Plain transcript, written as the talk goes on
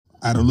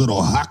at a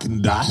little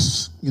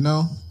Haagen-Dazs, you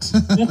know.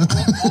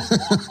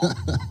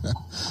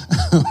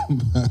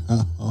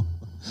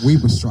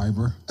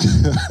 Weberstriber.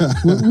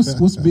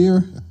 What's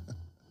beer?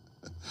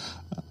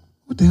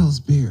 What the hell is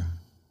beer?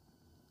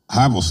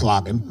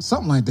 Havelslagen.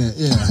 Something like that,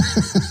 yeah.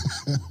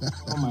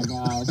 Oh my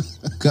gosh.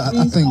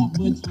 I think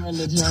butchering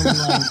the German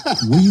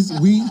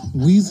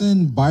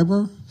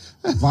Wiesenbürger,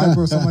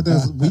 or something like that.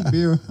 Is wheat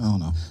beer. I don't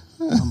know.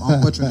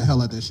 I'm butchering the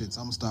hell out of that shit,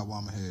 so I'm gonna stop while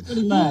I'm ahead.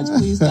 Pretty much.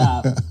 Please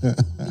stop.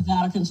 It's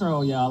out of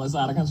control, y'all. It's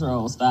out of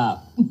control.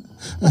 Stop.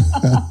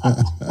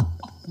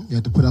 You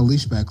have to put our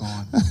leash back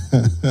on.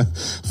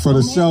 For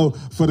the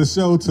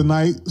show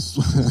tonight,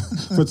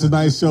 for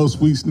tonight's show,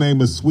 Sweet's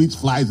name is Sweet's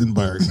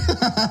Fliesenbërg.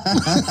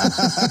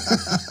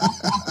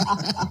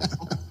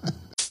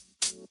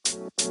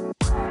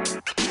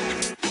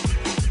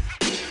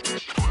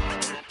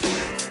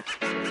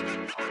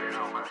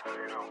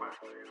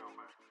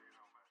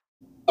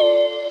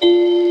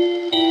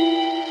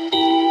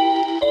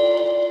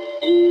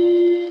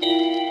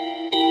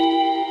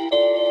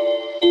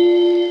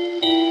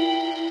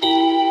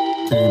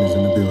 Kane is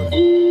in the building.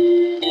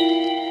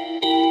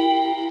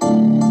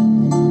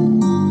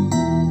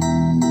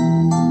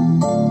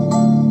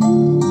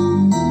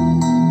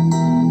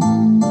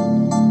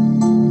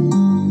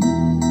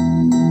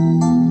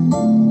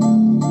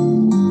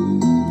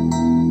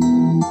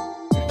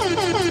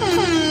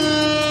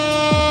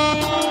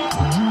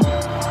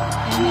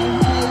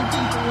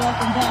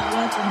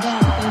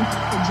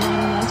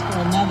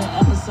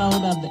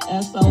 Of the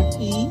SOP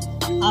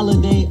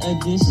Holiday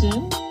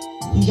Edition.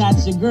 You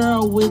got your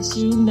girl with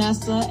you,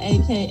 Nessa,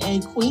 aka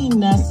Queen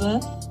Nessa,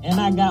 and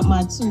I got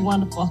my two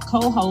wonderful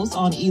co-hosts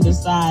on either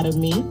side of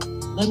me.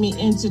 Let me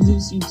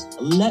introduce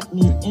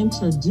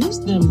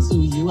them to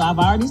you. I've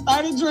already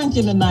started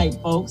drinking tonight,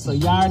 folks, so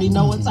you already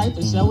know what type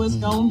of show it's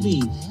gonna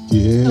be.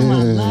 Yeah. To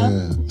my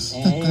left,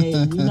 hey,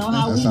 you know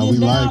how we get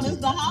down. Like it's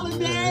the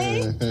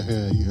holiday.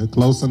 Yeah, you're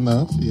close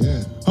enough.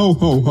 Yeah. Ho,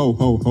 ho, ho,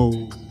 ho,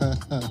 ho.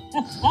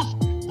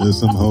 There's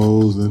some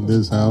hoes in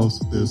this house.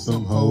 There's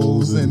some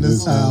hoes in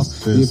this house.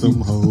 There's some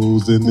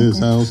hoes in this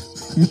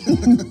house.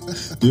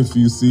 If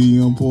you see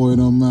them, pour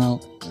them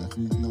out.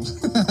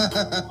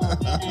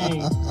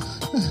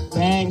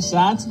 Dang,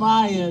 shots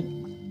fired.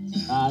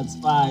 Shots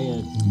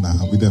fired.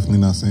 Nah, we definitely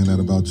not saying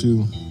that about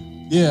you.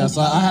 Yeah,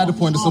 so I had to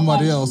point to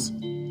somebody else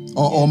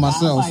or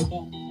myself.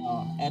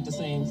 At the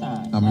same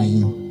time. I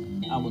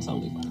mean, I was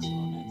totally fine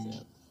on that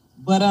tip.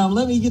 But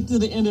let me get to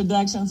the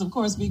introductions. Of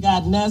course, we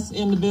got Ness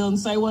in the building.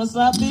 Say what's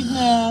up, Big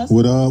Ness.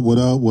 What up, what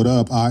up, what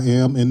up? I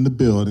am in the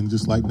building,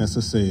 just like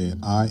Nessa said.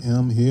 I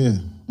am here.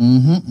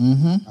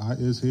 I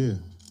is here.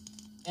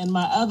 And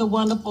my other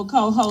wonderful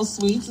co-host,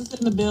 Sweets, is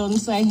in the building.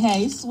 Say,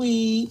 hey,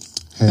 Sweets.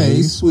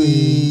 Hey,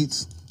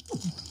 Sweets.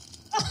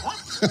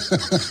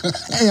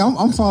 Hey,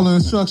 I'm following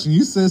instructions.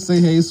 You said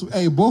say hey,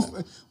 hey, both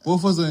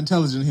of us are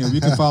intelligent here. We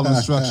can follow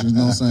instructions, you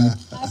know what I'm saying?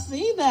 I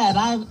see that.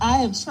 I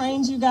have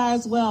trained you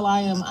guys well.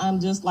 I'm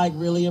just like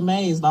really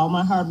amazed. All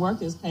my hard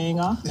work is paying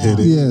off now.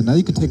 Yeah, now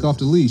you can take off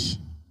the leash.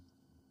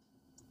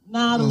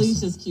 Nah, the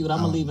leash is cute. I'm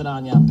going to leave it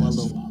on y'all for a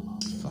little while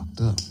longer.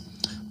 Fucked up.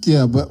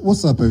 Yeah, but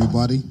what's up,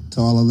 everybody? To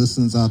all our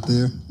listeners out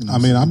there. You know, I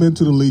mean, I'm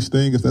into the leash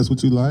thing if that's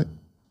what you like.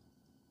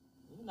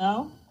 You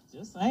know,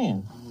 just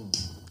saying.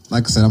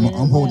 Like I said,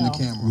 I'm holding the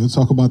camera. We'll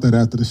talk about that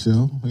after the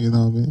show. You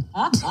know what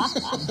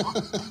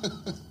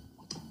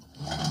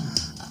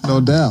I mean?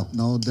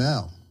 No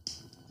doubt.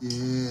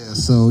 Yeah,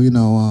 so, you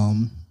know,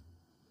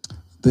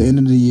 the end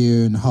of the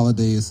year and the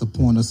holiday is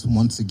upon us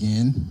once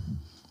again.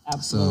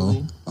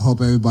 Absolutely. So I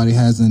hope everybody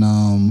hasn't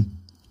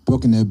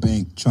broken their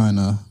bank trying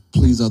to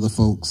please other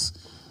folks.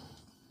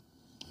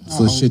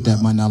 So shit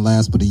that might not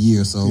last but a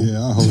year or so.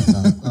 Yeah, I hope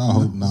not. I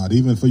hope not.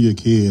 Even for your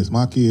kids.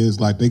 My kids,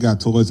 like, they got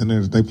toys in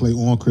there that they play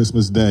on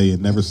Christmas Day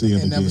and never see them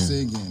again. Never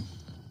see again.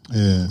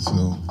 Yeah,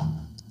 so.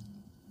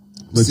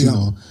 But, you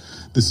know,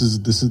 this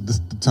is the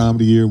time of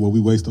the year where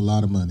we waste a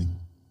lot of money.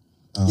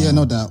 Yeah,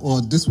 no doubt.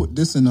 Well, this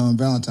in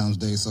Valentine's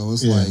Day, so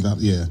it's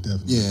definitely.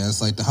 Yeah,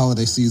 it's like the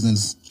holiday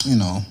season's, you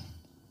know,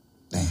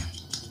 damn.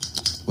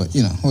 But,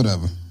 you know,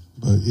 whatever.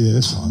 But yeah,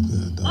 it's all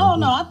good though. Oh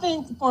no, I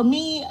think for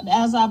me,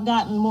 as I've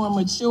gotten more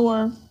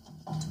mature,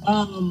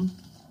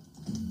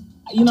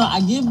 you know,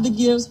 I give the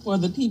gifts for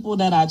the people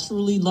that I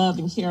truly love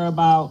and care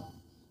about.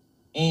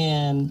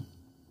 And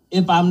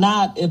if I'm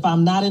not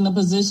in a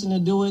position to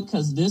do it,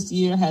 because this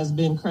year has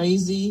been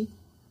crazy,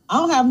 I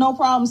don't have no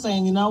problem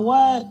saying, you know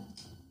what,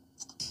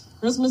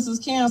 Christmas is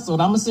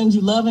canceled. I'm gonna send you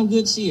love and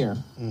good cheer.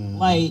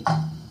 Like,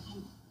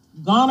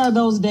 gone are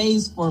those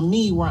days for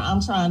me where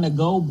I'm trying to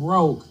go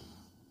broke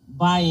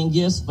buying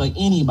gifts for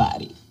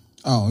anybody.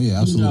 Oh yeah,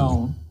 absolutely. You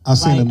know, I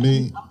seen a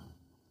meme.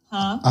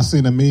 I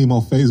seen a meme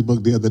on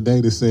Facebook the other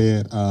day that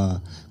said,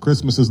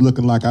 Christmas is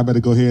looking like I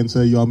better go ahead and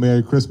tell y'all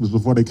Merry Christmas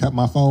before they cut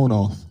my phone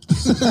off.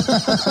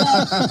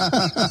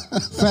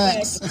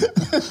 Facts.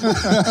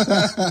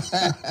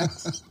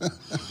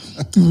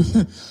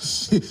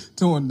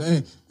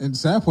 And the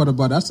sad part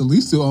about that's the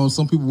least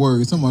some people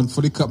worry. Someone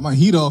before they cut my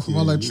heat off from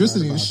my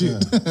electricity and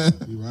shit.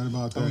 You right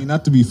about that. I mean,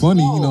 not to be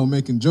funny, you know,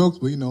 making jokes,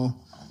 but you know,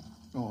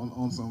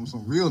 on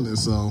some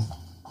realness. So,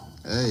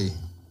 hey.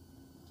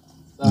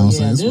 So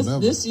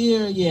this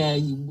year,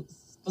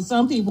 for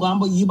some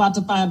people, you about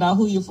to find out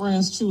who your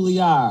friends truly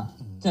are,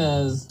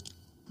 because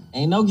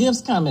ain't no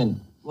gifts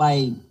coming.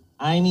 Like,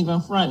 I ain't even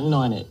fronting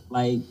on it.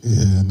 Like, put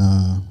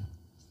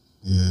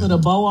a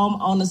bow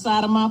on the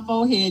side of my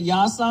forehead.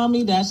 Y'all saw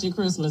me. That's your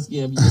Christmas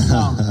gift. You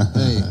saw me.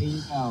 Hey, there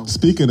you go.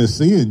 Speaking of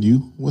seeing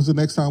you, when's the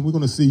next time we're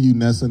going to see you,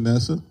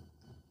 Nessa?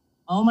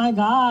 Oh my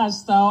gosh!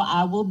 So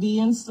I will be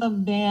in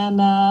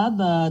Savannah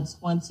the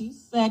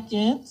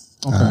 22nd.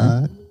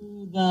 Okay.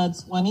 The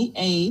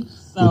 28th.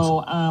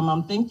 So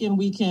I'm thinking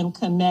we can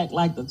connect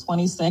like the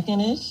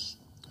 22nd-ish.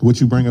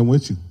 What you bringing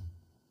with you?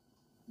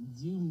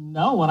 You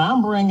know what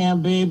I'm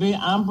bringing, baby.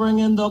 I'm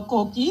bringing the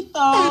coquito.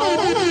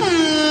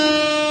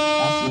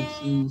 That's your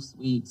cue,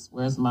 sweets.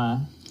 Where's my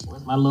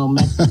little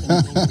Mexican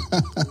thing?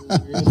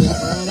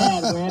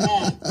 Where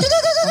that?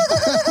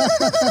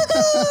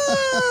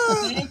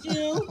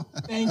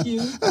 Thank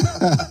you.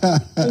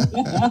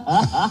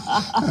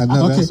 I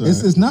know okay, that's right.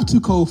 It's not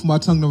too cold for my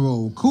tongue to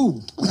roll.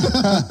 Cool.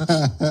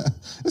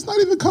 It's not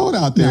even cold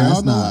out there. No,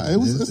 it's not.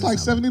 It's like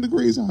 70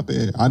 degrees out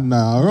there. I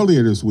know.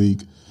 Earlier this week.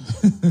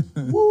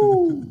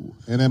 Woo.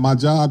 And at my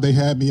job, they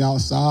had me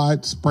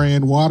outside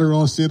spraying water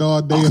on shit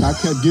all day, and I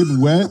kept getting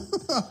wet.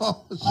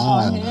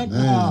 Heck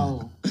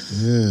no.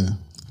 Yeah.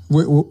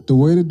 The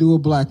way to do a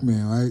black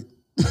man, right?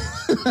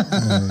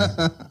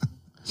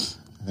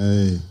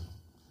 Hey.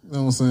 You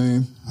know what I'm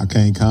saying? I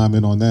can't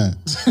comment on that.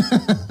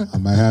 I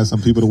might have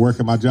some people to work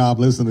at my job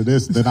listen to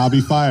this, then I'll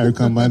be fired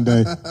come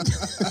Monday.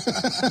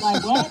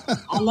 Like what?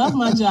 I love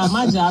my job.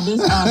 My job is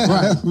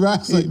awesome. Right.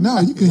 It's like, no,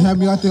 you can have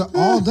me out there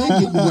all day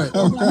getting wet.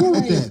 I'm cool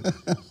with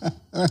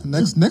that.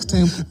 Next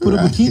time, put a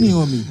bikini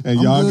on me.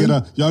 And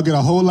y'all get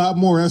a whole lot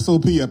more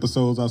SOP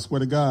episodes, I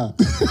swear to God.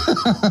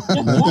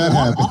 Let that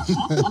happen.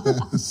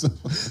 It's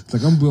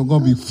like I'm going to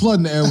be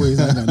flooding the airways.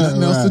 I got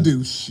nothing else to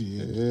do.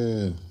 Shit.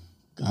 Yeah.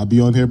 I'll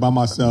be on here by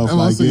myself. So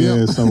I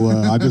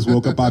just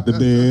woke up out the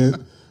bed.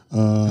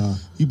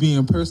 You be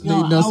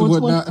impersonating us and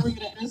whatnot.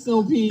 The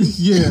SOPs.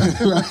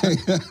 Yeah, right.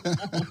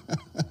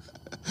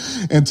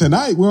 And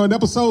tonight we're on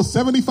episode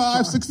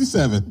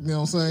 7567. You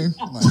know what I'm saying?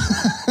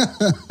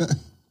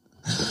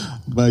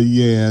 But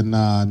yeah,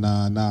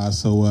 nah.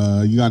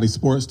 So you got any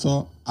sports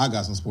talk? I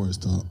got some sports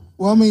talk.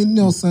 Well, I mean, you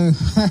know what I'm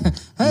saying?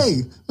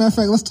 Hey, matter of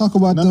fact, let's talk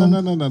about No. We're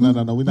not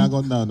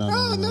going to,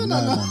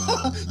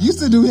 no. You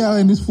still do have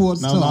any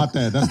sports talk? No, not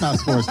that. That's not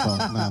sports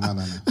talk. No.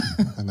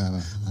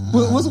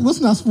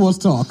 What's not sports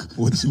talk?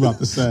 What you about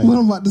to say? What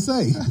I'm about to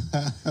say?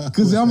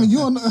 Because, I mean, you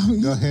don't know.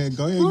 Go ahead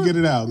and get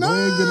it out. Go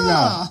ahead and get it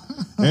out.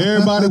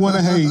 Everybody want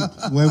to hate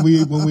when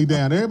we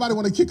down. Everybody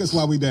want to kick us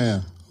while we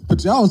down.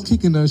 But y'all was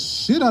kicking the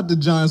shit out the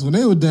Giants when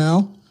they were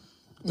down.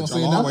 But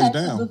y'all always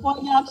down. Before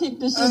y'all kick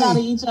the shit out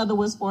of each other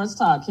with sports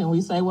talk, can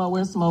we say what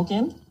we're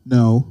smoking?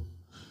 No.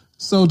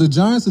 So the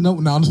Giants are no,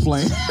 I'm just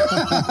playing.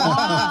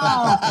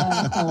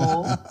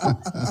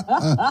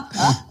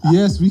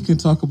 Yes, we can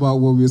talk about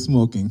what we're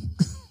smoking.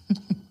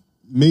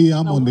 Me,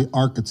 I'm on The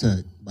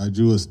Architect by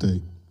Drew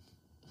Estate.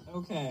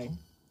 Okay.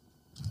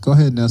 Go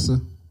ahead,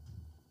 Nessa.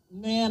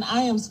 Man,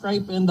 I am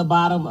scraping the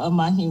bottom of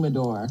my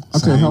humidor.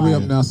 Okay, hurry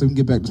up now so we can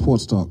get back to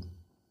sports talk.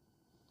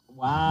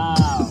 Wow.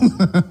 I'm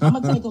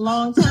going to take a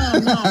long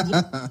time now. Just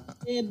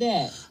said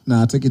that.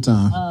 Nah, take your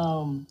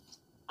time.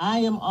 I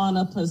am on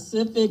a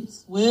Pacific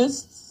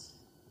Twist.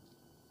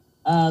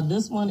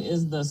 This one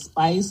is the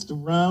spiced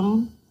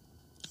rum.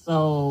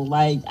 So,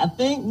 I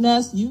think,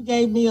 Ness, you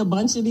gave me a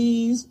bunch of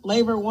these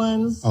flavored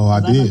ones. Oh, I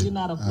did. I know you're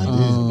not a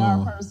flavored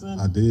cigar person.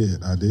 I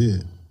did.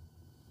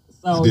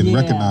 So, I didn't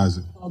recognize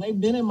it. So, they've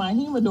been in my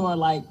humidor,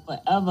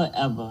 forever,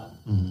 ever.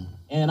 Mm-hmm.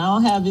 And I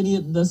don't have any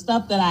of the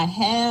stuff that I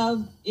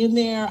have in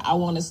there. I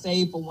want to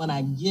save for when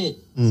I get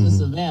to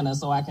Savannah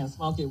so I can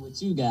smoke it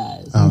with you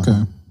guys.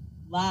 Okay.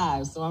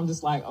 Live. So I'm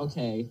just like,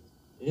 okay,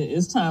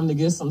 it's time to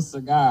get some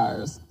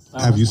cigars. So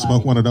have you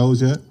smoked one of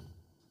those yet?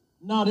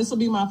 No, this will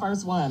be my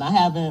first one. I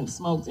haven't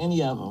smoked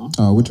any of them.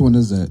 Oh, which one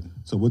is that?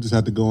 So we'll just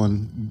have to go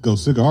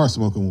cigar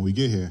smoking when we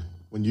get here.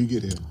 When you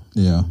get here.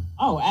 Yeah.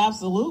 Oh,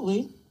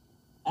 absolutely.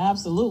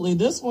 Absolutely.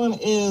 This one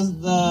is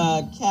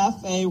the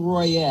Cafe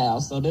Royale.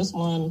 So this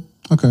one...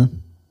 Okay.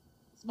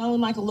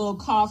 Smelling like a little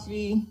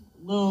coffee,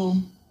 No,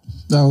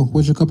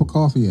 where's your cup of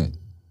coffee at?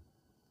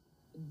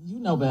 You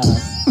know better.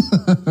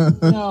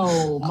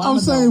 No, Mama, I'm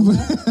saying,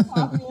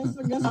 coffee and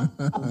cigars.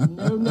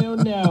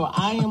 No.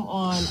 I am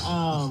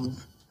on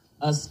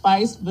a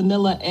spiced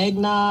vanilla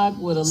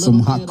eggnog with a some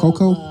little hot bit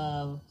cocoa,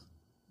 of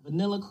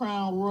vanilla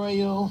Crown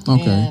Royal,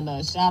 okay, and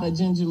a shot of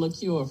ginger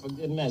liqueur for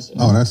good measure.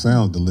 Oh, that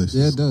sounds delicious.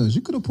 Yeah, it does. You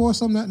could have poured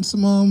some of that in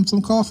some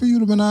coffee. You'd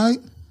have been all right.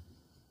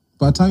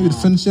 By the time you'd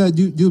finish that,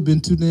 you'd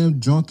been too damn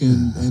drunk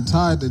and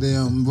tired to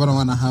damn run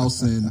around the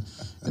house and,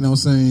 you know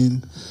what I'm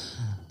saying?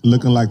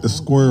 Looking like the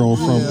squirrel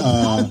from,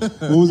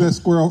 what was that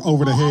squirrel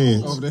over the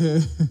head? Over the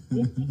head.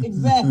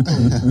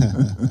 Exactly.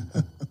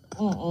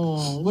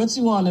 What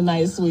you want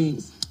tonight,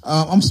 sweets?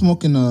 I'm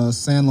smoking a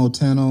San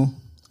Lotano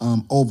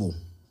Oval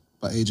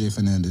by AJ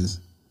Fernandez.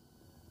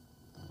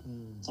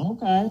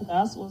 Okay,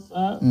 that's what's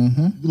up.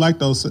 You like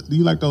those? Do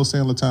you like those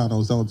San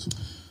Latanos? Don't you?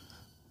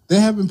 They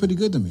have been pretty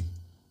good to me.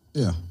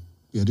 Yeah.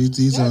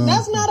 These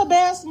that's not a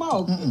bad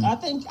smoke. I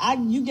think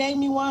you gave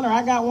me one, or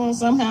I got one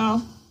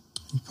somehow.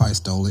 You probably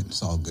stole it.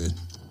 It's all good.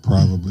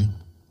 Probably.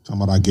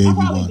 Talking about I gave you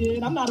one. I probably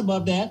did. I'm not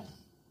above that.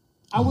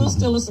 I will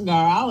steal a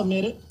cigar. I'll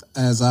admit it.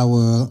 As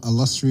our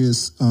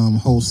illustrious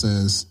host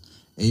says,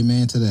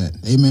 amen to that.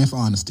 Amen for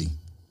honesty.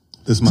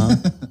 This mine?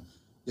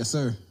 Yes,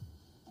 sir.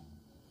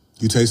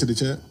 You tasted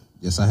it yet?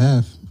 Yes, I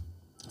have.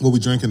 What we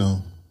drinking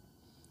on?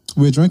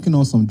 We're drinking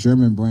on some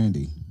German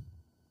brandy.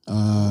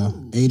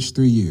 Aged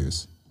 3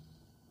 years.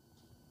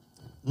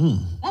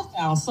 That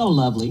sounds so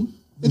lovely.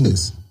 It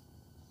is.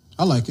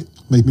 I like it.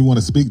 Make me want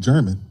to speak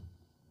German.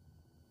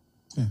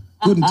 Yeah.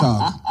 Guten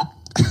Tag.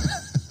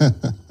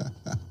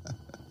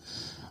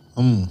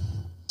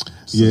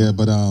 Yeah,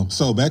 but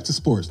so back to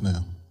sports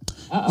now.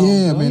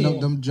 Yeah, man,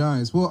 them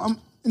Giants. Well,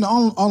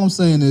 all I'm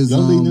saying is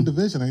y'all leading the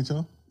division, ain't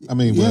y'all? I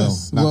mean,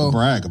 yes, not to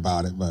brag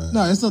about it, but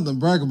no, it's nothing to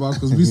brag about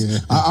because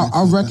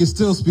our record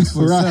still speaks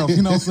for itself.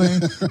 You know what I'm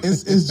saying?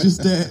 It's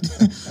just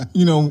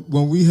that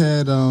when we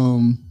had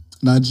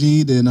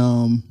Najee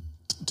and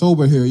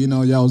Tober here,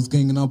 y'all was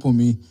ganging up on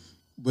me,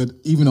 but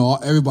even though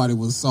everybody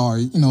was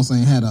sorry,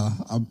 had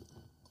a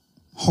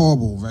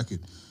horrible record,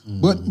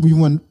 but we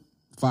won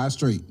 5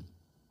 straight.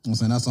 I'm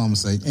saying that's all I'm gonna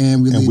say,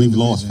 and we've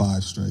lost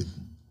 5 straight.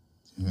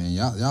 Man,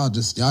 y'all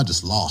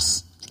just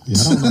lost. Yeah,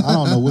 I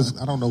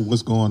don't know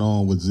what's going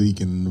on with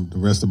Zeke and the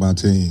rest of my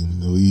team.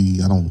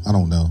 I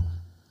don't know.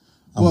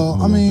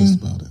 Well, I mean,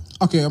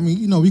 okay, I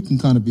mean, we can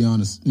kind of be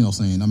honest.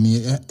 Saying, I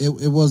mean,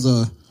 it was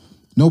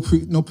no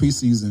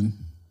preseason.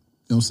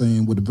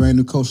 Saying, with a brand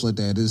new coach like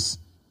that.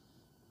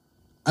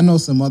 I know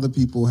some other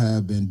people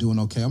have been doing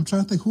okay. I'm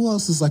trying to think who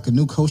else is like a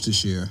new coach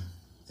this year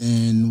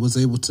and was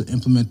able to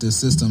implement their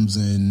systems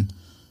and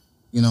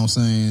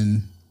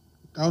saying.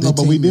 I don't know,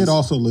 but we did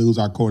also lose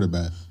our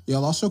quarterback. Yeah,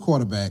 lost your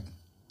quarterback.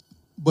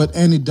 But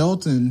Andy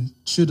Dalton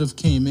should have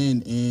came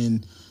in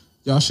and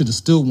y'all should have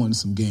still won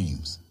some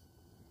games.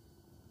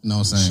 You know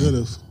what I'm saying? Should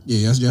have.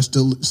 Yeah, y'all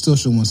still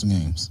should win some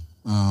games.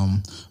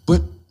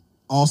 But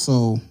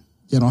also,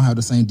 y'all don't have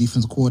the same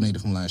defensive coordinator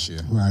from last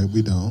year. Right,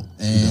 we don't.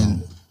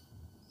 And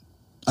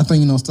I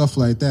think, stuff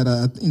like that,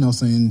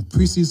 saying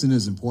preseason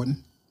is important,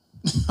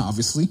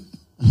 obviously.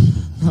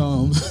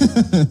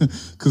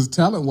 Because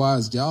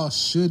talent-wise, y'all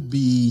should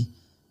be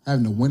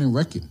having a winning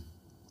record.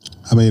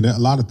 I mean, a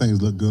lot of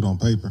things look good on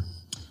paper.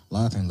 A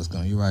lot of things look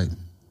good. You're right. You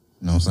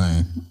know what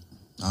I'm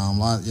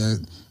saying?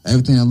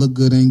 Everything that look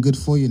good ain't good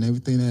for you, and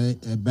everything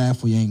that bad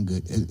for you ain't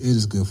good. It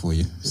is good for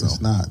you. So.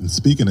 It's not. And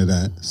speaking of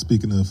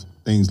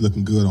things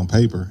looking good on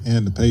paper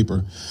and the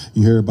paper,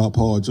 you hear about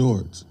Paul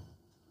George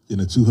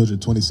in a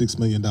 $226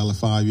 million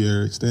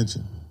 5-year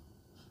extension.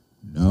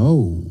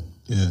 No.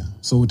 Yeah.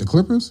 So with the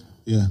Clippers?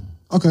 Yeah.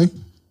 Okay.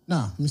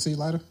 Nah, let me see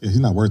lighter. Yeah, he's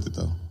not worth it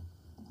though.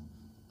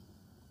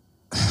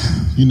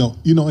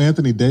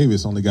 Anthony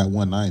Davis only got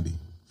 190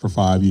 for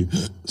 5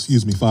 years.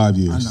 Excuse me, 5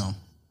 years. I know.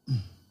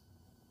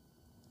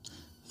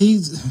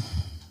 He's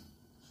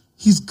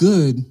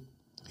good.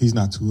 He's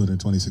not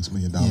 $226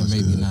 million. Yeah,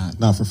 maybe good. not.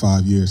 Not for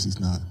 5 years. He's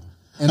not.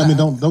 And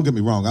don't get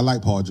me wrong. I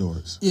like Paul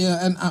George. Yeah,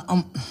 and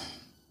I'm.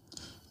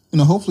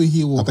 Hopefully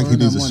he will. I think he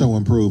needs to show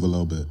improve a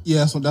little bit.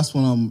 Yeah, that's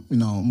what I'm.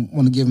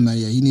 Want to give him that.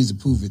 Yeah, he needs to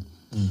prove it.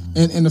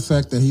 Mm-hmm. And the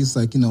fact that he's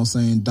like,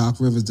 saying Doc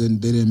Rivers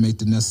didn't make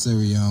the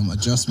necessary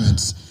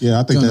adjustments. Yeah,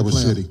 I think that was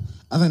shitty.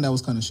 I think that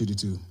was kind of shitty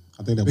too.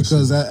 I think that was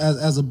because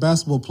shitty. as a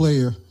basketball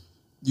player,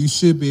 you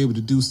should be able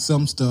to do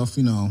some stuff,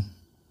 in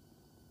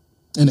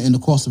the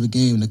course of a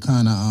game to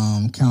kind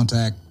of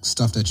counteract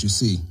stuff that you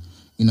see.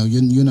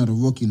 You're not a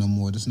rookie no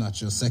more. It's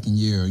not your second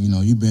year.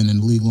 You've been in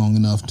the league long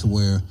enough to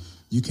where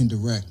you can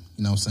direct.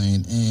 You know what I'm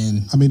saying?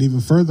 And I mean,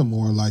 even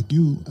furthermore,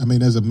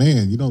 as a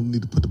man, you don't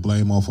need to put the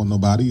blame off on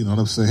nobody. You know what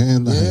I'm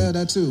saying? Yeah,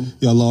 that too.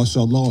 Y'all lost.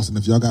 And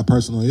if y'all got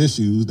personal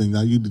issues, then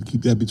now you need to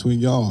keep that between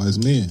y'all as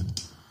men.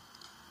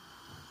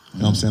 You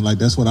know what I'm saying? Like,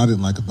 that's what I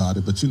didn't like about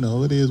it. But,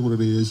 it is what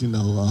it is.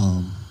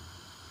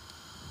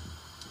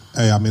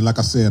 Hey, I mean, like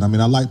I said, I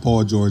like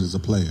Paul George as a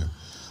player.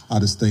 I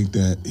just think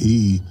that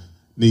he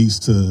needs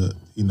to,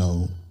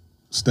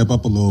 step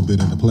up a little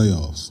bit in the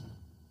playoffs,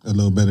 a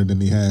little better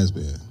than he has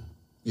been.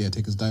 Yeah,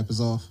 take his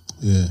diapers off.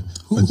 Yeah.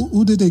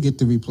 Who did they get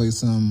to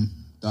replace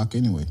Doc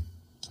anyway?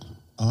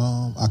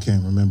 I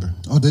can't remember.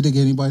 Oh, did they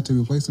get anybody to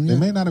replace him yet? They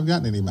may not have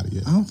gotten anybody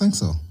yet. I don't think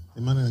so.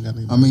 They might not have gotten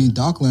anybody. I mean,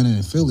 Doc landed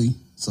in Philly,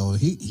 so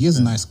he has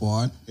a nice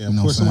squad. Yeah, of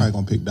course somebody's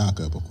going to pick Doc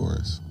up, of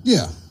course.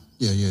 Yeah,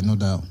 no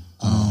doubt.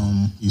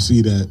 You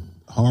see that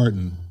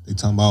Harden, they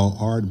talking about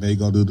Harden may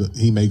go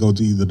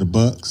to either the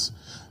Bucks,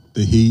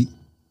 the Heat,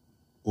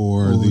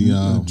 or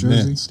the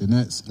Jersey, Nets. The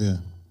Nets. Yeah.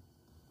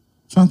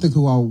 Trying to think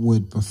who I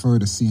would prefer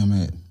to see him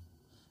at.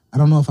 I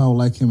don't know if I would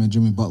like him and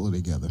Jimmy Butler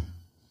together.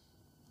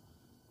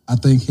 I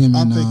think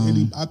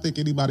I think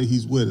anybody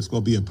he's with is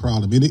going to be a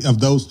problem. Any of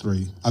those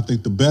three, I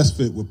think the best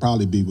fit would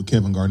probably be with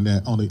Kevin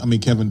Durant,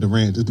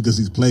 just because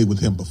he's played with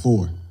him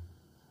before.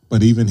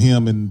 But even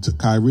him and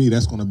Kyrie,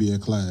 that's going to be a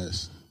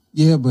clash.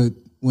 Yeah, but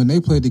when they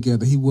played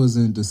together, he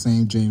wasn't the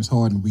same James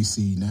Harden we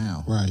see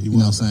now. Right. You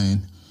know what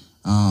I'm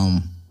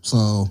saying?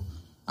 So,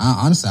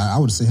 honestly, I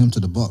would send him to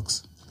the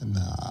Bucks. And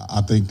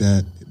I think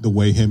that the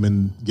way him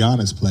and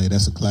Giannis play,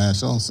 that's a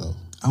clash also.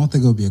 I don't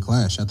think it would be a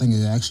clash. I think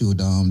it actually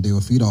would. They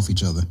would feed off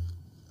each other.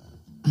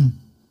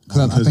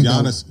 Because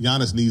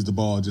Giannis needs the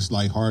ball just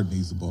like Harden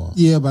needs the ball.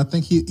 Yeah, but I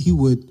think he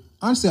would.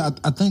 Honestly,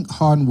 I think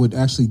Harden would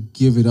actually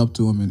give it up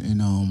to him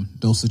in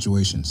those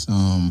situations.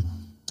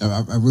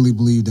 I really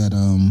believe that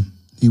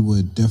he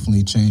would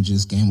definitely change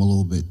his game a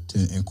little bit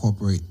to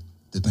incorporate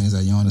the things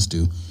that Giannis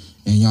do,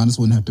 and Giannis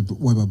wouldn't have to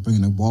worry about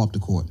bringing the ball up the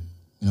court.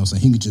 You know, so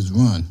he could just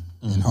run,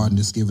 and Harden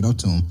just give it up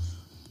to him.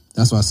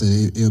 That's why I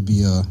said it'll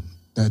be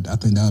that. I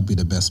think that would be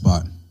the best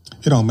spot.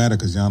 It don't matter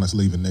because Giannis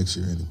leaving next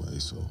year anyway.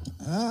 So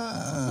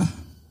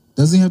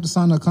doesn't he have to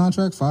sign a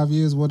contract, 5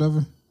 years,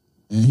 whatever?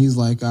 And he's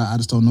like, I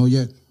just don't know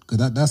yet.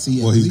 Because that's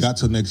the well, he's got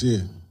till next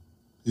year.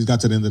 He's got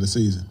to the end of the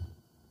season.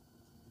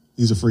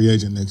 He's a free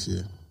agent next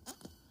year.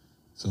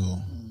 So,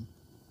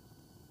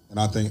 and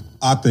I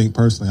think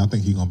personally, I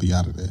think he's gonna be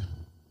out of there.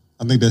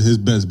 I think that his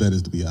best bet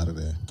is to be out of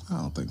there. I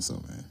don't think so,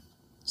 man.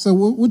 So,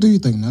 what do you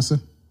think, Nessa?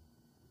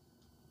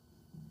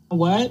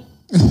 What?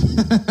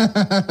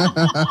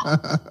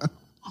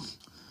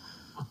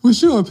 What's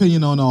your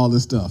opinion on all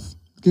this stuff?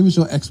 Give us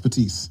your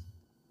expertise.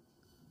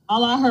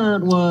 All I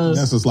heard was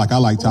that's just like I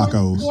like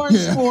tacos. Sport.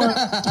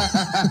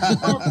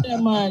 That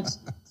much.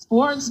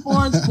 Sport.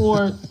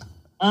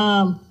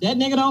 That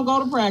nigga don't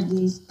go to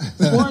practice.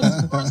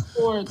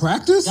 Sport.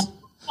 Practice.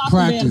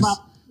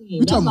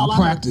 We talking about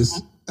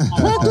practice.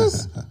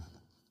 Practice.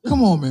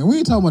 Come on, man. We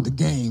ain't talking about the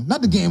game.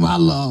 Not the game I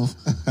love.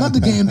 Not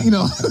the game, you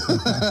know.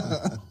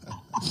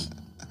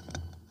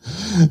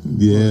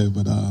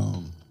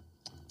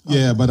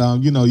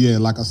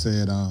 Like I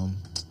said,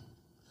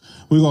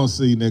 we're gonna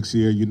see next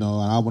year, you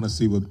know, and I want to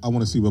see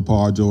what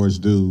Paul George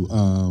do,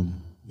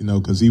 you know,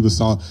 because he was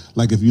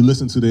like if you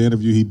listen to the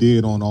interview he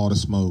did on All the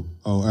Smoke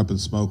or Up in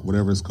Smoke,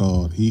 whatever it's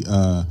called, he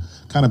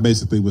kind of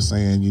basically was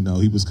saying, you know,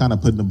 he was kind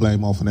of putting the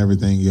blame off on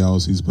everything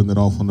else. He's putting it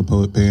off on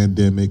the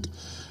pandemic,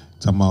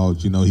 talking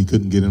about, you know, he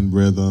couldn't get in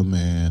rhythm,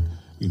 and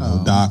you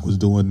know, Doc was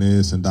doing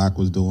this and Doc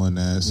was doing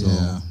that. So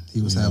yeah,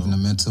 he was having a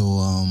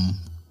mental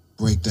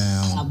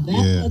breakdown. Now,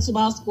 that much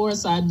about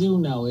sports I do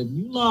know. If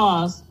you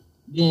lost,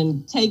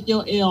 then take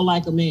your L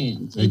like a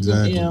man. Take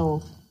your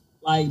L.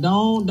 Like,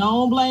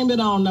 don't blame it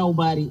on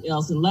nobody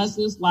else unless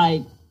it's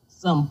like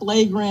some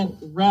flagrant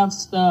ref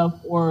stuff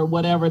or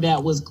whatever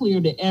that was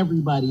clear to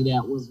everybody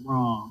that was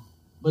wrong.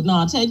 But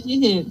no, take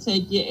your hit,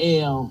 take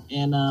your L,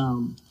 and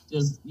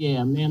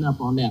man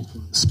up on that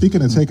point.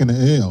 Speaking of taking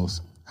the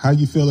L's, how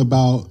you feel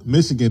about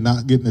Michigan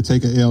not getting to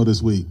take an L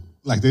this week?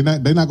 Like they're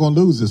not going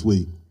to lose this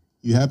week.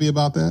 You happy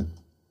about that?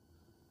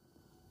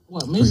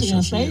 What,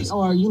 Michigan State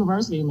or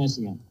University of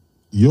Michigan?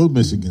 You're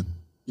Michigan.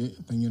 Yeah,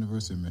 I think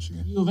University of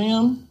Michigan. U of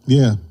M?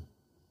 Yeah.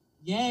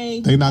 Yay.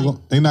 They not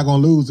gonna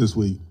lose this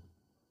week.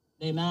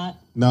 They not?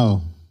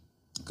 No.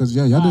 Because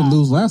y'all didn't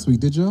lose last week,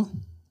 did y'all?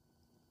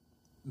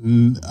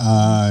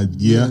 Yeah.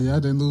 Yeah, y'all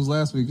didn't lose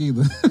last week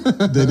either.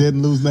 They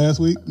didn't lose last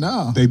week?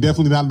 No. They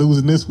definitely not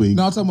losing this week.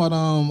 No, I'm talking about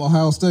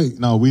Ohio State.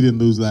 No, we didn't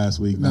lose last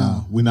week.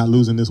 No. We're not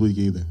losing this week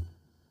either.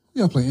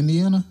 Y'all play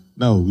Indiana?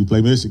 No, we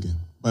play Michigan.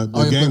 But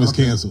the game is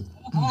canceled.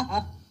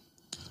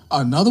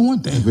 Another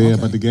one? Damn. Yeah,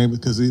 but the game,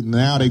 because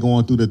now they're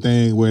going through the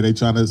thing where they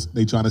trying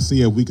to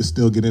see if we can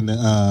still get in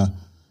the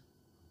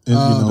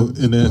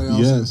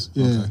playoffs.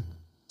 Yeah.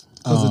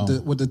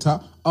 Because with the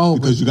top,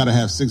 because you got to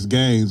have 6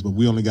 games, but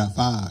we only got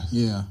 5.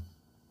 Yeah,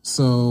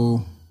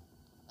 so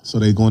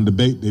they going to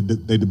debate.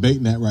 They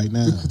debating that right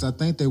now because I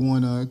think they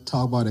want to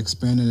talk about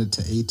expanding it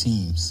to 8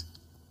 teams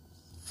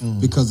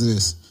because of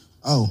this.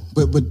 Oh,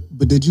 but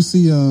did you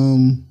see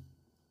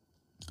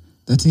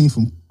that team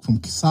from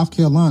South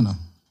Carolina,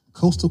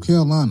 Coastal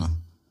Carolina,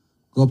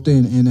 go up there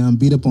and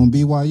beat up on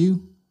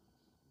BYU?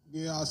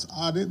 Yeah,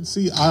 I didn't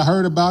see. I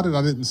heard about it.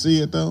 I didn't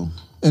see it though.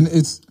 And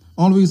it's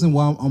only reason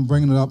why I'm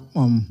bringing it up.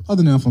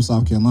 Other than I'm from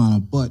South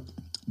Carolina, but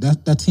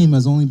that team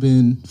has only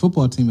been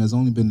football team has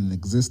only been in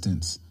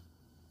existence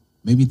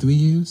maybe 3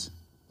 years,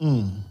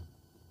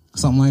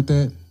 something like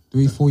that.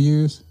 3-4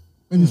 years,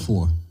 maybe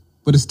 4.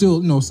 But it's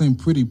still, saying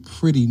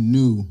pretty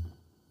new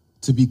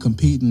to be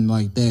competing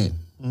like that.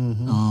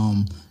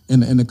 Mm-hmm.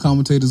 And the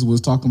commentators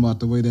was talking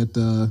about the way that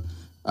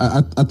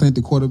I think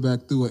the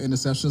quarterback threw an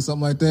interception or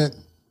something like that.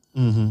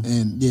 Mm-hmm.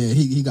 And yeah,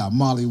 he got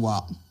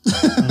mollywopped.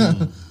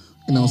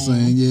 You know what I'm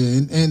saying? Yeah,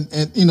 and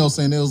you know what I'm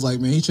saying, it was like,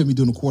 man, he shouldn't be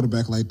doing a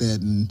quarterback like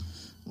that. And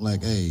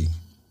like, hey,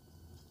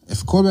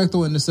 if a quarterback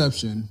throw an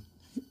interception,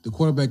 the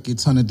quarterback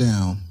gets hunted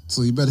down.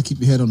 So you better keep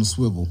your head on the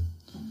swivel.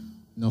 You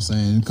know what I'm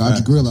saying? Guard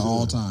your grill at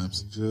all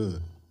times.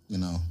 Good.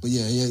 But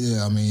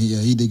yeah. I mean,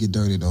 he did get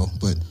dirty though.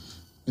 But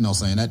you know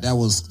what I'm saying, that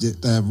was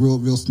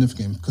real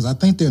significant because I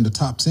think they're in the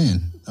top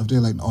 10 if they're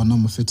like on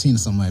number 15 or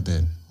something like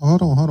that.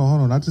 Hold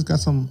on. I just got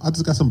some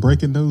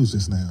breaking news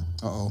just now.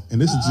 Uh-oh.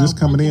 And this is just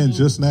coming in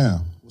just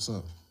now. What's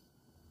up?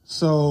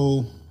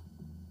 So,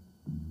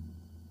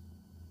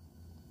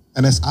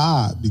 and it's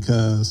odd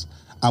because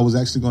I was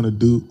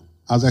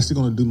I was actually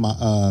going to do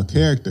my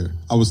character.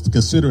 I was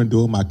considering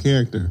doing my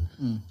character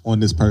on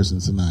this person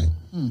tonight.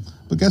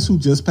 But guess who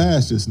just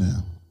passed just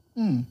now?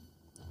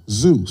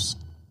 Zeus.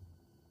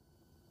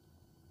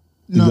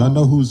 Do y'all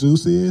know who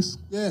Zeus is?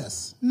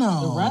 Yes.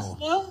 No. The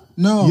wrestler?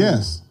 No.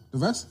 Yes. The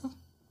wrestler?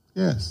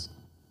 Yes.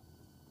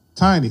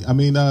 Tiny. I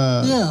mean,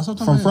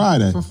 from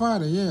Friday. From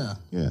Friday, yeah.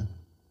 Yeah.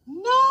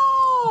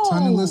 No.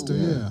 Tiny Lister,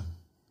 yeah.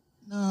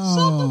 No.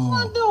 Shut the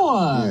front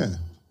door. Yeah.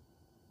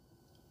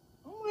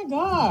 Oh my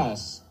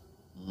gosh.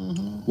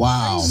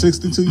 Wow.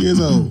 62 years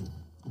old.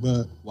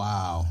 But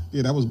wow.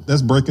 Yeah,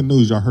 that's breaking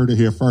news. Y'all heard it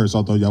here first,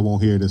 although y'all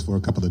won't hear this for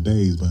a couple of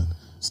days, but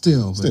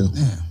still.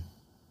 Yeah.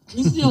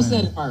 We still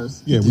said it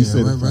first. Yeah, we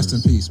said it first. Rest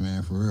in peace,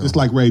 man, for real. Just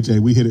like Ray J,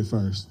 we hit it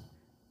first.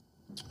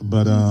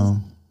 But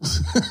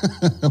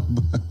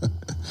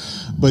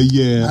but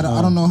yeah,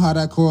 I don't know how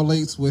that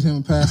correlates with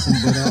him passing,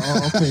 but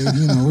okay,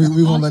 you know,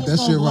 we gonna let that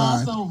shit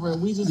ride. Over it.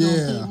 We just gonna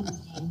keep moving.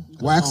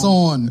 Wax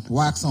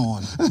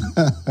on.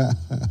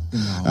 You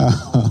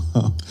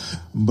know.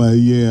 But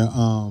yeah,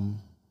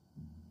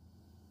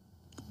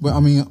 but I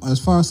mean, as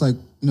far as like,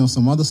 you know,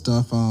 some other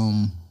stuff,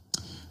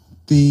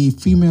 the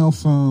female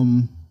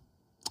from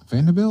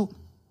Vanderbilt,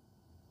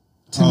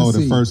 Tennessee. Oh,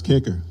 the first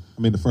kicker.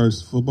 I mean, the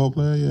first football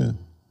player. Yeah.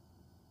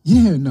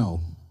 Yeah, no.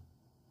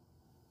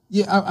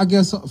 Yeah, I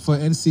guess for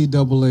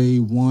NCAA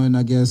 1,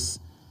 I guess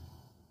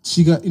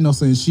she got, you know,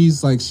 saying she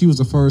was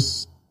the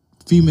first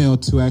female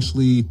to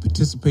actually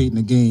participate in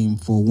a game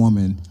for a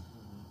woman,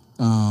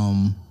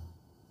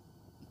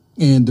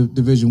 in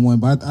Division 1.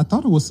 But I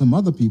thought it was some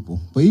other people.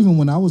 But even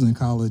when I was in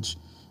college,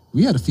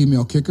 we had a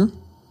female kicker. You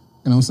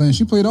know what I'm saying?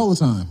 She played all the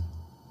time.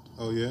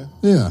 Oh yeah.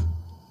 Yeah.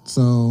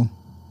 So,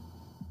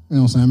 you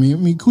know what I'm saying? I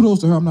mean,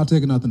 kudos to her. I'm not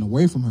taking nothing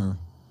away from her.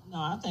 No,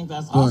 I think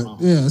that's But awesome.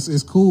 yeah,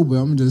 it's cool. But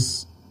I'm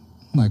just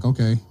like,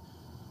 okay.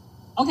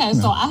 Okay,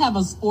 so I have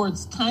a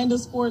sports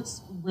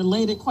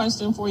related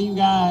question for you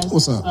guys.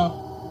 What's up?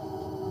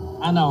 So,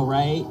 I know,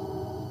 right?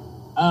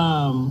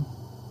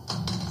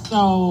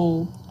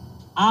 So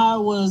I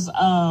was,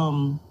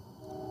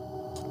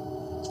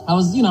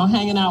 you know,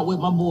 hanging out with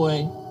my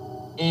boy,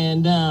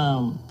 and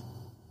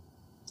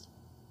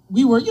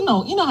we were, you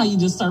know how you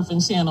just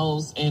surfing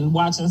channels and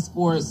watching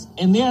sports,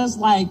 and there's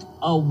like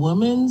a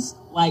women's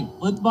like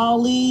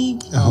football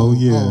league. Oh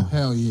yeah. Oh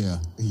hell yeah.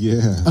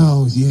 Yeah.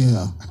 Oh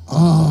yeah.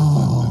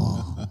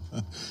 Oh.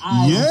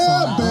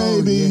 Yeah,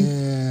 baby. Oh,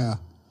 yeah.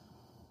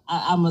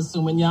 I'm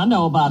assuming y'all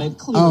know about it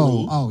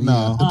clearly. Oh yeah.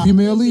 No. The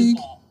Premier League?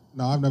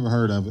 No, I've never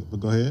heard of it, but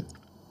go ahead.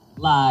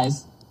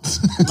 Lies.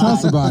 Tell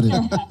us about it.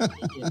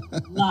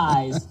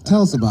 Lies.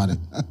 Tell us about it.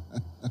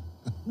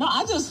 No,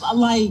 I just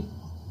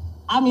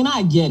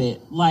I get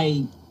it.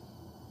 Like,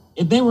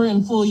 if they were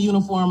in full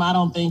uniform, I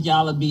don't think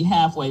y'all would be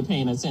halfway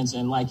paying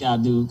attention like y'all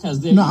do.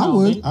 Because I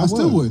would. I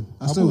still would.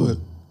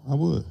 I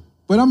would.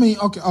 But I mean,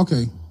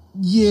 okay.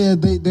 Yeah,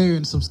 they're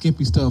in some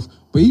skimpy stuff,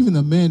 but even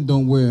the men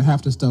don't wear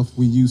half the stuff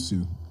we used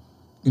to.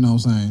 You know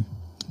what I'm saying?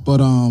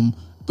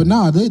 But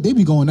nah, they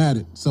be going at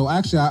it. So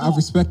actually, I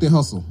respect their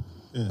hustle.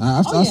 Yeah.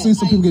 I've seen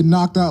some people get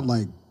knocked out.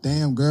 Like,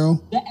 damn,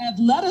 girl. The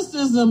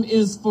athleticism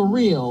is for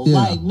real. Yeah.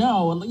 Like,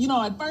 no, you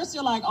know, at first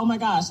you're like, oh my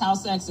gosh, how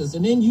sexist.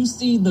 And then you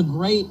see the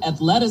great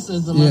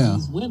athleticism of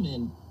these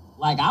women.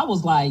 Like, I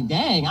was like,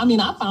 dang. I mean,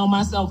 I found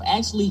myself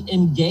actually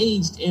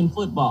engaged in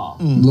football.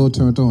 A little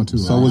turned on, too.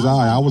 So was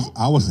I.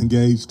 I was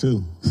engaged,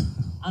 too.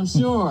 I'm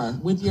sure,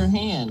 with your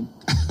hand.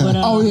 But,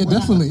 oh, yeah,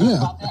 definitely, yeah.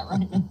 About that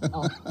right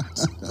now.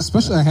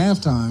 Especially at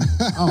halftime.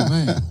 Oh,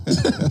 man.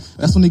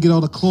 That's when they get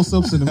all the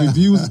close-ups and the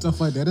reviews and stuff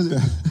like that.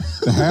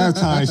 The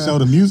halftime show,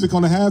 the music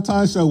on the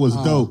halftime show was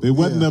dope. It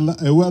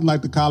wasn't it wasn't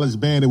like the college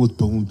band. It was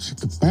boom,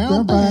 chicka,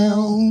 bow,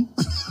 bow.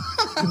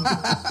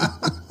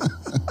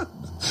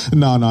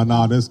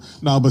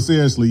 No. But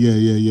seriously,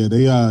 yeah.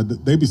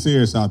 They be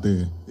serious out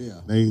there. Yeah.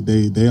 They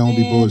don't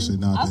be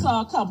bullshitting out there. I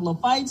saw a couple of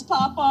fights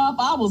pop up.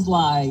 I was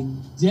like,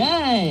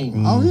 dang.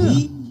 Mm-hmm. Oh, yeah.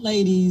 These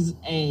ladies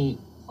ain't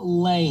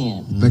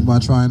playing. Think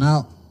about trying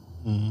out?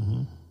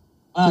 Mm-hmm.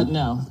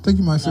 No. I think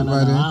you might fit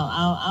right in.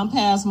 I'm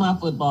past my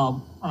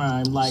football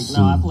prime. Like,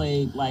 no, I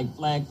played like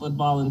flag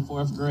football in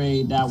 4th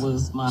grade. That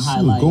was my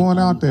highlight. Going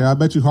out there, I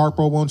bet you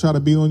Harpo won't try to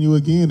beat on you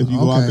again if you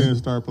go out there and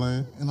start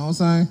playing. You know what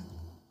I'm saying?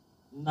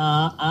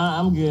 Nah,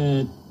 I'm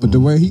good. But the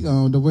way you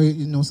know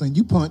what I'm saying,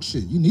 you punch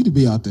shit. You need to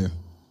be out there.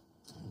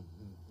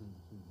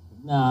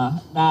 Nah.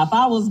 Now, if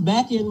I was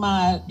back in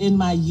my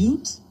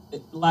ute,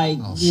 like,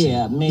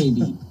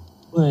 maybe.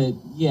 But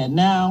yeah,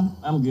 now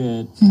I'm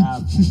good.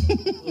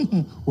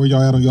 Where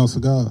y'all at on y'all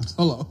cigars?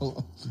 Hold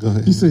on. Go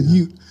ahead. He said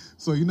ute.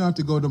 So you don't have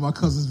to go to my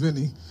cousin's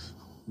Vinny.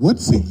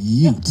 What's a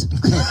ute?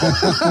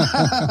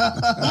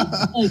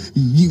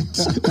 Ute.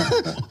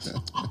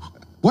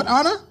 What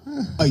honor?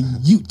 A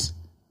ute.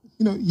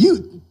 You know,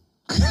 ute.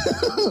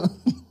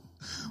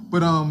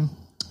 But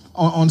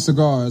on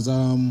cigars,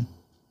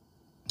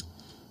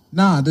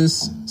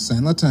 this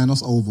San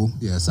Latanos Oval.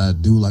 Yes, I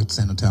do like the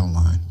San Latano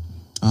line.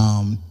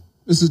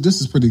 This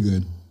is pretty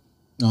good.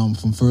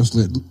 From First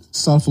Lit,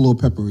 soft, a little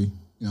peppery.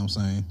 You know what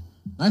I'm saying?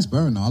 Nice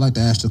burn though. I like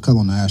the color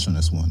on the ash on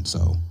this one.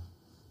 So,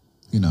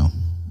 you know,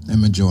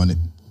 I'm enjoying it.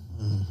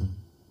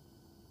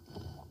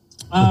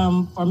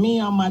 For me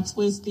on my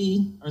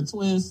twisty or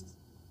twist,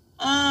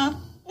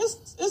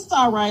 it's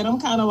all right. I'm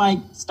kind of like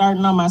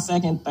starting on my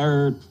second,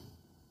 third.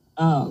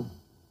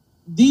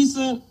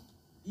 Decent.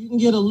 You can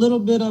get a little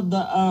bit of the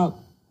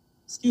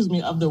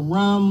of the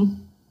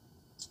rum,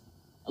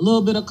 a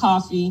little bit of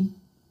coffee,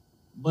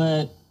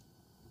 but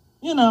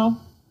you know,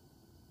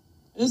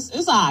 it's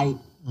all right.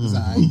 It's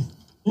all right.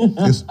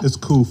 It's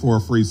cool for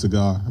a free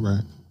cigar,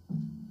 right?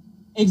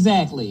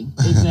 Exactly.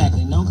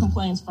 No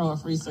complaints for a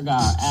free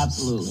cigar.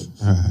 Absolutely.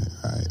 All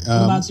right.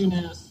 What about you,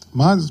 Ness?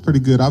 Mine is pretty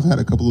good. I've had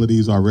a couple of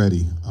these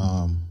already.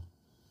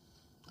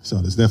 So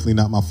it's definitely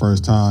not my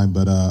first time,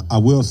 but I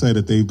will say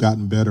that they've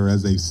gotten better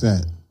as they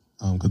set.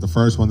 Because the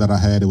first one that I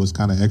had, it was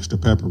kind of extra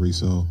peppery.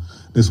 So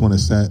this one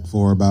is set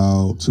for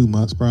about 2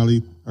 months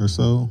probably or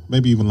so.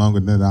 Maybe even longer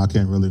than that. I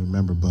can't really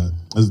remember, but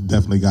it's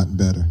definitely gotten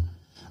better.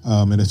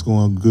 And it's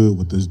going good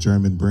with this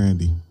German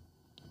brandy.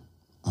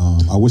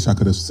 I wish I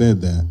could have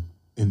said that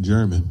in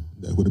German.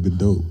 That would have been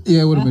dope.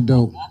 Yeah, it would have been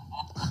dope.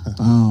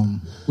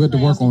 We had to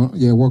work on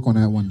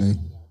that one day.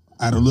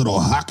 Add a little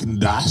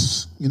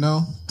Haagen-Dazs. You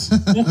know?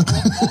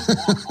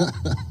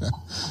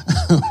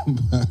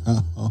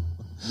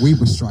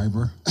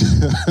 Weberstreiber.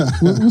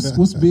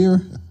 What's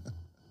beer?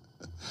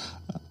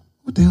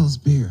 What the hell is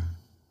beer?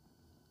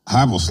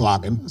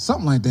 Havelslagen.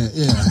 Something like that,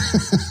 yeah.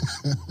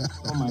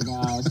 Oh my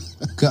gosh.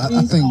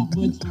 I think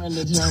Butchering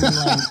the German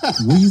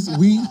language.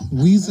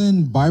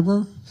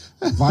 Wiesenbürger,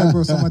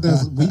 Viber, something like that.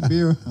 Is wheat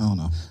beer. I don't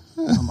know.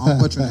 I'm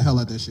butchering the hell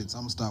out of that shit, so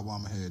I'm gonna stop while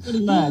I'm ahead.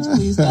 Pretty much.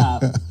 Please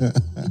stop.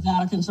 It's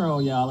out of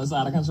control, y'all. It's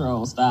out of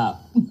control.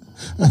 Stop.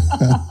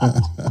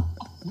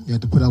 You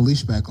have to put our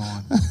leash back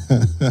on.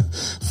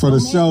 For the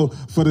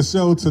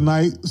show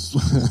tonight,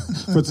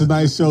 for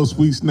tonight's show,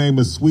 Sweet's name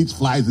is Sweet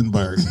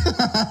Fliesenbërg.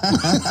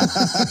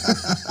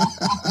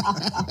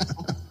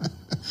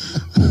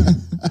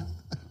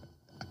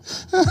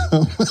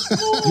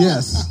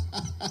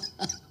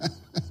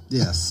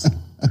 Yes.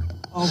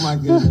 Oh my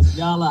goodness.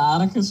 Y'all are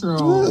out of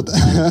control.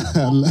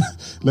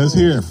 Let's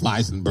hear it,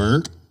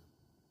 Fliesenbërg.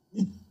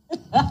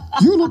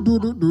 You look do.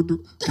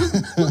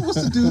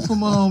 What's the dude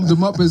from the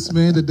Muppets,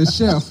 man? The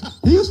chef.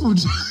 He was from.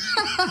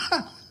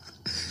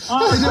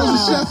 There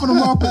was a chef from the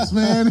Muppets,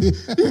 man.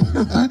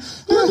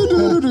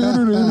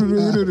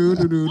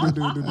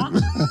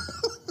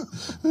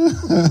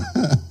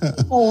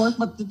 Or,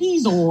 but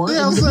these are.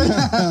 Yeah, I'm saying.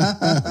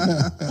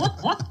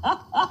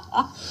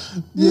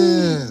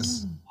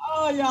 Yes.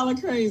 Oh, y'all are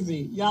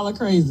crazy.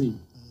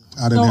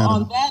 I didn't So have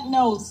on it. that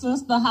note,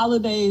 since the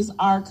holidays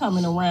are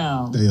coming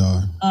around, They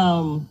are.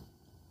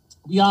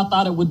 we all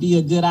thought it would be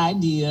a good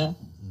idea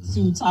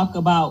to talk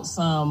about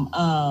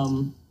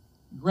some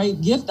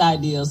great gift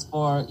ideas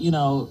for,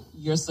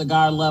 your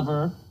cigar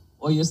lover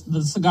or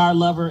the cigar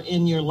lover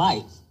in your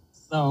life.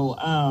 So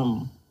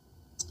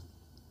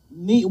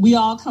we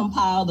all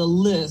compiled a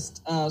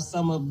list of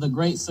some of the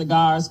great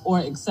cigars or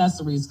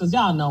accessories, because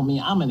y'all know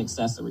me, I'm an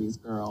accessories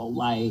girl.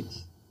 Like,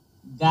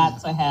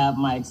 got to have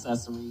my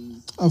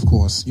accessories. Of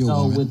course, you'll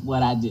go woman. with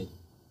what I did.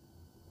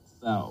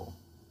 So,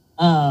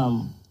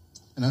 And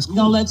that's cool.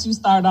 we're gonna let you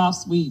start off,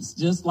 Sweets.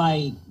 Just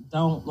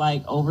don't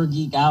over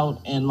geek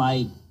out and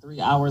 3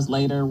 hours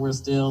later we're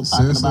still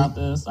talking Seriously? about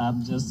this.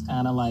 I'm just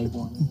kind of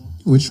wanting,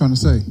 What you trying to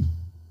say?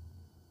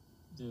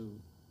 dude.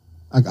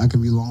 I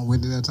can be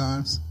long-winded at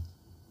times.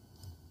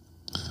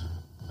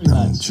 Pretty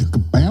much.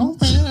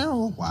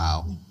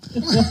 Wow.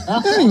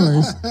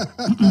 Anyways,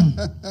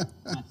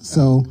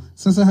 so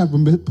since I have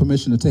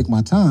permission to take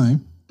my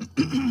time,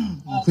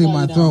 clear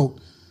my throat,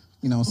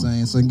 you know what I'm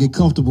saying, so I can get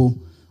comfortable.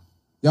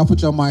 Y'all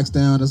put your mics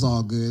down. That's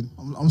all good.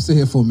 I'm gonna sit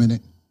here for a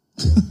minute.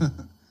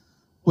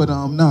 But you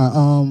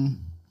know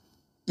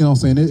what I'm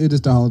saying, it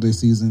is the holiday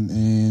season,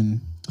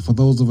 and for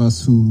those of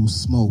us who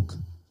smoke,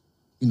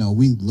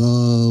 we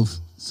love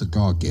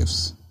cigar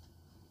gifts.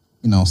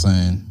 You know what I'm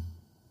saying?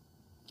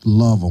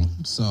 Love them.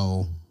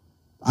 So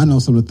I know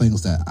some of the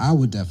things that I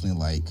would definitely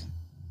like,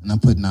 and I'm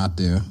putting out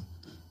there.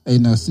 Hey,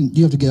 now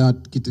you have to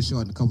get this show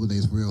out in a couple of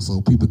days for real,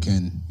 so people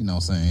can, you know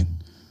what I'm saying,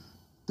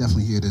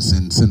 definitely hear this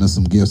and send us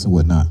some gifts and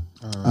whatnot.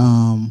 All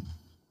right.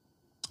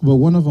 But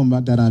one of them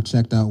that I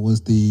checked out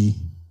was the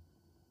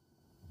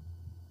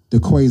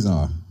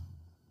Quasar,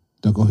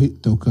 the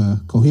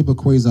Cohiba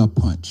Quasar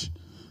Punch.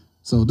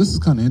 So this is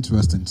kind of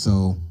interesting.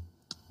 So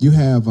you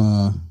have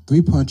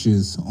 3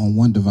 punches on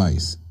one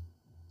device.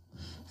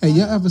 Hey,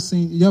 y'all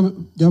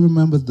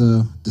remember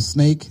the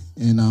snake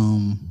in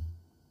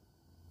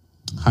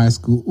high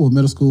school or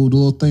middle school, the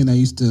little thing that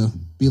used to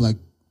be like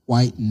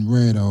white and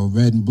red or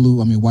red and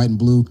blue, white and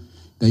blue,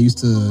 that used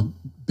to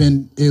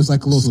bend, it was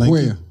like a little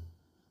Slinky? square.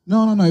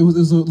 No, it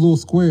was a little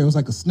square, it was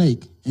like a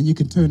snake, and you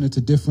can turn it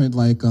to different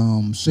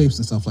shapes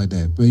and stuff like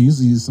that, but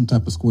usually it's some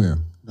type of square.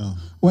 No.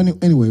 Well,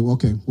 anyway,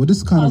 okay, well this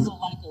is kind of...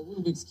 like a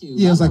Rubik's Cube.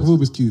 Yeah, it's like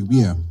Rubik's Cube,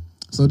 yeah.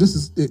 So this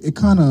is, it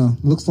kind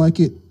of looks like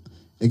it.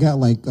 It got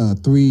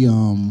 3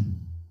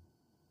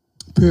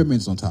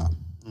 pyramids on top,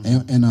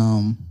 and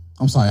I'm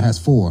sorry, it has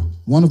 4.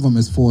 One of them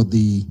is for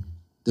the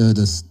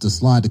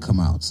slide to come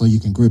out, so you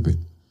can grip it.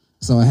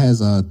 So it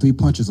has 3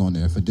 punches on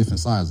there for different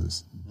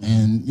sizes.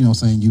 And you know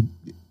what I'm saying,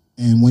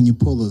 and when you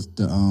pull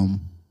the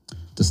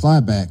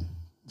slide back,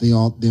 they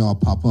all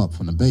pop up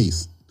from the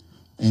base.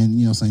 And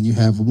you know what I'm saying, you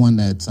have one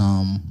that's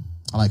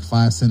like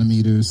 5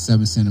 centimeters,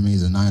 7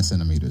 centimeters, and 9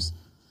 centimeters.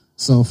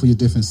 So for your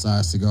different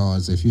size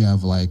cigars, if you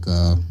have like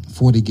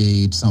 40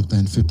 gauge,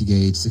 something, 50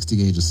 gauge, 60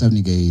 gauge, or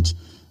 70 gauge,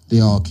 they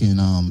all can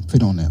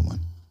fit on that one.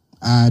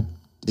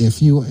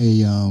 If you're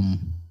a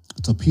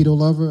torpedo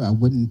lover, I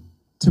wouldn't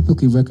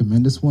typically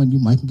recommend this one. You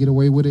might get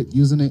away with it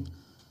using it.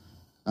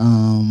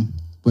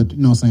 But you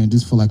know what I'm saying,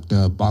 just for like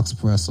the box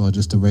press or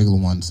just the regular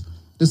ones,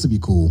 this would be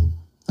cool.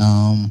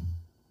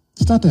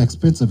 It's not that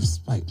expensive. It's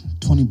like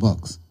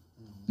 $20.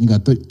 You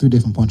got 3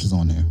 different punches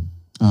on there.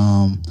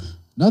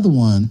 Another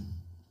one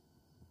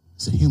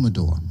is a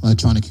humidor,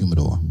 electronic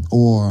humidor,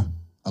 or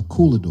a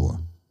cooler door. You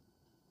know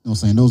what I'm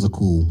saying? Those are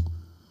cool.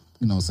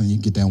 You know what I'm saying? You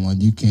get that one.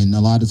 You can,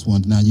 a lot of these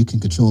ones now, you can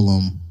control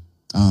them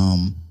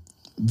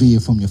via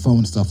from your phone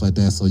and stuff like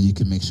that, so you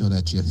can make sure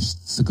that your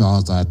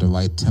cigars are at the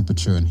right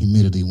temperature and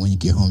humidity. When you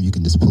get home, you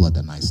can just pull out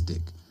that nice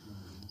stick.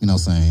 You know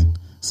what I'm saying?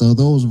 So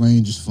those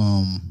range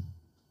from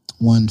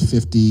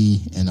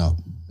 $150 and up.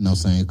 You know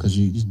what I'm saying? Because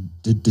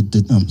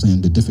I'm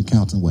saying the different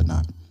counts and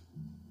whatnot.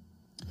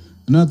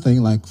 Another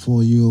thing, like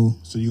for you,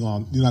 so you're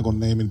not gonna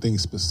name anything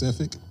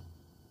specific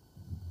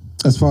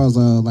as far as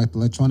like the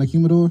electronic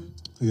humidor.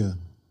 Yeah,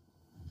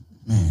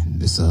 man,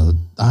 it's a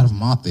lot of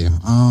them out there.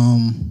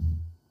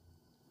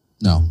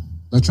 No,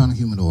 electronic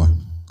humidor,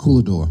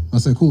 cooler door. I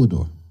say cooler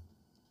door.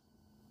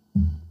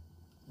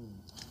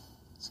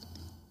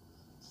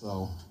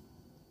 So,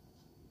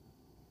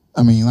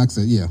 I mean, like I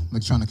said, yeah,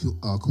 electronic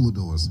cooler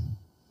doors.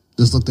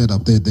 Just look that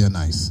up. They're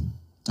nice.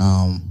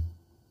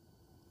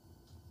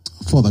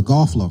 For the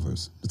golf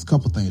lovers, there's a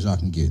couple things y'all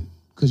can get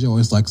because you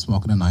always like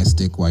smoking a nice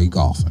stick while you're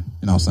golfing.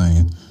 You know what I'm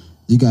saying?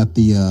 You got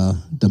the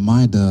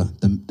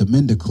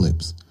Mender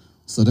clips.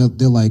 So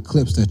they're like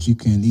clips that you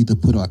can either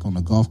put like on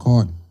a golf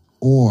cart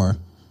or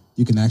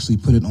you can actually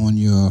put it on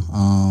your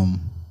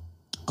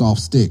golf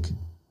stick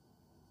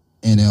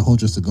and it'll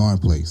hold your cigar in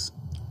place.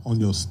 On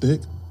your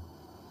stick?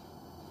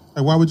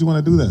 Like, why would you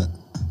want to do that?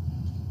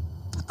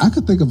 I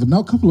could think of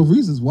a couple of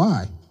reasons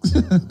why.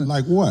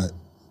 Like what?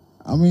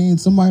 I mean,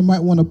 somebody might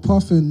want to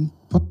puff,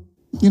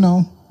 you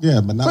know.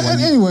 Yeah, but not. But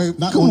anyway,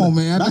 come on,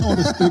 man. Not on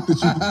the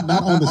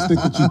stick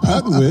that you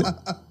putting with.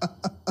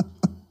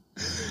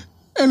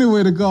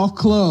 Anyway, the golf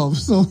club.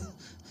 So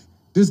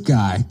this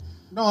guy.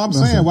 No, I'm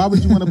saying, why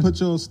would you want to put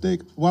your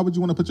stick? Why would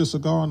you want to put your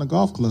cigar on the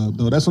golf club,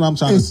 though? That's what I'm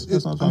trying to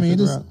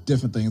figure out.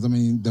 Different things. I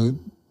mean, the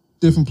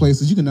different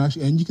places you can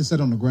actually, and you can set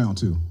on the ground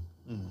too.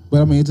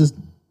 But I mean,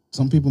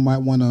 some people might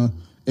want to.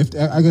 If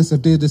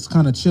they're just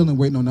kind of chilling,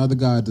 waiting on the other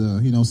guy to,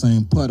 you know,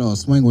 saying putt or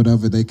swing, or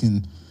whatever, they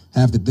can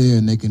have it there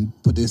and they can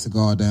put their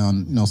cigar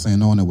down, you know,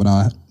 saying on it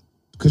without,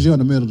 because you're in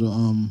the middle of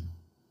the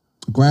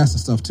grass and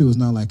stuff too. It's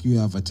not like you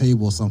have a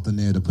table or something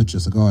there to put your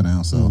cigar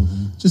down. So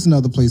just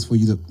another place for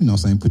you to, you know,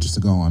 saying put your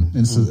cigar on. And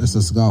it's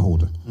a cigar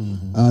holder.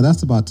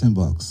 That's about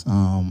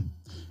 $10.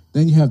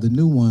 Then you have the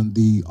new one,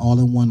 the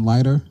all-in-one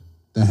lighter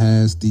that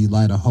has the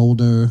lighter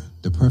holder,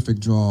 the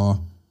perfect draw.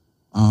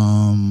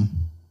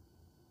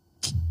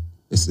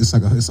 It's a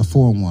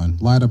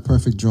 4-in-1 lighter,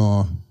 perfect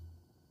draw.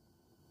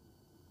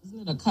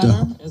 Isn't it a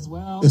cutter as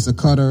well? It's a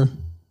cutter.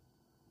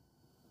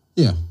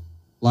 Yeah,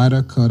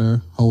 lighter,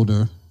 cutter,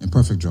 holder, and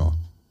perfect draw.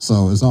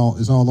 So it's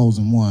all those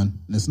in one,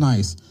 and it's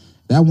nice.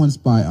 That one's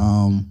by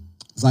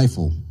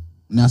Zyfel,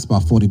 and that's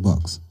about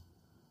 $40.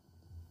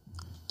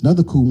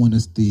 Another cool one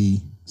is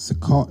the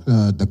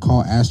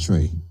car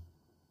ashtray,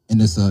 and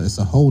it's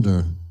a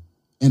holder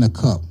in a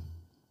cup.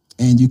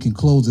 And you can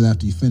close it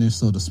after you finish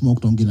so the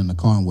smoke don't get in the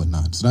car and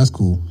whatnot. So that's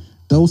cool.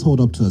 Those hold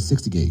up to a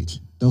 60 gauge.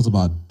 Those are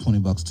about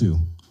 $20 too.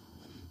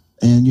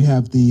 And you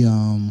have the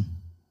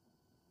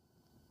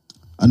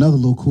another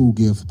little cool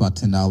gift about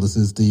 $10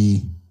 is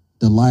the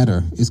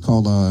lighter. It's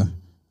called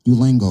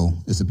Ulango.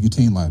 It's a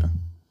butane lighter.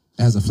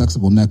 It has a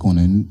flexible neck on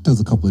it and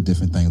does a couple of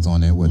different things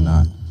on it and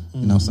whatnot.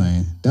 You know what I'm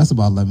saying? That's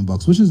about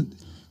 $11, which is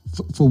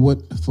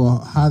for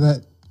how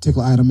that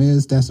particular item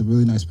is, that's a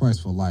really nice price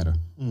for a lighter.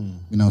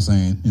 You know what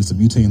I'm saying? It's a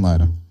butane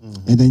lighter.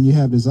 And then you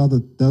have this other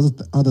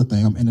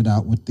thing. I'm ended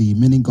out with the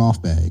mini golf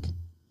bag.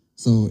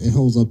 So it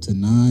holds up to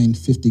 9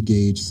 50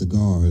 gauge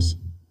cigars.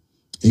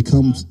 It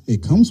comes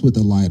with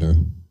a lighter.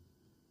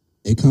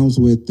 It comes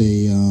with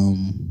a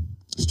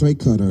straight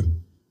cutter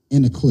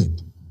and a clip.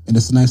 And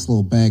it's a nice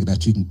little bag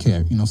that you can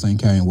carry, you know what I'm saying,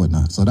 carry and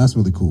whatnot. So that's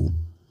really cool.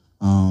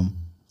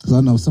 Because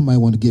I know if somebody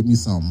want to get me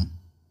something,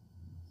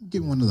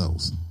 get me one of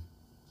those.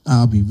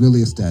 I'll be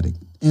really ecstatic.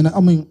 And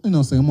I mean, you know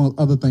what I'm saying, among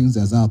other things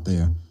that's out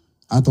there,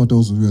 I thought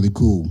those were really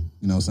cool.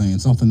 You know what I'm saying?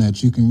 Something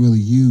that you can really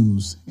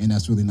use and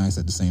that's really nice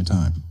at the same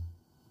time.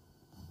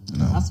 You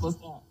know? That's what's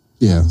up.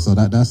 Yeah, so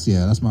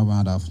that's my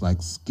round off like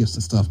gifts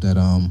and stuff that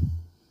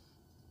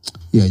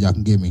y'all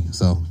can give me.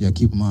 So yeah,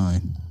 keep in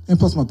mind. And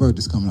plus my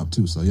birthday's coming up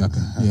too, so y'all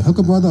can hook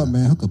a brother up,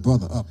 man. Hook a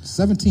brother up.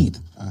 17th.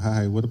 All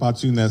right, what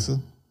about you, Nessa?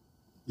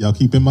 Y'all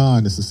keep in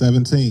mind it's the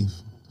 17th.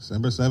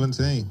 December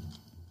 17th.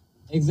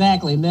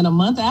 Exactly. And then a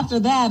month after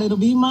that, it'll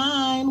be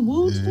mine.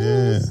 Woo,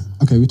 Yeah.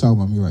 Okay, we're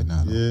talking about me right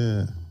now, though.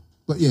 Yeah.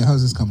 But yeah,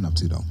 how's this coming up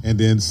to, though? And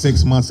then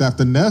 6 months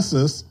after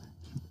Nessa's,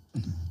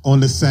 on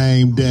the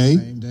same day.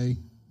 Same day.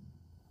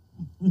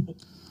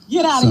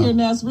 Get out of here,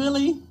 Ness.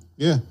 Really?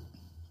 Yeah.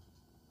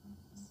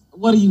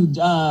 What are you,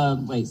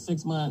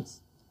 6 months?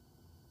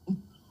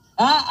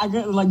 I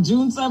got like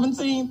June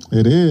 17th.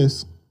 It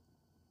is.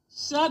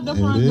 Shut the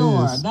front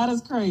door. That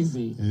is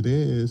crazy. It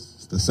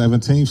is. The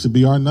 17th should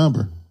be our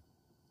number.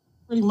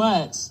 Pretty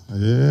much.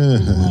 Yeah.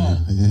 Pretty much.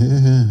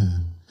 Yeah.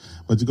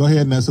 But you go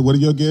ahead, Nessa. What are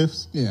your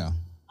gifts? Yeah.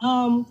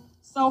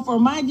 So for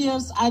my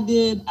gifts, I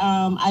did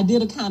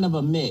a kind of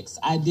a mix.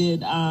 I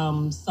did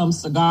some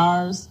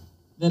cigars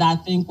that I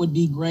think would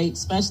be great,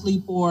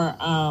 especially for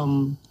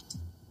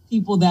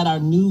people that are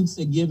new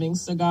to giving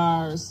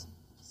cigars.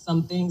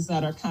 Some things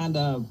that are kind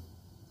of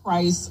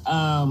price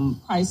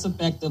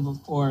effective,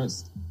 of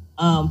course.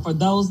 For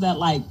those that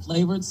like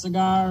flavored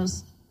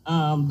cigars,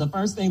 the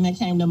first thing that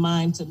came to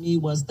mind to me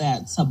was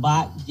that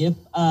Tabac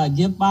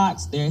gift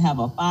box. They have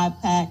a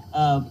 5-pack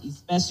of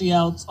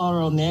Especial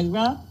Toro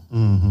Negra.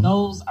 Mm-hmm.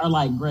 Those are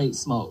like great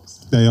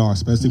smokes. They are,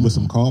 especially with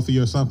some coffee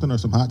or something or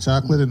some hot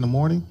chocolate in the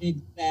morning.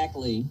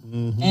 Exactly.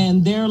 Mm-hmm.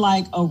 And they're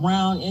like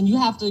around, and you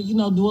have to, do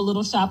a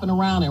little shopping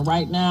around. And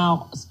right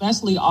now,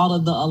 especially all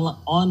of the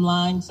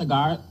online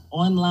cigar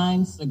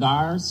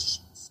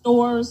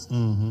stores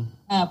mm-hmm.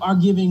 are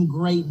giving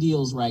great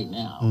deals right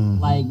now. Mm-hmm.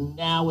 Like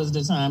now is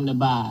the time to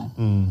buy.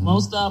 Mm-hmm.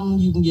 Most of them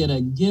you can get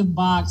a gift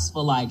box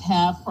for like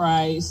half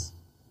price.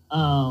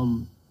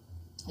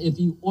 If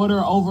you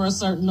order over a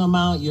certain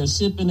amount, your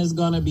shipping is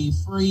going to be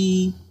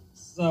free.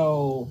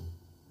 So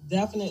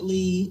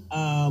definitely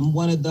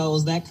one of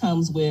those that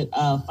comes with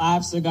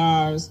 5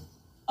 cigars,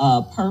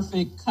 a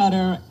perfect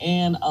cutter,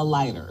 and a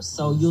lighter.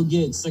 So you'll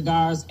get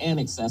cigars and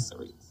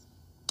accessories.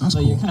 That's so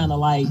cool. You're kind of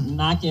like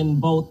knocking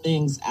both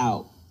things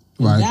out.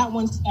 And right. That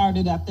one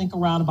started, I think,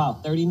 around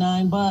about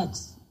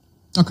 $39.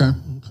 Okay.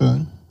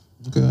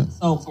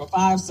 So for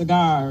 5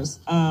 cigars,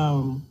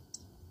 one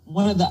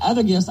of the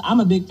other gifts, I'm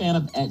a big fan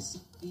of Etsy.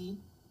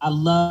 I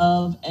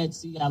love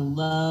Etsy. I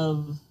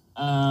love,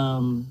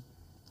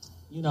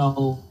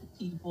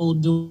 people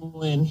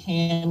doing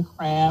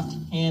handcraft,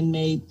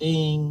 handmade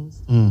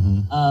things,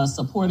 mm-hmm.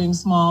 Supporting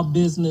small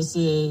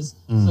businesses.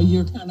 Mm-hmm. So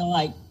you're kind of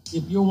like,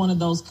 if you're one of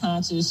those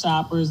conscious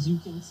shoppers, you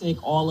can tick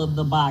all of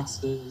the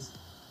boxes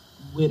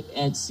with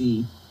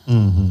Etsy.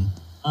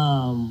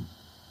 Mm-hmm.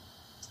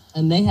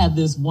 And they have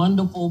this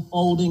wonderful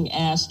folding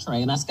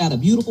ashtray, and it's got a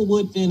beautiful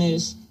wood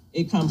finish.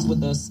 It comes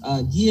with a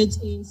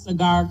guillotine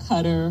cigar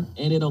cutter,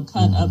 and it'll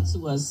cut mm-hmm. up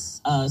to a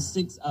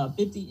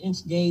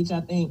 50-inch gauge, I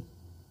think.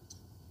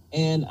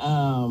 And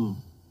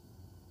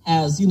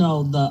has,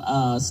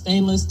 the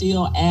stainless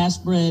steel ash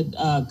bread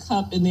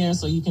cup in there,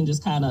 so you can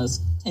just kind of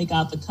take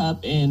out the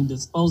cup and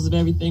dispose of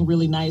everything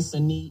really nice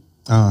and neat,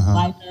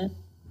 lighter.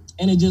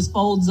 And it just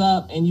folds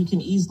up, and you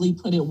can easily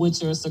put it with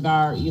your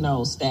cigar,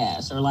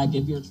 stash. Or like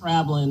if you're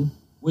traveling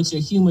with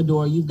your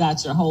humidor, you've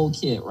got your whole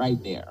kit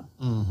right there.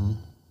 Mm-hmm.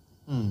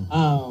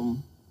 Mm.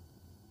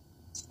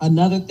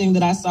 Another thing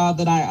that I saw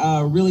that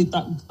I really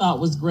thought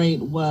was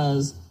great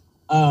was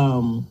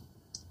the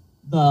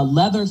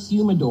leather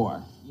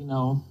humidor.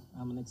 I'm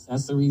an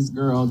accessories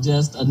girl.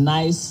 Just a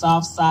nice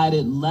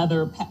soft-sided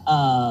leather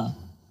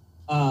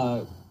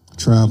travel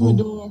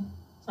humidor.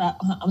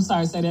 I'm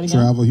sorry, say that again.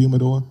 Travel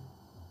humidor.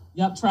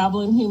 Yep,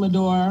 traveling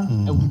humidor.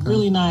 It was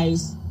really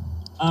nice.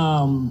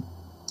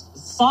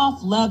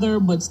 Soft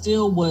leather, but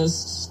still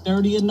was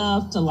sturdy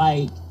enough to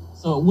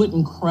so it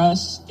wouldn't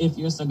crush if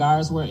your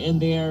cigars were in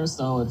there.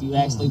 So if you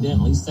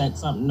accidentally set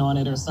something on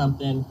it or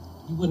something,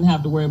 you wouldn't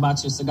have to worry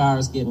about your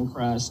cigars getting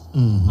crushed.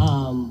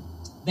 Mm-hmm.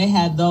 They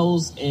had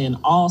those in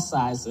all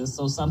sizes.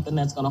 So something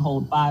that's going to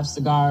hold 5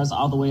 cigars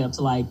all the way up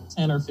to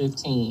 10 or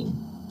 15.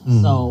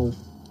 Mm-hmm. So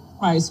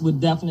price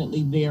would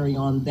definitely vary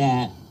on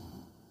that.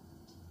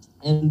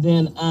 And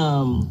then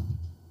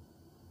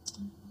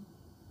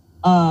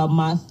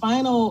my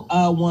final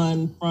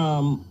one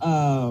from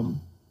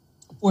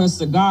for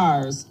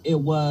cigars, it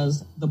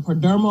was the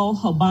Perdomo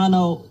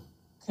Habano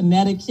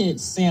Connecticut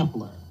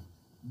Sampler.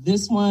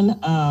 This one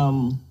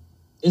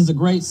is a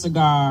great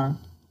cigar.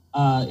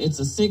 It's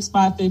a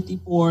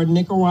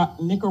 6x54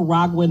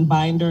 Nicaraguan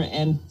binder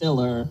and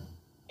filler,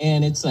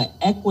 and it's an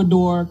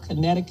Ecuador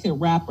Connecticut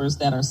wrappers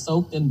that are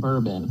soaked in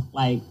bourbon.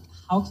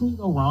 How can you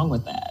go wrong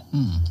with that?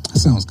 That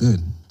sounds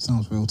good.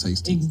 Sounds real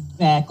tasty.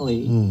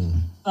 Exactly.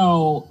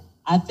 So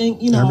I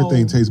think,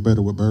 everything tastes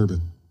better with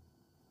bourbon.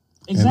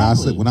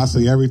 Exactly. And when I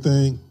say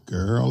everything,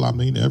 girl, I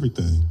mean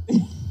everything.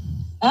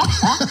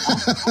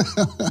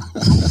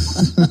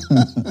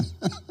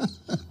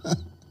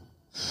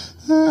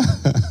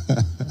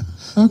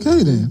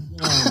 Okay, then.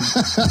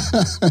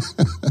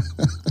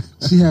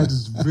 She had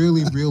this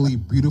really, really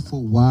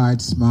beautiful, wide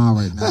smile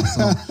right now.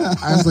 So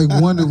I just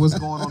wonder what's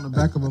going on in the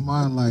back of her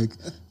mind.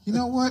 you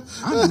know what?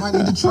 I might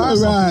need to try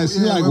something. Right.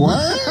 She's like,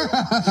 word?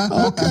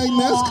 Okay,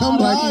 Ness, come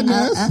by,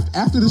 Ness.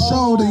 After the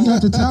show, then you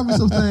have to tell me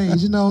some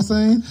things, you know what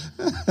I'm saying?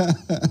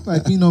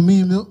 Like, me and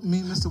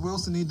Mr.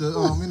 Wilson need to, you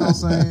know what I'm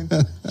saying,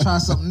 try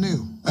something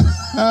new.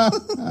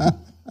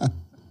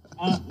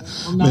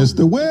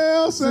 Mr.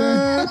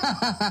 Wilson.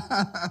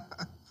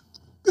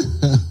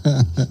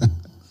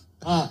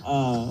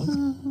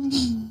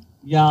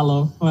 Y'all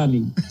are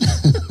funny.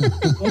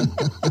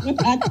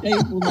 I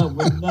can't pull up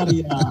with none of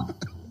y'all.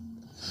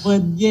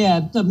 But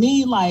yeah, to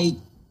me, like,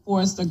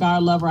 for a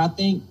cigar lover, I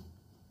think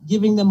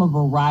giving them a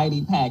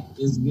variety pack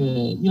is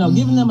good. You know,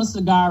 giving them a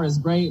cigar is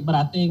great, but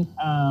I think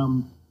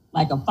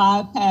like a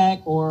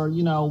 5-pack or,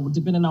 you know,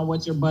 depending on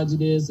what your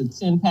budget is, a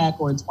 10-pack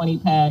or a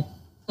 20-pack,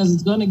 because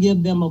it's going to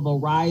give them a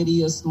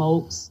variety of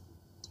smokes.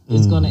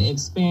 It's going to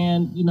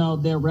expand, you know,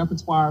 their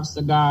repertoire of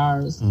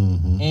cigars.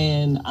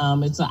 And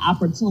it's an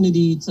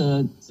opportunity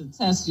to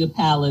test your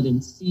palate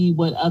and see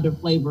what other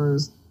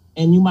flavors.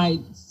 And you might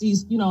see,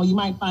 you know, you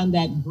might find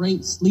that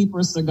great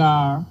sleeper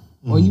cigar,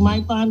 or you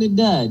might find a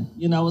dud.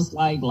 You know, it's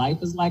like life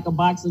is like a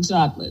box of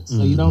chocolates.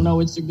 So you don't know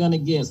what you're going to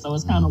get. So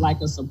it's kind of like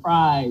a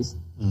surprise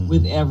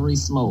with every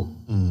smoke.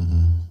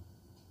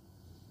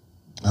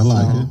 I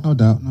like it. No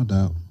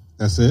doubt.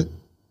 That's it?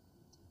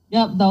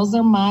 Yep, those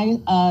are my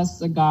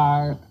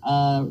cigar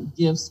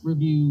gifts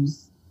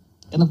reviews.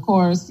 And of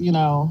course, you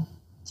know,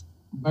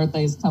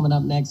 birthday is coming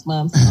up next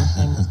month, so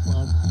shameless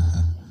plug.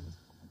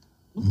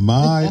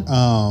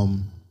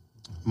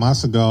 My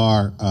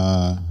cigar,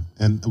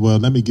 and well,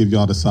 let me give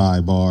y'all the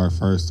sidebar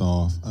first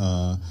off.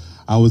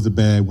 I was the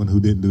bad one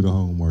who didn't do the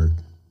homework.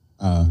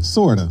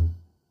 Sorta.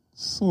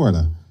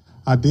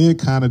 I did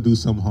kind of do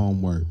some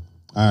homework.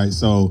 All right,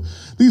 so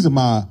these are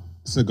my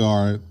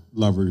cigar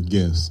lover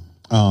gifts.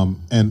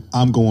 And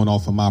I'm going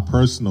off of my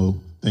personal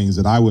things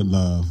that I would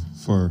love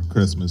for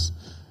Christmas,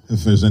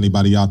 if there's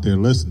anybody out there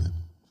listening.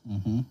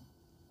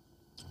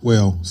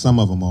 Well, some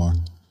of them are.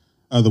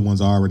 Other ones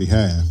I already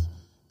have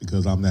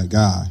because I'm that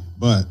guy.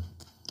 But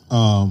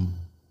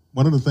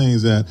one of the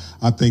things that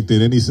I think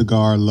that any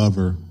cigar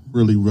lover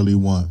really, really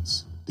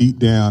wants, deep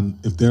down,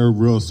 if they're a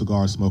real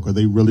cigar smoker,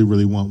 they really,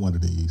 really want one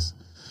of these.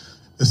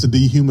 It's a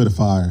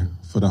dehumidifier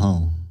for the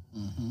home.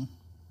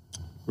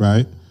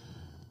 Right?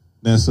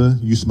 Nessa,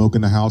 you smoke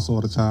in the house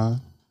all the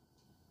time.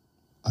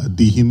 A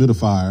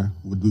dehumidifier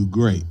would do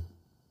great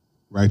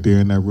right there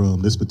in that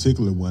room. This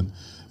particular one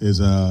is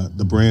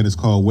the brand is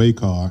called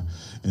Waycar,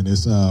 and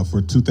it's for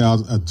a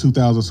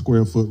 2,000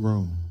 square foot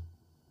room.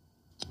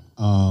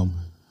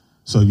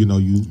 So you know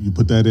you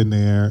put that in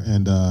there,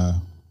 and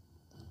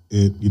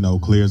it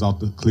clears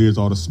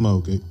all the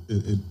smoke. It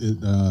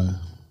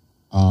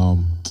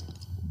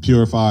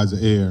purifies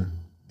the air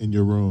in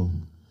your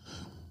room.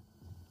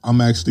 I'm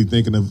actually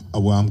thinking of,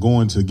 I'm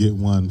going to get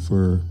one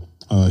for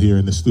here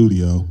in the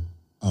studio,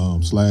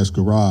 /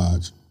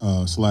 garage,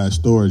 /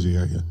 storage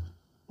area.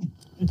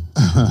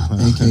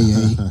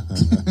 AKA.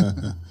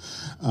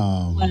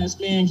 /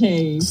 man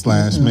cave.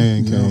 /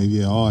 man cave,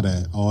 yeah, all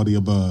that, all the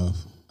above.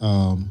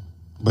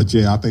 But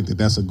yeah, I think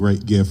that's a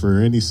great gift for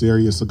any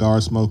serious cigar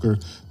smoker.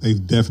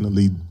 They've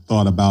definitely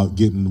thought about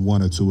getting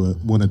one or two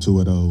of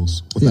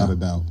those, without a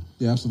doubt.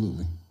 Yeah,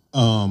 absolutely.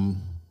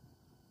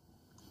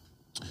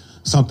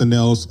 Something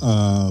else.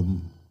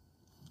 Well,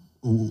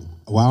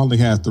 I only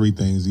have 3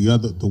 things. The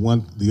other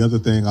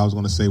thing I was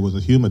going to say was a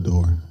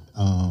humidor.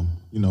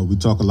 We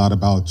talk a lot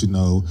about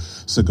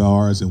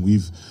cigars,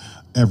 and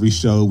every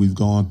show we've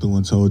gone through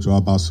and told you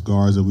about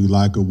cigars that we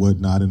like or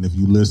whatnot. And if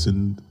you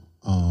listened,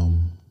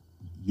 I'm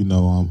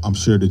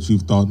sure that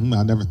you've thought,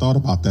 I never thought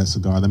about that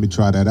cigar. Let me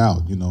try that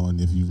out.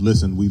 And if you've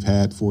listened, we've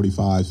had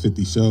 45,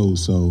 50 shows,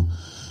 so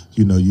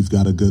you've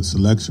got a good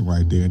selection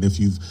right there. And if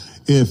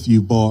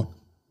you bought.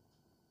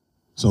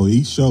 So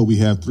each show we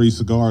have 3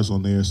 cigars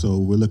on there. So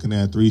we're looking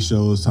at 3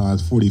 shows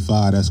times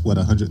 45. That's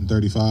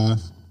 135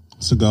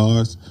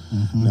 cigars.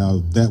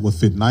 Now that would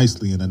fit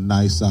nicely in a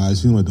nice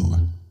size humidor.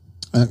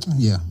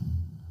 Yeah.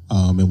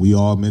 And we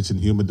all mention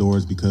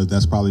humidors because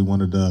that's probably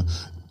one of the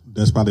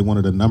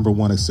number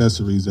one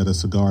accessories that a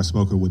cigar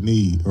smoker would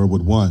need or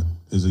would want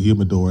is a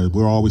humidor.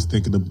 We're always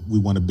thinking we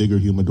want a bigger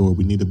humidor.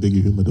 We need a bigger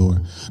humidor.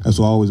 That's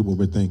always what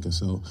we're thinking.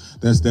 So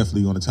that's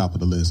definitely on the top of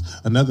the list.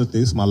 Another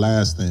thing, this is my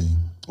last thing.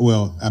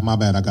 Well, my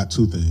bad, I got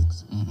 2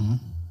 things.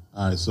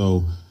 All right,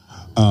 so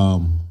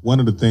one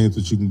of the things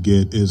that you can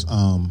get is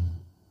a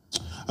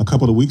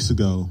couple of weeks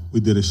ago, we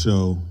did a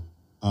show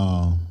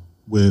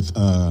with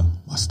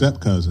my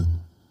step-cousin,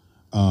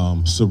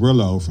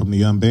 Cirillo from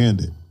the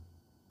Unbanded.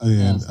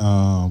 And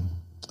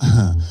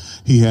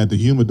he had the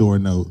humidor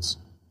notes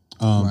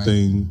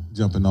thing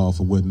jumping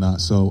off and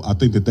whatnot. So I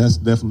think that's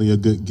definitely a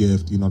good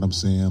gift. You know what I'm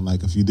saying?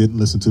 Like if you didn't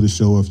listen to the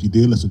show, or if you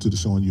did listen to the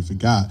show and you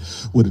forgot,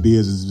 what it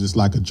is just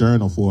like a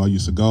journal for all your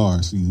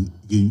cigars.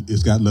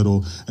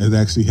 It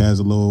actually has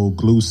a little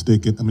glue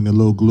a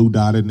little glue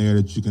dot in there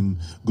that you can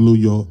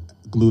glue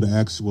the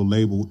actual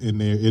label in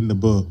there in the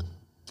book.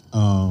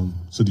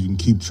 So that you can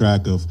keep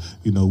track of,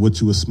 what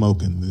you were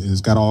smoking.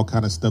 It's got all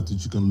kind of stuff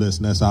that you can list.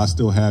 And I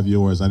still have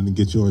yours. I didn't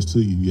get yours to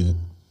you yet.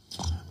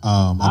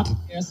 I'll be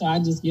there, so I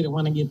just get it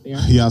when I get there.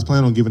 Yeah, I was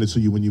planning on giving it to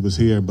you when you was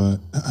here, but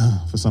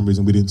for some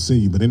reason we didn't see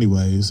you. But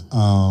anyways,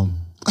 I'm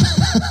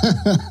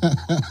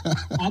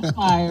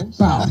fired.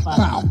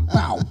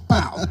 Bow.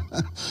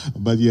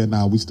 But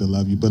yeah, we still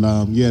love you. But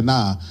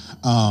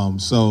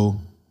so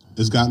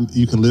it's got,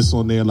 you can list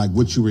on there like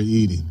what you were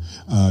eating,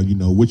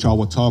 what y'all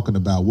were talking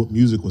about, what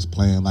music was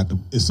playing. Like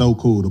it's so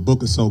cool. The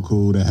book is so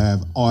cool to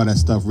have all that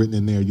stuff written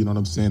in there. You know what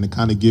I'm saying? To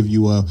kind of give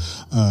you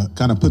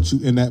kind of put you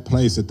in that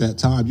place at that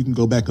time. You can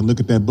go back and look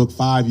at that book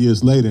 5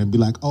 years later and be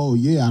like, oh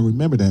yeah, I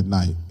remember that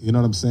night. You know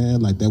what I'm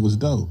saying? Like that was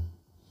dope.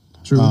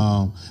 True.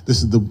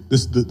 This is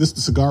the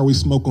cigar we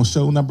smoke on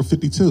show number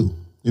 52.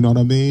 You know what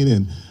I mean?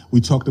 And we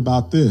talked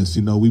about this.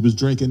 We was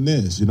drinking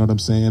this. You know what I'm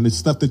saying? It's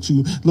stuff that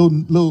you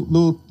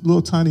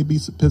little tiny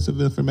bits of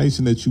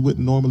information that you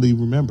wouldn't normally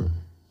remember.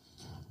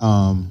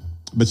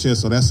 But yeah,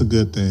 so that's a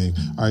good thing.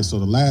 All right. So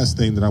the last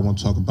thing that I want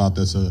to talk about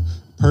that's a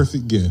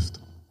perfect gift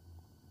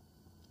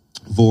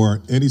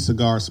for any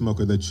cigar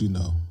smoker that you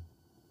know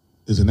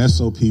is an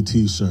SOP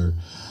T-shirt.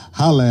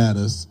 Holla at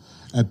us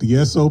at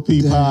the SOP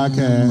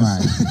podcast.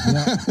 Right.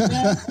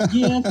 Best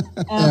gift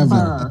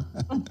ever.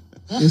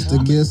 It's the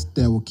gift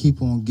that will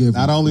keep on giving.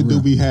 Not only do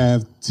we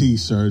have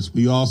T-shirts,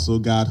 we also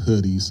got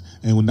hoodies.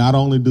 And not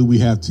only do we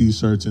have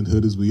T-shirts and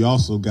hoodies, we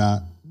also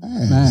got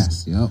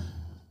masks. Yep.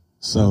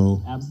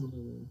 So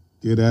absolutely,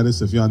 get at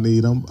us if y'all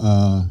need them.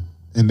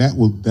 And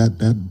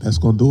that's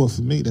gonna do it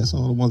for me. That's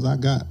all the ones I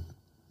got.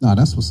 No,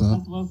 that's what's up.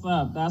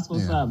 That's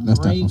what's up.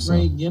 That's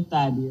Great gift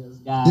ideas,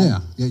 guys.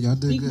 Yeah, y'all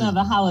did Speaking good. of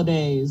the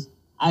holidays,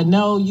 I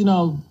know,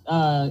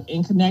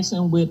 in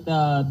connection with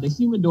the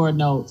humidor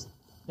notes,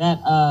 that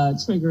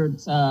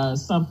triggered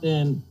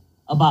something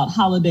about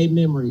holiday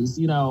memories.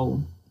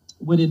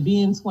 With it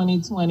being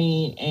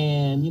 2020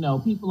 and,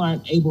 people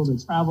aren't able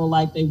to travel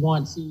like they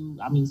want to.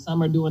 I mean,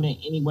 some are doing it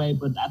anyway,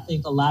 but I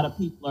think a lot of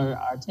people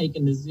are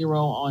taking the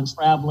zero on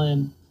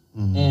traveling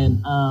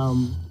and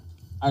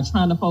are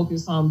trying to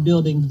focus on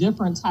building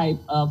different type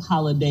of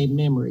holiday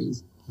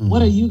memories.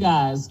 What are you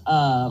guys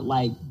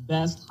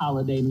best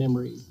holiday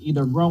memories,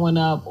 either growing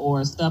up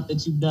or stuff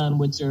that you've done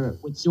with your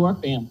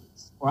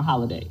families for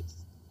holidays?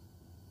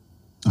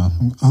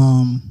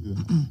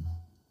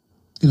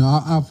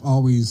 I've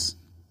always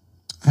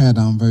had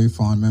very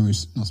fond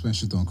memories,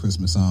 especially during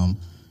Christmas.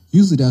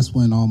 Usually that's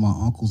when all my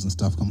uncles and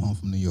stuff come home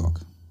from New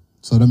York,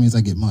 so that means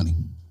I get money.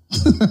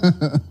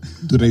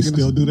 Do they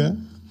still do that?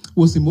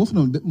 Well, see, most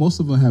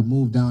of them have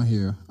moved down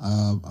here.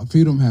 A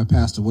few of them have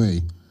passed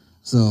away,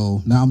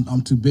 so now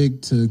I'm too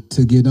big to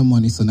give them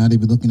money. So now they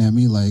be looking at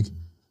me like,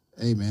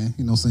 "Hey, man,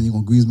 saying you're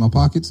gonna grease my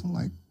pockets?" I'm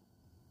like,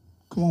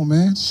 "Come on,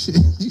 man, shit."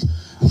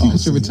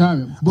 It's your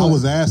retirement. But, I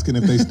was asking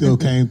if they still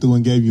came through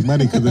and gave you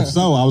money, because if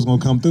so, I was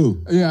going to come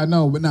through. Yeah, I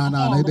know, but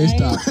they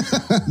stopped.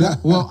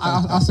 Well,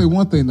 I'll say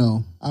one thing,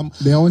 though.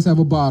 They always have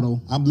a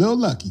bottle. I'm a little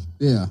lucky.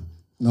 Yeah. You know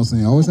what I'm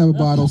saying? I always have a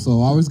bottle,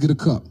 so I always get a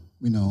cup,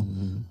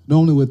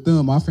 Normally with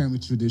them, my family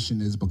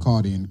tradition is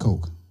Bacardi and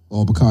Coke,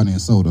 or Bacardi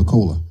and soda,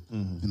 cola.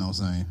 You know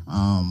what I'm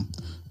saying?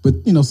 But,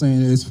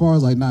 as far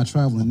as, not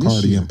traveling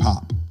Bacardi this year. and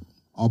pop.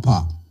 All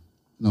pop.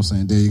 You know what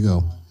I'm saying? There you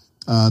go.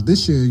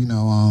 This year,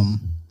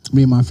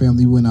 me and my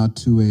family went out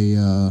to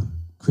a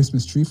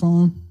Christmas tree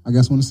farm, I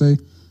guess I want to say,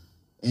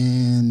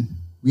 and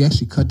we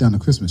actually cut down a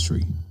Christmas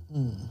tree.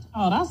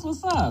 Oh, that's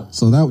what's up.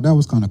 So that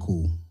was kind of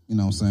cool, you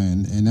know what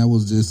I'm saying? And that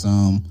was just...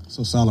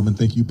 So Solomon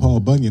think you Paul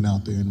Bunyan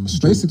out there in the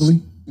streets.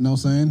 Basically, you know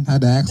what I'm saying?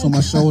 Had the axe on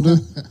my shoulder,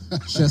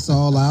 chest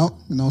all out,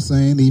 you know what I'm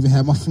saying? They even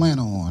had my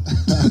flannel on. That's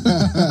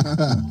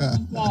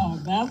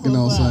you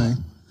know what I'm saying?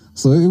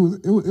 So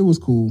it was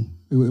cool.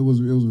 It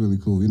was really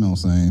cool, you know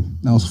what I'm saying?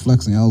 And I was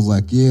flexing. I was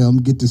like, yeah, I'm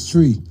going to get this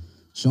tree.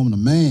 Show him the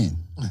man.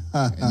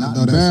 And not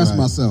embarrass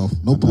myself.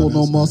 No pull,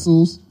 no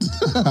muscles.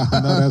 I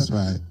know that's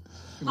right.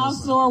 How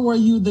sore were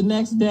you the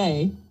next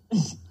day?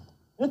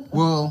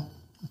 Well,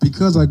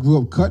 because I grew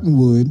up cutting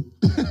wood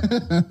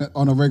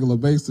on a regular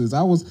basis,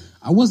 I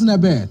wasn't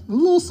that bad. A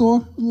little sore,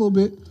 a little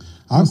bit.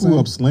 I grew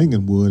up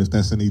slinging wood, if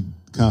that's any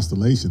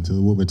constellation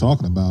to what we're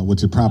talking about,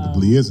 which it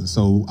probably isn't.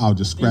 So I'll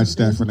just scratch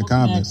that from the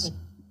comments.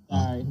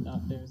 Sorry, no,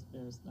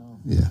 there's no.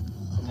 Yeah.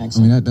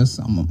 Connection. I mean, that's.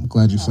 I'm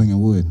glad you're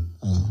slinging wood.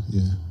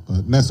 Yeah.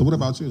 But Nessa, what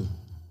about you?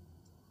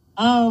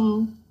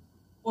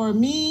 For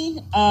me,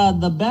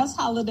 the best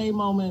holiday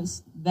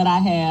moments that I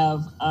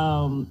have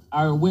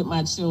are with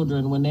my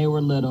children when they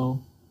were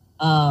little.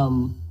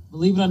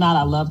 Believe it or not,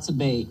 I love to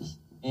bake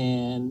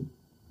and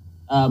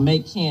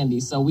make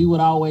candy. So we would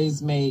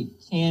always make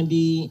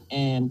candy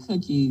and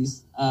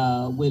cookies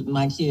with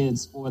my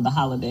kids for the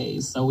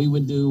holidays. So we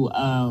would do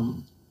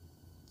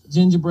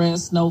gingerbread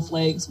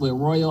snowflakes with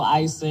royal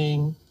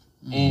icing,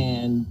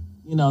 and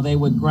they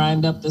would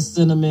grind up the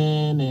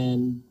cinnamon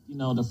and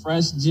the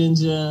fresh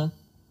ginger,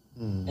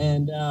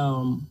 and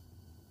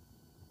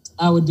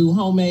I would do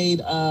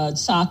homemade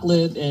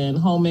chocolate and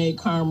homemade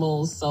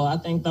caramels. So I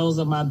think those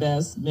are my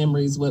best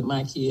memories with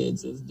my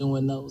kids, is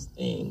doing those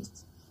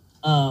things.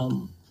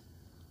 Now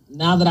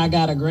now that I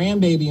got a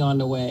grandbaby on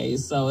the way,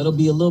 so it'll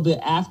be a little bit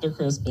after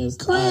Christmas.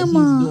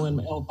 Grandma. He's doing.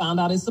 Found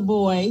out it's a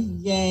boy.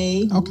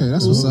 Yay! Okay,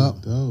 that's what's up.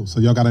 Oh, so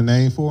y'all got a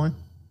name for him?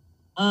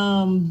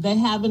 They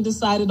haven't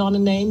decided on a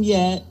name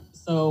yet,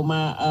 so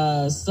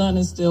my son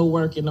is still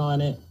working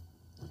on it.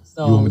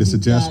 So you want me to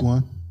suggest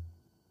one?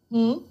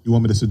 You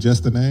want me to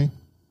suggest the name?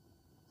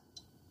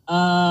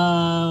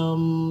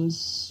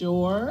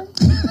 Sure.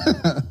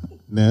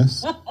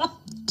 Ness.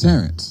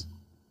 Terrence.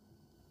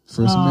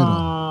 First middle.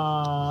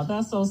 Aw,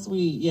 that's so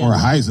sweet. Yeah. Or a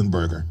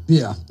Heisenberger.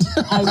 Yeah.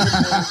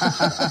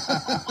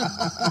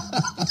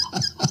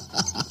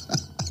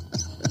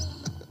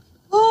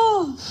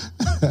 Oh,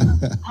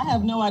 I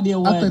have no idea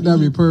what. I think that'd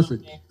be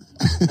perfect.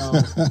 So,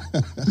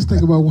 Just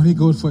think about when he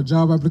goes for a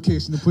job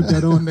application to put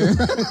that on there.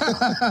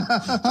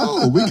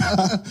 Oh,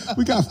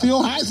 we got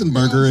Phil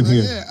Heisenberger in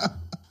here. Yeah.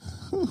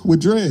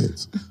 With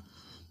dreads.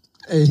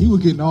 Hey, he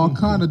was getting all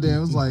kind of damn. It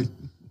was like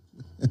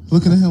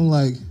looking at him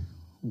like,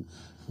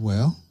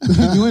 well,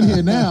 you in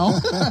here now.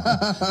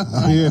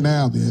 I'm here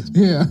now, bitch.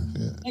 Yeah.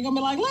 they're gonna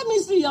be like, "Let me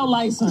see your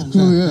license."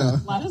 Oh, yeah.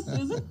 Like, is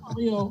it for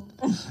real?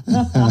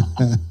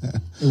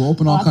 It will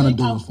open all I kind of think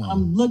doors for him.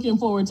 I'm looking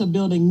forward to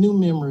building new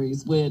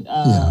memories with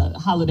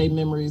holiday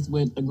memories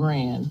with the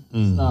grand.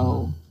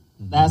 So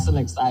that's an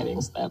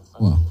exciting step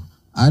for me. Well,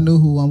 I know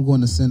who I'm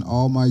going to send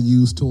all my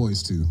used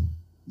toys to.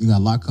 You got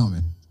a lot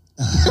coming.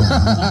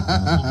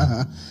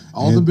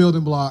 All the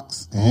building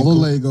blocks, all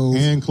the Legos,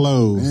 and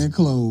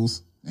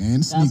clothes.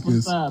 And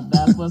sneakers.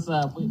 That's what's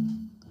up.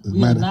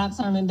 We are not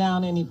turning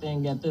down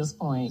anything at this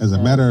point. As a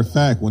matter of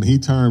fact, when he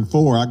turned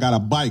 4, I got a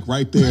bike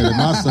right there that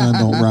my son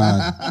don't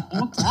ride.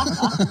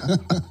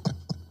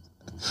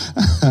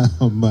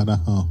 But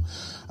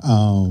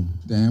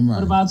Damn right.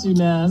 What about you,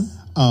 Nez?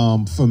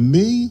 for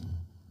me,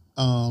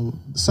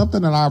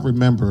 something that I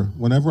remember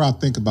whenever I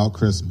think about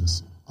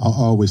Christmas, I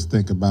always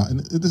think about, and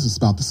this is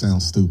about to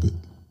sound stupid,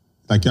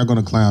 like y'all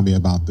gonna clown me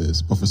about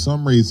this, but for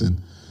some reason,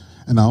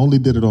 and I only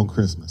did it on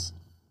Christmas.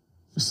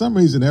 For some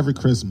reason, every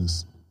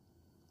Christmas,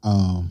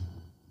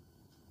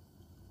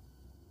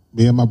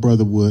 me and my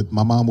brother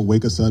my mom would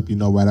wake us up,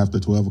 right after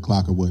 12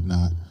 o'clock or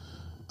whatnot.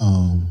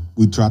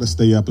 We'd try to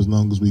stay up as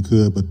long as we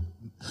could, but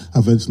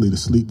eventually the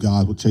sleep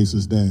god would chase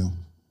us down.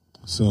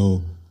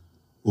 So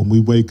when we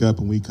wake up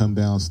and we come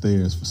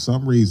downstairs, for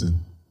some reason,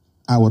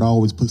 I would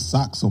always put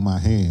socks on my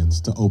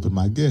hands to open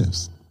my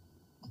gifts.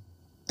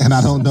 And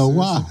I don't know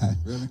why.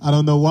 Really? I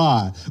don't know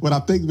why. When I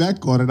think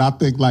back on it, I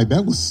think like,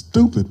 that was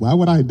stupid. Why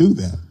would I do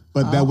that?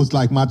 But that was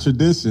like my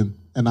tradition,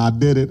 and I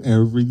did it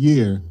every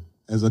year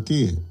as a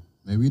kid.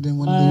 Maybe you didn't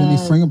want to leave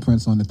any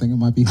fingerprints on it, think it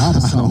might be hot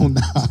or something.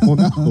 I don't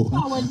know. I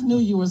always knew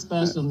you were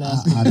special,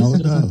 Ness. I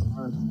don't know.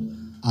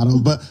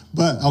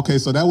 But okay,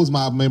 so that was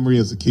my memory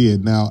as a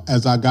kid. Now,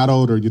 as I got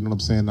older, you know what I'm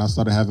saying, I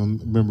started having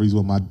memories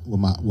with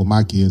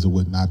my kids or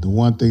whatnot. The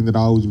one thing that I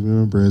always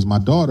remember is my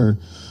daughter,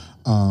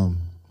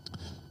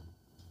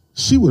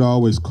 she would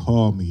always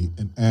call me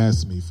and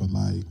ask me for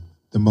like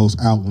the most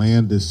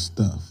outlandish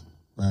stuff,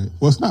 right?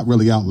 Well, it's not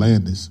really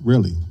outlandish,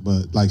 really,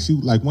 but like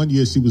one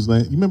year she was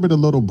like, you remember the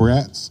little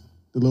Bratz,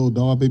 the little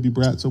doll baby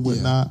Bratz or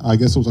whatnot? Yeah. I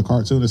guess it was a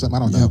cartoon or something, I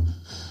don't know.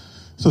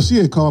 So she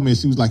had called me and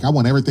she was like, I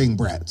want everything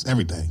Bratz,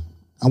 everything.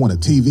 I want a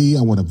TV,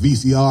 I want a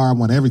VCR, I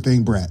want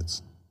everything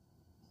Bratz.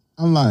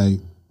 I'm like,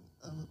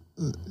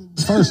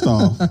 first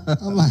off,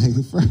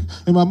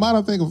 in my mind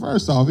I'm thinking,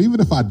 first off, even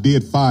if I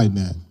did find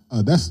that,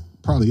 that's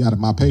probably out of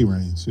my pay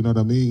range, you know what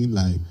I mean?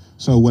 Like,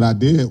 so what I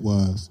did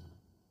was,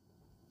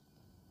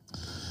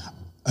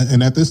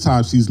 and at this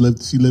time she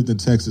lived in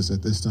Texas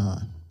at this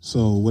time.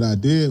 So what I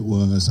did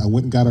was I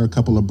went and got her a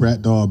couple of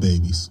Brat doll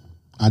babies.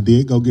 I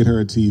did go get her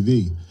a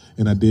TV,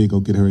 and I did go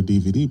get her a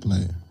DVD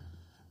player.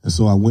 And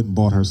so I went and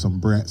bought her some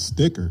Brat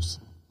stickers,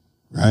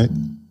 right?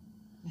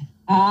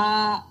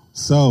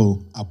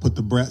 So I put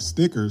the Brat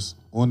stickers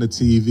on the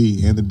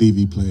TV and the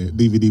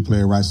DVD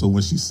player, right? So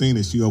when she seen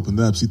it, she opened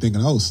it up. She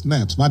thinking, oh,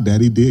 snaps, my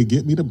daddy did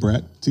get me the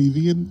Brat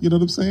TV, and you know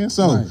what I'm saying?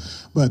 So, right.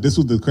 But this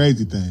was the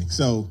crazy thing.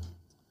 So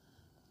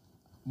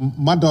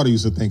my daughter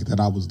used to think that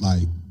I was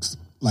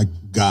like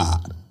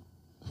God,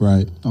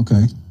 right?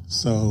 Okay.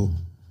 So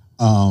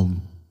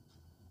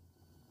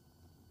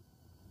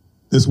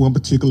this one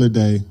particular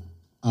day,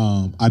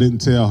 I didn't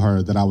tell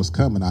her that I was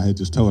coming. I had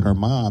just told her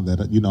mom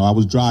that, I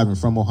was driving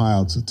from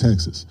Ohio to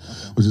Texas,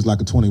 which is like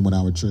a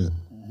 21-hour trip.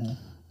 Mm-hmm.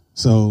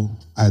 So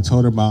I had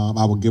told her mom,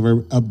 I would give her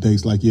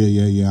updates like,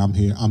 yeah, I'm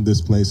here. I'm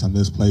this place.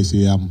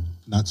 Yeah, I'm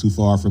not too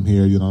far from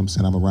here. You know what I'm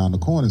saying? I'm around the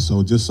corner. So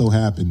it just so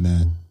happened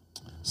that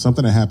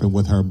something had happened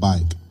with her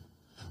bike,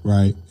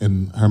 right?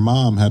 And her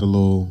mom had it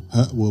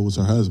was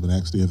her husband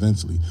actually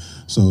eventually.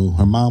 So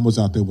her mom was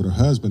out there with her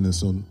husband. And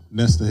so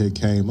Nesta had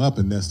came up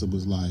and Nesta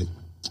was like,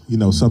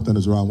 something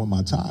is wrong with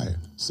my tire.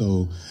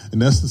 So, and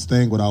Nesta's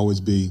thing would always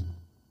be,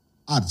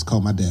 I just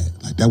call my dad.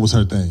 Like, that was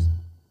her thing.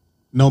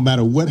 No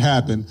matter what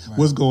happened,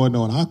 what's going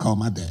on, I'll call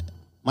my dad.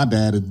 My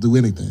dad would do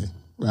anything,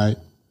 right?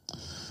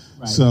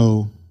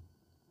 So,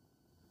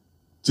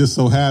 just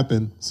so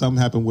happened, something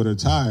happened with her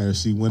tire.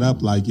 She went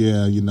up like,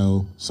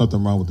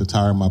 something wrong with the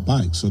tire of my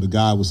bike. So the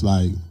guy was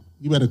like,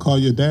 you better call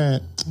your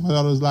dad. My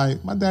daughter was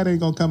like, my dad ain't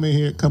gonna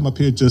come up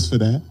here just for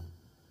that.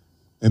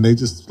 And they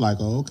just like,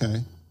 oh,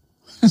 okay.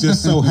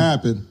 Just so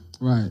happened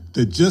Right.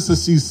 that just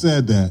as she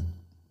said that,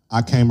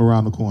 I came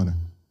around the corner.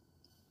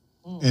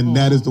 And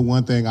that is the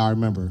one thing I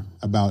remember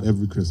about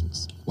every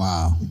Christmas.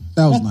 Wow.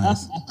 That was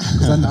nice.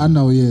 'Cause I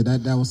know,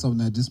 that was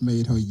something that just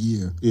made her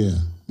year. Yeah.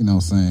 You know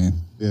what I'm saying?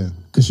 Yeah.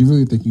 Because she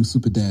really think you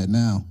super dad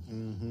now.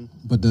 Mm-hmm.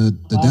 But the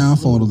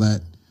downfall of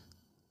that,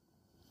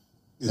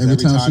 every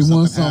time she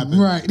wants something,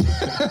 right?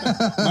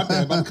 My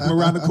dad about to come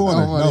around the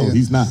corner. Oh, no, yeah.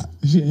 he's not.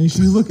 She's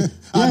looking.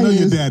 Yeah, I know he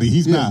your is. daddy.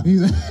 He's not.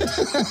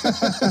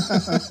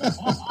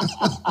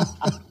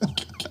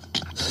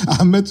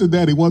 I met your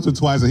daddy once or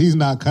twice, and he's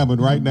not coming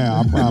right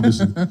now. I promise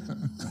you.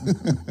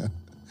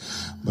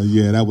 But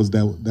yeah,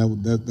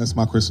 that's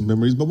my Christmas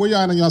memories. But where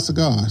y'all at on y'all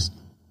cigars?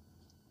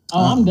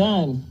 Oh, I'm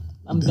done.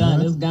 I'm done.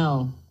 It's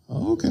gone.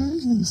 Okay,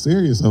 you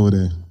serious over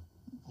there.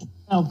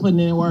 I'm putting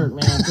in work,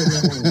 man. Putting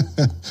in work.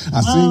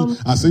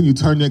 I seen you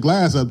turn your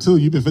glass up too.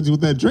 You've been finishing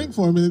with that drink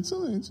for a minute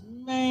too, ain't you?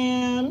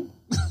 Man.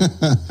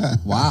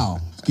 Wow,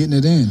 getting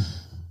it in.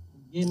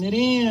 Getting it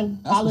in.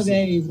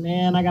 Holidays,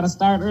 man. I got to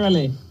start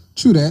early.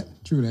 True that.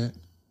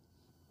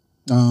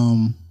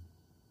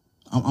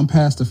 I'm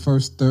past the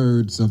first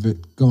thirds of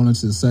it, going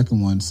into the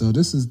second one. So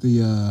this is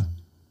the,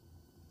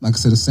 like I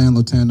said, the San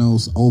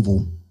Lotano's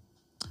oval.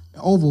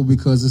 Oval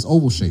because it's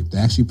oval shaped. They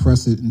actually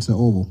press it into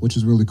oval, which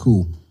is really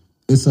cool.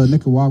 It's a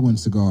Nicaraguan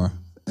cigar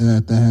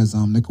that has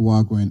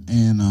Nicaraguan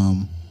and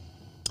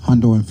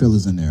Honduran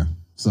fillers in there.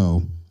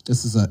 So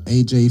this is a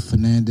AJ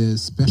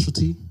Fernandez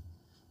specialty.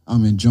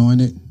 I'm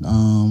enjoying it.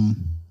 On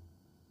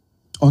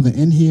the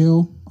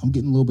inhale, I'm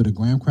getting a little bit of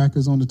graham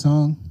crackers on the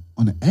tongue.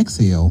 On the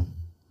exhale,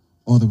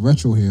 or the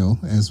retrohale,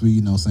 as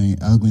we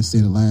eloquently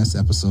stated last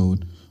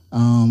episode,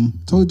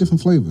 totally different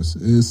flavors.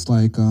 It's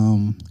like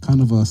kind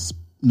of a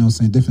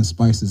different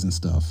spices and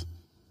stuff,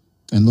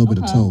 and a little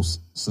bit of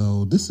toast.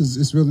 So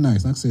it's really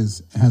nice. Like I said,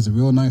 it has a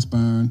real nice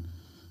burn.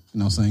 You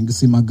know what I'm saying? You can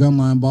see my gum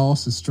line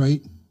boss is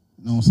straight.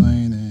 You know what I'm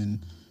saying? And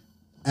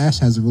ash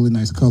has a really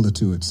nice color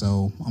to it.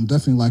 So I'm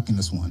definitely liking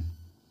this one.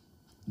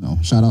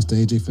 Shout outs to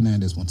AJ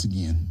Fernandez once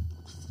again.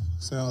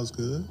 Sounds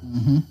good.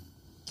 Mm-hmm.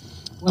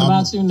 What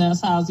about you,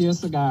 Ness? How's your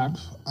cigar?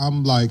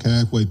 I'm like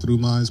halfway through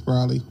mine,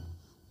 probably.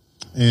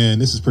 And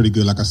this is pretty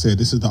good. Like I said,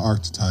 this is the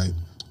Archetype.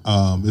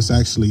 It's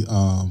actually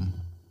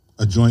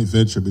a joint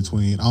venture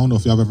between, I don't know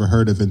if y'all have ever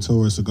heard of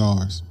Ventura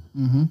Cigars,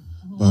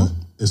 but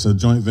it's a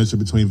joint venture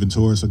between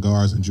Ventura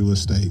Cigars and Jew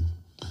Estate.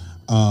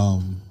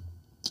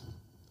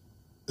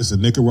 It's a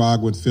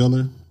Nicaraguan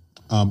filler,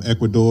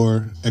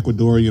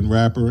 Ecuadorian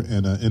wrapper,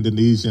 and an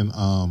Indonesian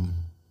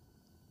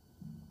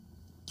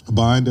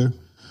binder.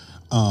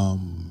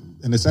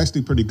 And it's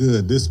actually pretty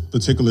good. This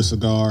particular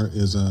cigar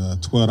is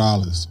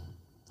 $12.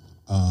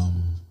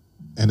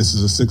 And this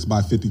is a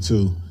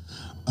 6x52.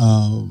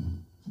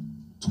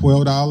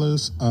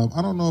 $12.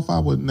 I don't know if I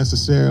would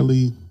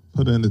necessarily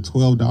put it in the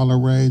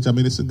 $12 range. I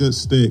mean, it's a good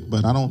stick,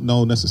 but I don't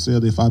know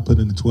necessarily if I put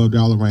it in the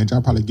 $12 range.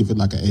 I'd probably give it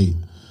like an 8.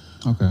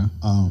 Okay.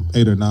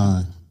 8 or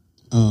 9.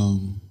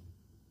 And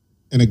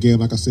again,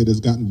 like I said,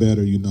 it's gotten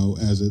better,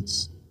 as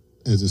it's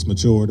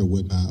matured or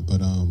whatnot.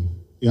 But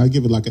yeah, I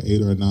give it like an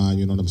 8 or a 9.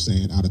 You know what I'm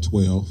saying? Out of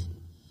 12.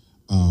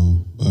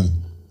 But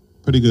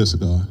pretty good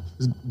cigar.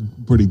 It's a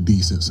pretty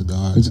decent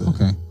cigar.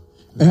 Okay.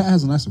 It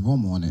has a nice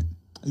aroma on it.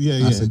 Yeah,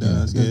 it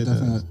does. Yeah, it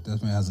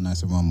definitely has a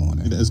nice aroma on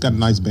it. It's got a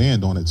nice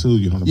band on it too.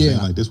 You know what I'm saying?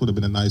 Like this would have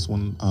been a nice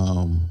one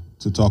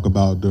to talk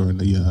about during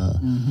the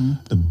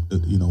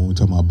when we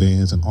talk about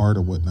bands and art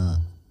or whatnot.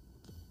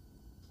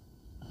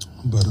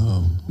 But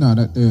no,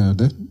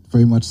 that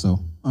very much so.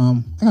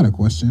 I got a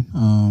question.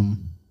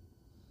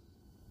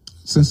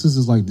 Since this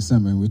is like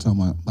December and we're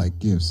talking about like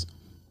gifts,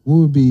 what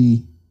would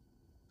be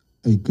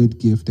a good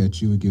gift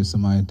that you would give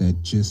somebody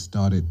that just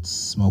started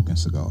smoking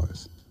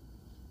cigars?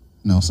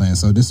 You know what I'm saying?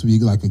 So this would be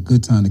like a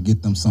good time to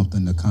get them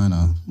something to kind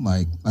of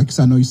like you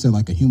said, I know you said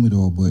like a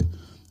humidor, but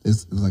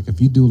it's like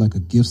if you do like a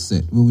gift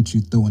set, what would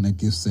you throw in that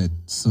gift set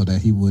so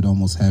that he would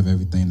almost have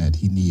everything that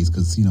he needs?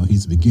 Because,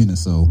 he's a beginner.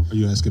 So are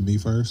you asking me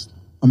first?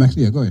 I'm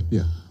actually, go ahead.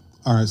 Yeah.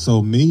 All right.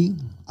 So me,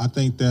 I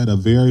think that a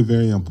very,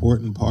 very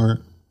important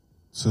part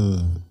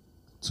to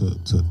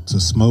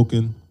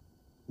smoking,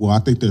 well, I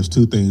think there's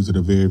two things that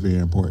are very, very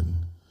important.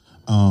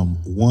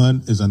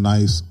 One is a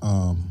nice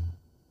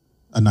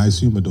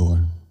humidor.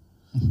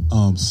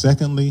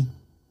 Secondly,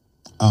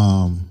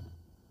 I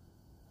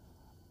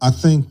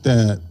think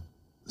that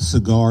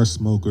cigar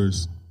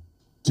smokers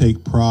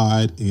take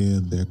pride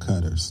in their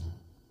cutters.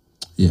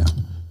 Yeah.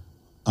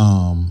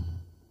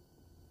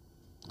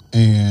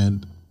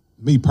 And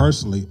me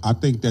personally, I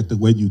think that the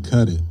way you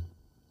cut it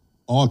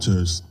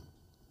alters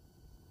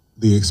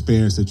the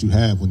experience that you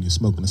have when you're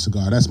smoking a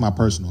cigar. That's my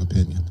personal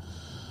opinion.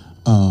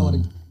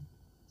 Totally.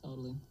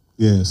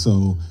 Yeah,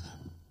 so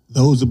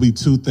those would be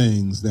two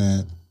things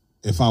that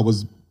if I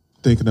was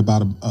thinking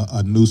about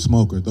a new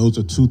smoker, those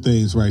are two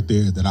things right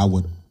there that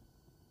would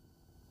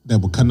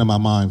come to my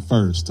mind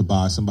first to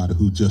buy somebody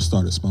who just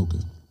started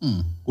smoking.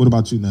 What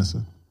about you,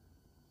 Nessa?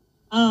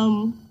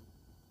 I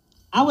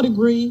would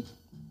agree.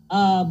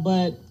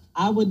 But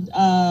I would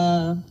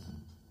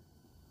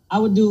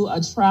do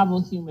a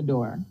travel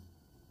humidor.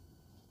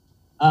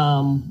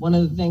 One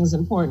of the things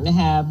important to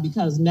have,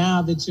 because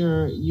now that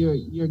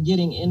you're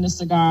getting into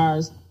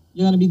cigars,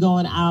 you're going to be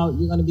going out,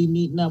 you're going to be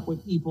meeting up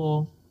with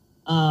people.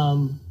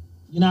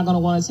 You're not going to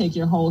want to take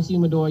your whole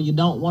humidor. You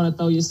don't want to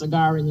throw your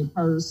cigar in your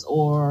purse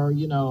or,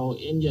 you know,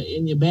 in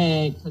your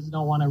bag, because you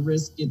don't want to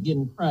risk it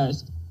getting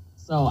crushed.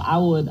 So I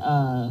would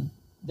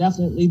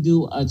definitely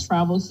do a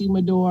travel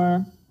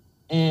humidor.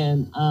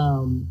 And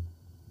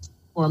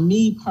for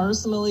me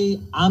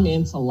personally, I'm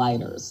into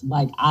lighters.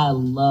 Like, I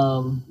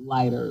love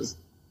lighters.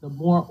 The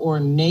more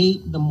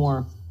ornate, the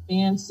more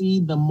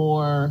fancy, the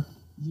more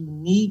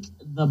unique,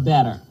 the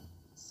better.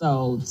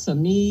 So to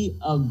me,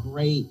 a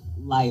great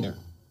lighter.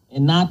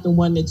 And not the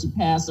one that you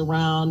pass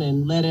around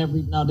and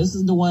no, this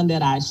is the one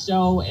that I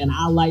show and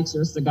I light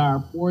your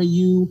cigar for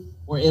you.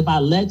 Or if I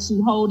let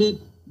you hold it,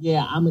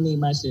 yeah, I'm gonna need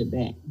my shit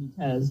back,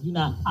 because you're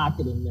not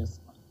pocketing this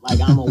one. Like,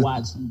 I'm gonna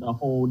watch you the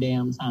whole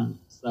damn time.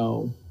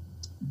 So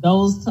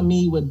those to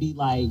me would be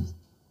like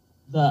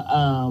the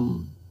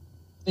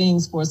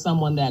things for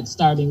someone that's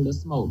starting to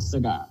smoke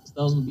cigars.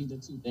 Those would be the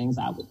two things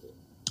I would do.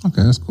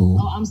 Okay, that's cool.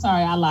 Oh, I'm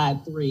sorry, I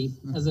lied 3.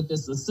 Because if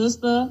it's a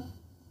sister,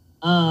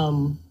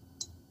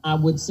 I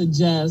would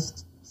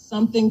suggest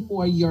something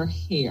for your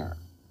hair.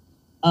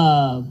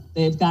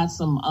 They've got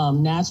some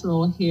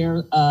natural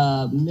hair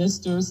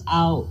misters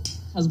out,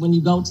 because when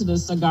you go to the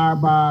cigar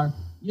bar,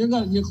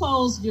 your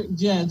clothes,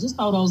 just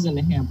throw those in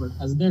the hamper,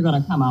 because they're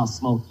gonna come out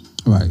smoky.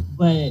 Right.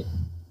 But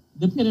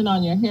depending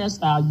on your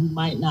hairstyle, you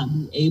might not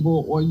be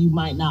able, or you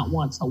might not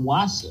want to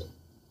wash it.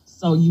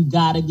 So you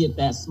got to get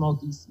that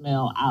smoky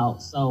smell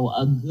out. So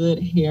a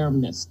good hair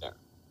mister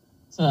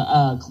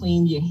to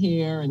clean your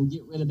hair and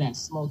get rid of that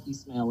smoky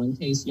smell in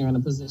case you're in a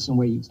position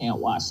where you can't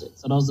wash it.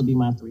 So those will be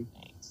my 3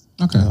 things.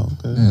 Okay. Yeah,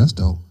 that's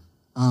dope.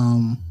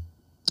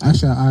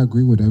 Actually, I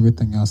agree with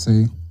everything y'all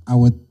say. I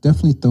would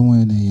definitely throw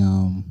in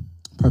a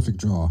perfect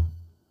draw.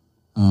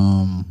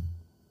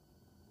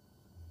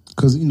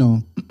 Because, you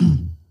know,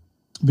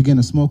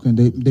 beginner smoking,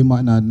 they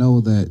might not know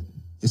that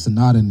it's a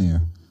knot in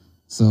there.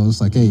 So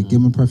it's like, hey,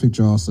 give them a perfect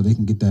draw so they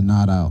can get that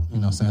knot out. You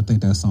know, so I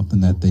think that's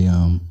something that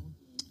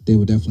they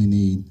would definitely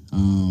need.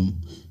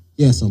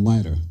 It's a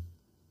lighter.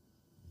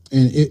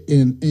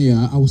 And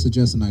yeah, I would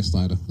suggest a nice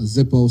lighter. A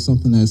Zippo,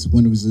 something that's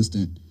wind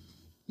resistant,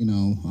 you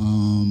know.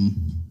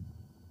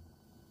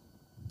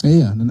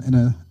 And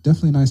a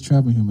definitely nice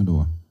travel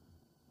humidor.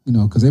 You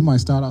know, because they might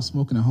start out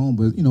smoking at home,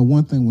 but, you know,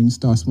 one thing when you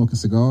start smoking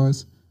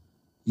cigars,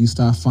 you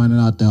start finding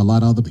out that a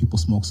lot of other people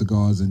smoke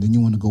cigars, and then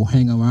you want to go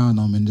hang around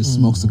them and just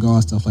smoke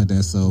cigars, stuff like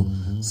that. So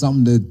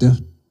something to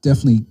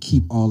definitely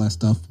keep all that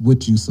stuff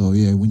with you. So,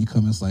 yeah, when you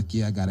come in, it's like,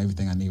 yeah, I got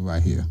everything I need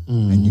right here.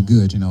 And you're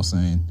good, you know what I'm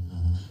saying?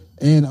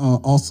 And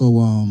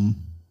also,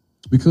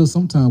 because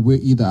sometimes we're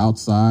either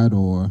outside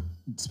or,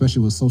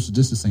 especially with social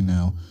distancing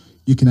now,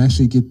 you can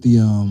actually get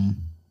the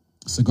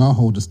cigar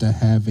holders that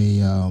have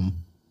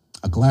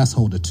a glass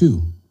holder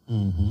too,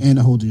 and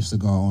to hold your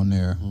cigar on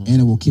there,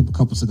 and it will keep a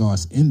couple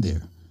cigars in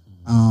there.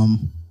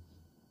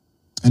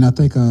 And I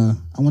think I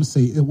want to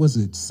say it was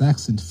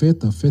Saks and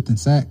Fifth or Fifth and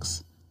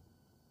Saks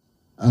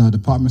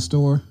department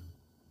store.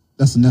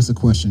 That's the next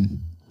question.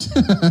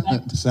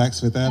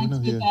 Saks Fifth Avenue.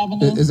 Yeah.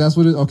 Is that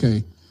what it?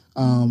 Okay.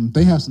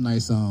 They have some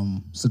nice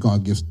cigar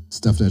gift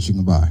stuff that you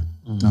can buy.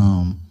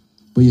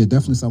 But yeah,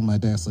 definitely something like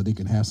that, so they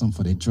can have something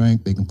for their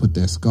drink. They can put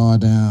their cigar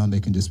down.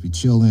 They can just be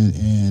chilling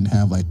and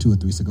have like 2 or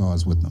 3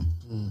 cigars with them.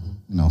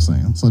 You know what I'm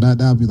saying? So that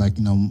would be like,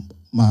 you know,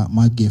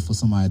 my gift for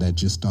somebody that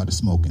just started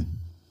smoking.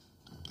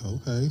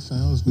 Okay,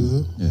 sounds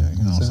good. Yeah,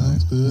 you know what I'm saying?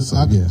 Sounds good. So,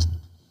 yeah.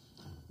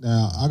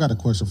 Now, I got a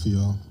question for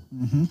y'all.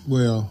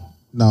 Well,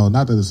 no,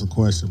 not that it's a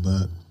question,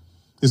 but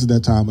this is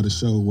that time of the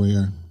show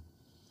where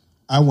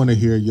I want to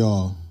hear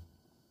y'all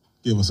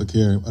give us a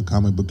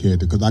comic book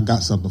character, because I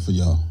got something for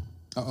y'all.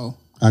 Uh-oh.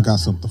 I got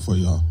something for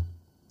y'all.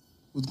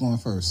 Who's going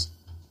first?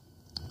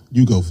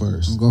 You go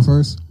first. You go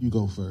first? You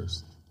go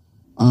first.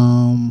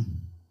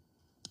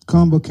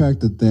 Comic book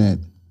character that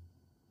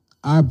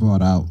I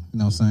brought out, you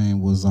know what I'm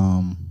saying,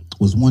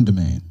 was Wonder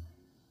Man.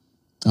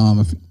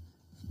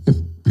 If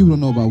people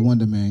don't know about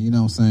Wonder Man, you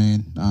know what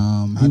I'm saying,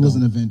 he was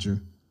an Avenger.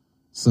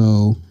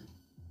 So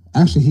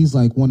actually he's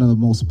like one of the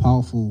most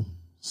powerful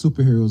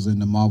superheroes in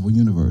the Marvel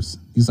universe.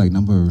 He's like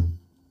number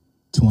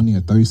 20 or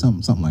 30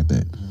 something like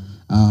that.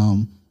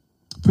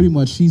 Pretty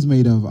much he's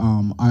made of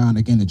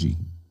ionic energy.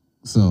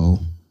 So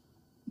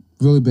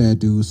really bad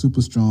dude,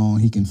 super strong.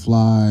 He can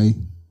fly. I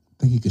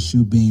think he can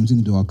shoot beams. He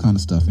can do all kind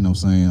of stuff, you know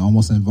what I'm saying?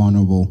 Almost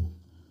invulnerable.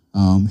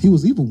 He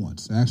was evil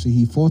once. Actually,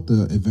 he fought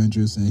the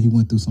Avengers, and he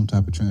went through some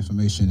type of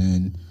transformation,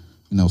 and,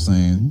 you know what I'm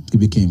saying, he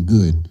became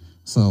good.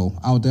 So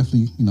I would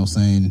definitely, you know what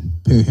I'm saying,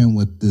 pair him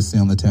with this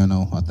San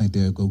Latano. I think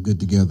they'll go good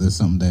together.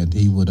 Something that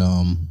he would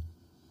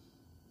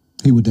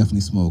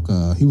definitely smoke.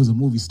 He was a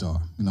movie star,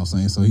 you know what I'm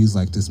saying? So he's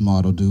like this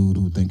model dude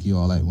who think he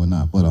all that and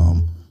whatnot. But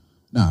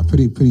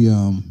pretty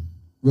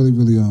really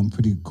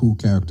pretty cool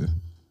character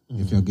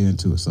if y'all get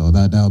into it. So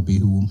that would be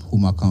who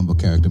my combo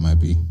character might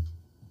be.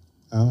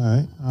 All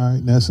right,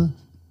 Nessa.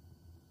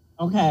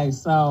 Okay,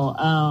 so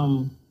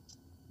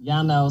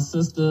y'all know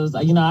sisters.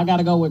 You know I got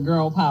to go with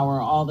girl power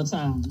all the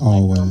time.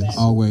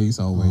 Always.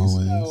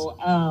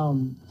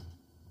 So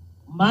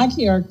my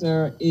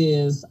character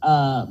is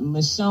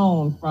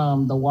Michonne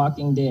from The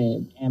Walking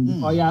Dead. And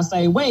before y'all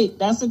say, wait,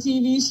 that's a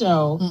TV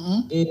show,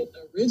 it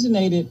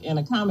originated in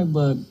a comic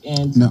book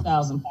in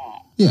 2005.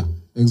 Yeah,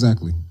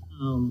 exactly.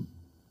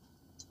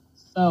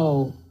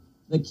 So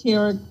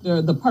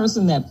the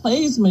person that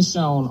plays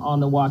Michonne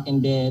on The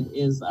Walking Dead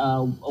is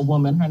a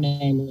woman. Her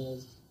name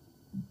is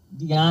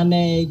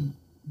Diane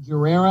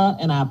Guerrera,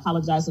 and I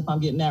apologize if I'm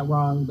getting that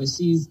wrong, but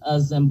she's a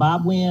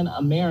Zimbabwean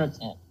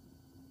American.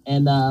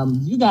 And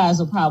you guys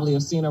will probably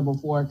have seen her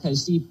before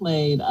because she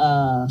played...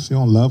 she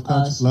on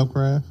Lovecraft?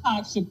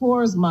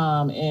 Shakur's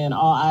mom in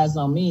All Eyes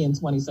on Me in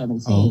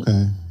 2017. Oh,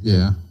 okay.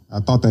 Yeah. I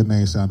thought that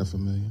name sounded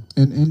familiar.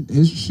 And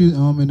is she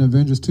in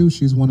Avengers 2?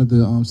 She's one of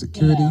the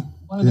security... Yeah,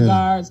 one of the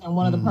guards and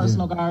one of the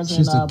personal guards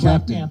in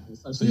Black Panther.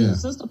 So she's a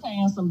sister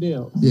paying some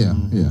bills. Yeah.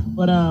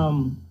 But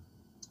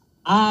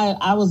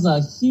I was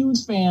a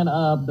huge fan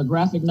of the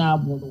graphic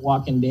novel The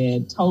Walking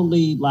Dead.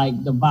 Totally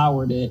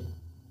devoured it.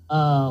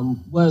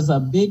 Was a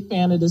big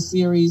fan of the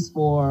series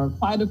for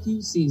quite a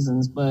few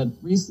seasons, but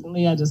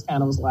recently I just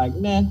kind of was like,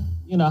 meh,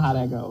 you know how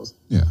that goes.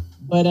 Yeah.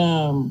 But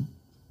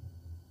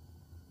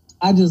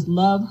I just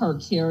love her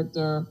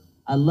character.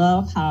 I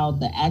love how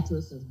the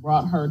actress has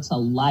brought her to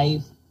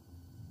life.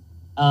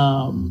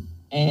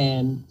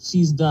 And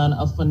she's done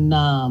a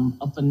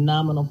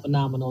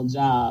phenomenal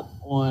job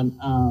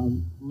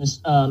on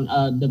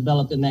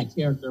developing that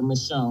character,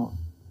 Michonne.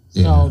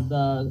 Yeah. So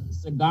the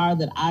cigar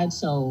that I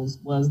chose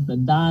was the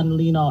Don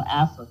Lino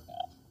Africa.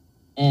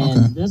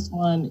 And this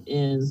one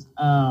is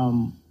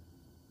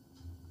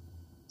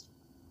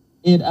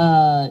it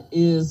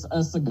is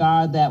a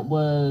cigar that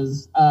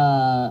was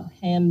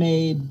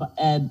handmade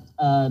at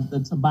the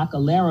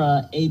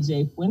Tabacalera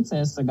AJ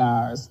Fuentes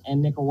Cigars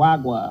in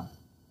Nicaragua.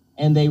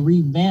 And they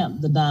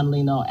revamped the Don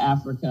Lino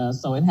Africa.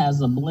 So it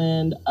has a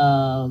blend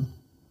of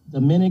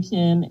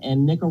Dominican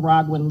and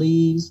Nicaraguan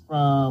leaves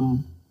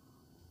from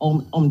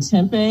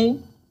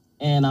Omtempe,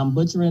 and I'm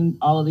butchering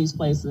all of these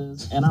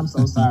places, and I'm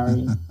so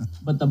sorry.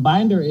 But the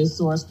binder is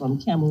sourced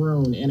from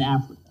Cameroon in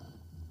Africa.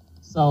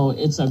 So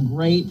it's a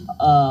great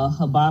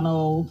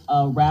Habano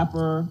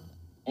wrapper,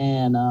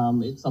 and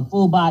it's a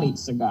full-bodied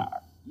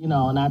cigar,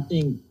 and I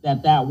think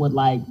that would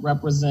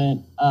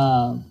represent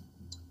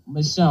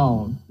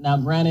Michonne. Now,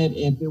 granted,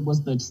 if it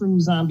was the true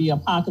zombie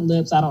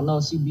apocalypse, I don't know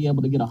if she'd be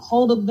able to get a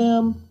hold of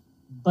them,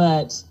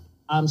 but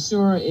I'm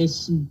sure if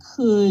she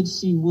could,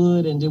 she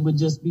would, and it would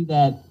just be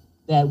that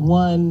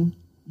one,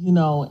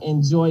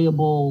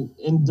 enjoyable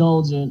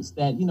indulgence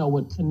that,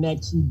 would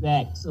connect you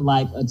back to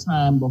a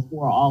time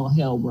before all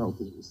hell broke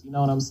loose. You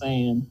know what I'm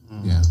saying?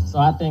 Yeah. So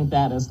I think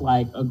that is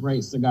a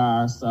great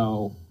cigar.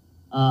 So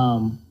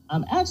I'm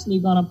actually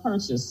going to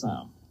purchase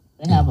some.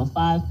 They have a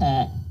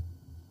 5-pack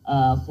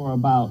for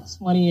about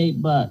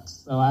 $28.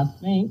 So I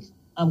think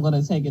I'm going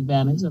to take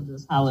advantage of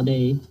this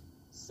holiday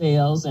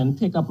sales and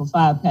pick up a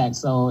 5-pack.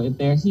 So if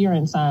they're here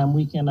in time,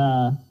 we can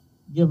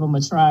give them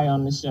a try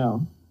on the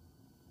show.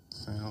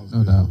 Sounds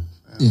no doubt.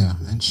 Yeah,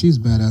 and she's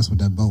badass with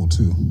that bow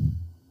too.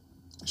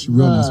 She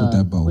real nice with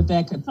that bow. With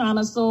that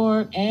katana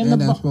sword and the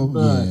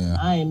bow. Yeah.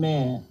 I ain't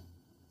mad.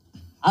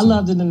 I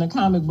loved it in the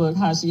comic book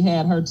how she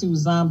had her 2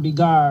 zombie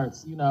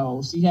guards.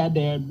 She had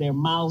their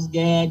mouths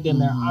gagged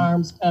and their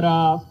arms cut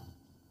off,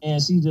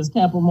 and she just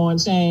kept them on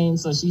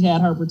chains, so she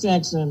had her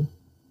protection.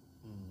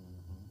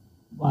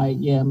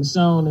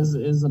 Michonne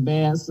is a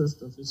bad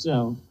sister for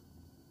sure.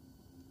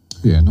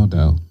 Yeah, no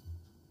doubt.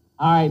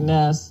 All right,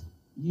 Ness.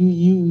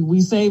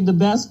 We saved the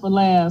best for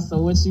last,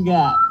 so what you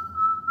got?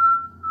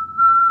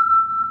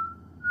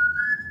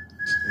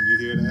 Can you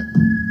hear that?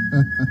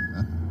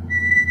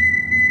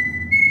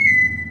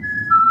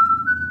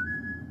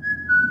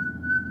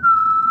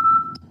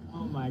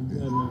 Oh my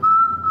goodness.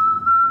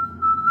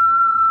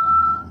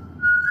 Wow.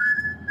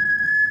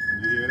 Can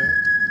you hear that?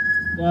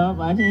 Yep,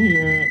 I can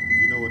hear it.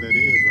 You know what that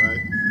is,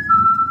 right?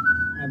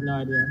 I have no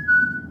idea.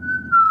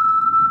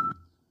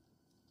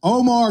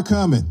 Omar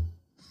coming.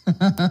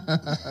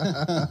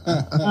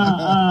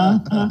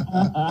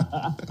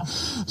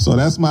 So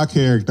that's my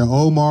character,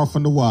 Omar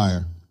from The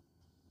Wire.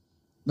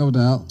 No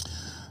doubt.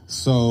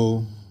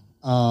 So,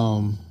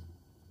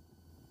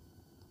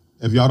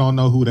 if y'all don't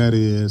know who that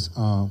is,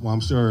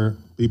 I'm sure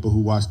people who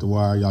watch The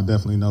Wire, y'all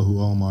definitely know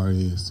who Omar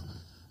is.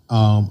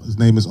 His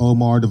name is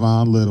Omar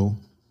Devon Little,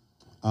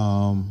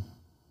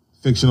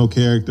 fictional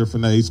character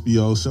from the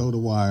HBO show The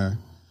Wire,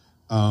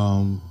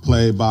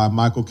 played by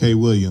Michael K.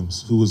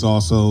 Williams, who was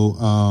also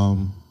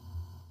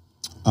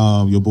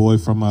your boy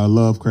from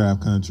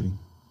Lovecraft Country.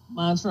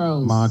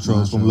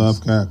 Montrose from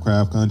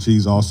Lovecraft Country.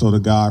 He's also the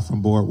guy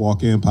from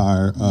Boardwalk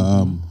Empire.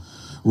 Not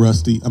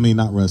Rusty.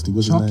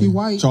 What's his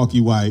name?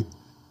 Chalky White.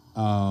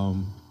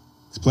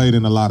 He's played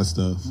in a lot of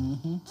stuff.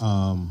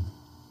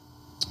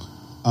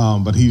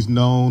 But he's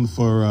known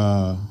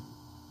for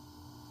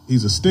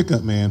he's a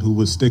stick-up man who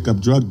would stick up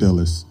drug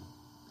dealers.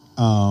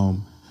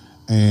 And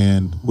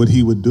And what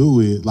he would do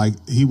is, like,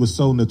 he was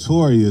so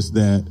notorious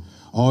that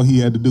all he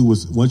had to do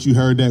was, once you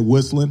heard that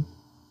whistling,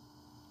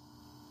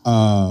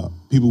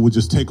 people would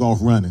just take off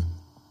running.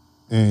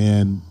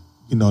 And,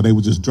 you know, they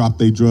would just drop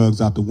their drugs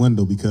out the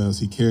window because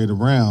he carried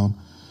around.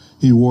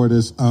 He wore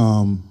this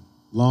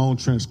long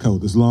trench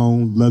coat, this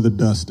long leather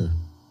duster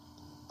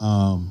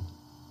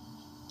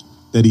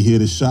that he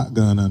hid his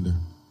shotgun under.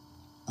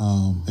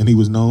 And he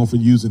was known for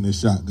using this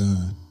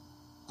shotgun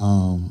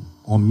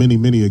on many,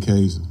 many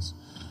occasions.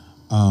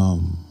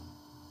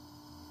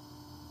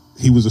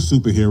 He was a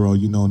superhero,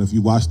 you know, and if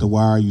you watch The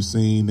Wire, you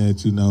seen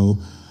that, you know,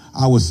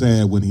 I was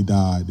sad when he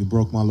died. It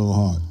broke my little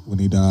heart when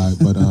he died.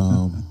 But,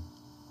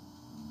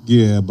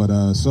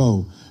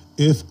 so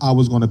if I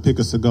was going to pick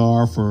a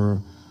cigar for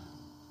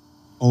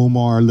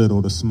Omar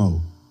Little to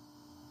smoke,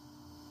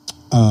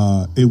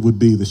 it would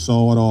be the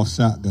Sawed-Off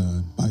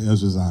Shotgun by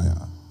Ezra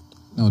Zion.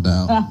 No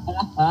doubt.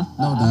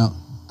 No doubt.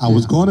 I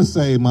was going to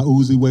say my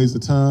Uzi weighs a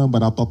ton,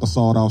 but I thought the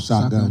Sawed-Off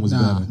Shotgun was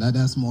better.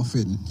 That's more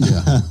fitting.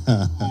 Yeah.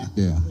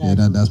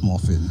 That's more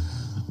fitting.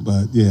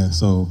 But, yeah,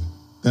 so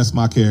that's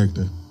my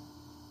character.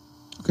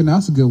 Okay, now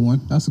that's a good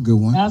one. That's a good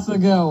one. That's a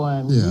good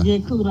one. Yeah. You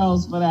get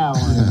kudos for that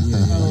one.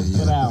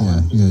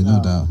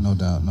 No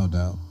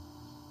doubt.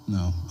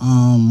 No.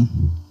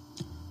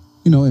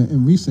 You know,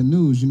 in recent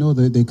news, you know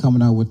that they're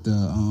coming out with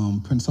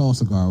the Prince Hall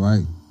cigar,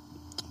 right?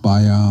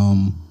 By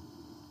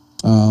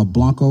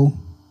Blanco,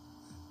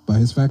 by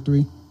his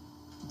factory.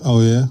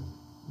 Oh, yeah?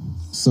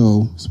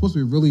 So, it's supposed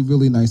to be a really,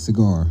 really nice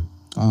cigar.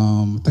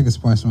 I think it's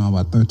priced around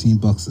about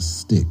 $13 a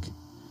stick.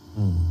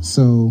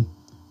 So,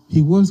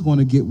 he was going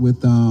to get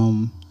with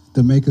the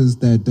makers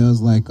that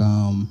does like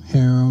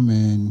Harem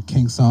and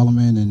King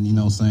Solomon and, you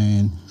know,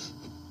 saying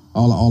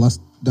all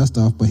that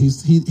stuff, but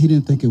he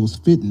didn't think it was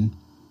fitting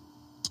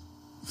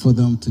for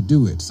them to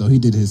do it, so he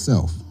did it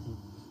himself.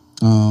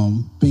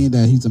 Being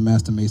that he's a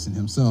master mason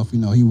himself, you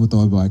know, he would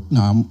thought like,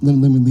 let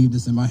me leave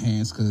this in my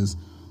hands because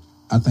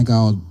I think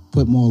I'll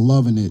put more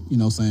love in it, you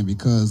know, saying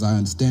because I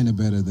understand it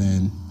better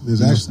than.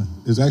 There's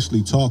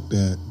actually talk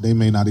that they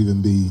may not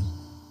even be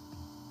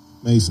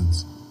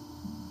Masons.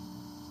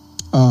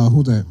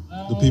 Who's that?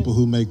 The people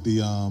who make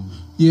the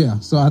Yeah,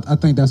 so I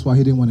think that's why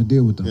he didn't want to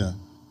deal with them. Yeah.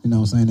 You know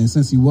what I'm saying? And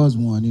since he was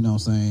one, you know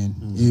what I'm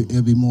saying,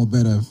 it'd be more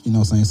better, you know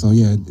what I'm saying? So,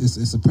 yeah,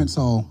 it's a Prince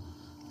Hall,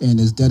 and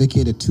it's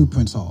dedicated to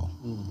Prince Hall.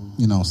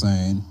 You know what I'm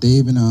saying? They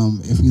even,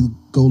 if you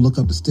go look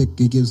up the stick,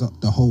 it gives up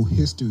the whole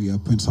history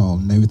of Prince Hall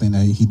and everything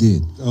that he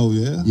did. Oh,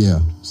 yeah? Yeah.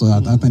 So I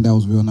think that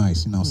was real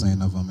nice, you know what I'm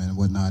saying, of him and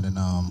whatnot. And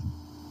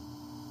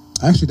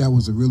actually, that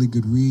was a really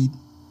good read,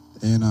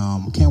 and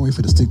can't wait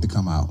for the stick to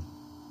come out.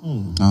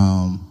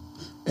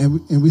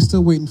 And we're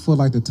still waiting for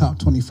like the top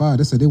 25.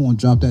 They said they won't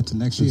drop that to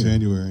next year.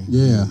 January.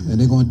 Yeah, and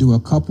they're going to do a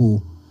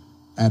couple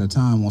at a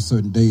time on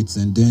certain dates,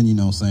 and then, you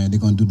know what I'm saying, they're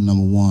going to do the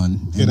number one.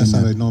 Yeah, that's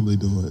how they normally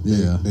do it.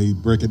 Yeah. They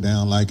break it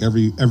down like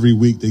every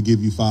week they give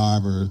you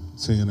 5 or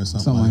 10 or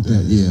something like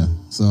that. Yeah.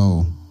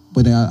 So,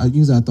 but I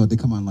thought they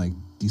come out like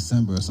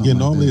December or something. Yeah,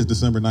 normally it's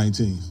December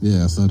 19th.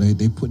 Yeah, so they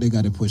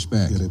got it pushed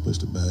back. Yeah, they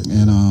pushed it back.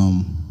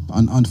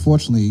 And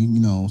unfortunately, you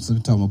know,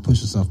 sometimes we'll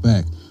push yourself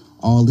back.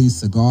 All these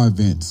cigar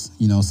events,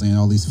 you know what I'm saying,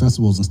 all these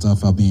festivals and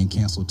stuff are being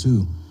canceled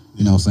too.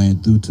 You know what I'm saying,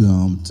 due to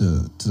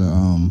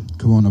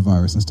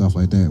coronavirus and stuff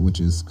like that, which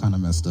is kind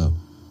of messed up.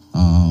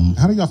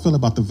 How do y'all feel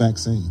about the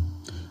vaccine?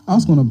 I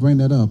was going to bring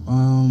that up.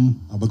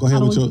 But go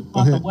ahead with your.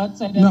 Go ahead. What?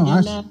 Say that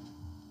again.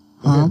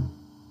 Huh?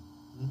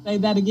 Say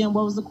that again.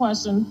 What was the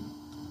question?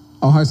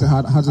 Oh, I said,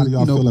 how do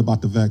y'all feel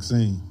about the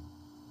vaccine?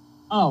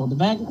 Oh, the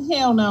vaccine?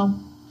 Hell no.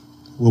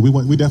 Well,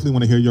 we definitely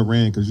want to hear your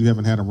rant because you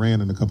haven't had a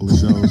rant in a couple of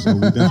shows, so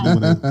we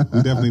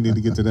definitely need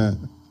to get to that.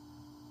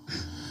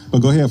 But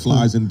go ahead,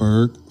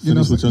 Fliesenbërg.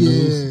 Finish with your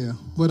news. Yeah.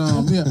 But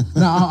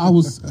Now I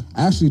was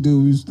actually,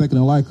 dude, we was thinking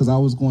alike because I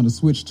was going to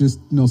switch. Just,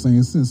 you know,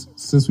 saying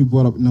since we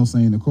brought up, you know,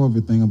 saying the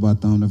COVID thing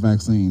about the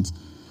vaccines,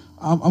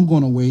 I'm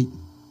going to wait.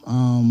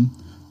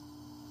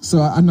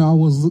 So I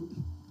know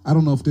I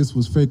don't know if this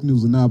was fake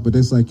news or not, but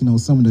it's like, you know,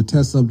 some of the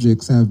test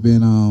subjects have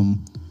been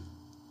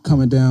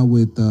coming down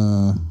with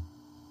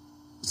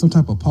some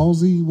type of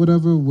palsy,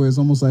 whatever, where it's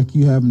almost like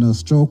you having a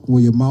stroke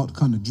where your mouth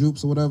kind of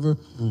droops or whatever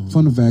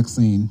from the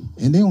vaccine.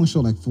 And they only show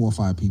like 4 or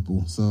 5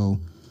 people. So,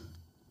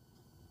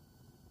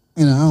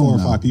 you know, I don't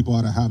know. 4 or 5 people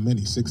out of how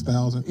many?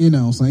 6,000? You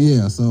know, so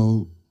yeah,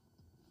 so,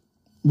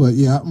 but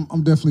yeah,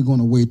 I'm definitely going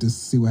to wait to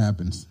see what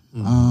happens.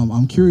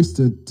 I'm curious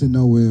to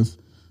know if,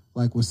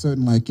 like with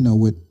certain, like, you know,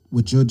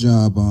 with your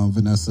job,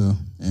 Vanessa,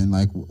 and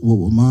like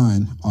with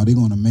mine, are they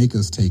going to make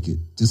us take it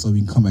just so we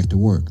can come back to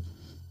work?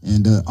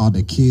 And are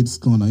the kids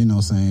going to, you know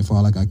what I'm saying, for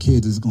like our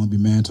kids, it's going to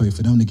be mandatory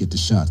for them to get the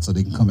shot so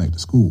they can come back to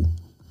school.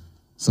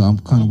 So I'm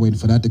kind of waiting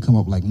for that to come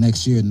up like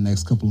next year, in the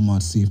next couple of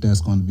months, see if that's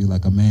going to be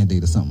like a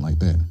mandate or something like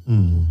that.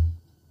 You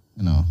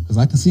know, because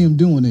I can see them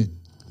doing it.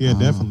 Yeah,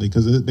 definitely,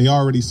 because they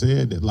already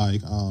said that,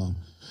 like,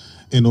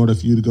 in order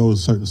for you to go to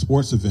certain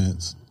sports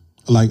events,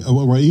 like,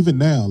 or even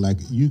now, like,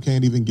 you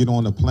can't even get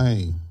on a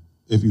plane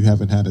if you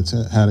haven't had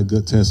a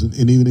good test.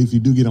 And even if you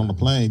do get on the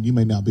plane, you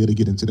may not be able to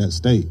get into that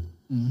state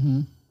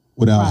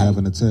without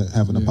having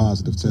a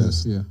positive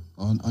test. Yeah,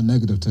 a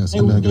negative test.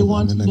 They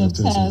want you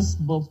to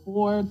test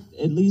before,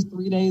 at least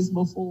 3 days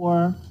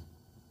before,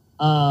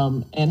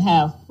 and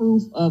have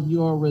proof of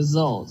your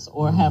results,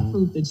 or have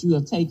proof that you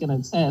have taken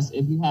a test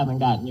if you haven't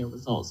gotten your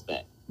results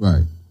back.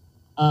 Right.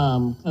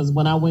 Because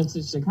when I went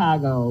to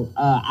Chicago,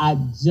 I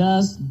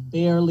just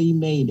barely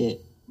made it.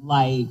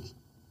 Like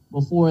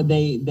before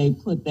they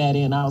put that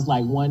in, I was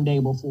like 1 day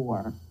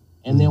before.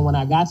 And then when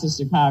I got to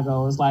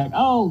Chicago, it was like,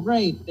 oh,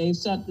 great, they've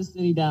shut the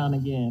city down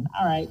again.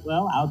 All right,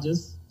 well, I'll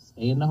just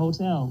stay in the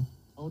hotel.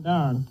 Oh,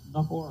 darn,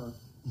 the horror.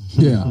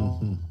 Yeah.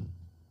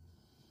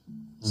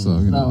 So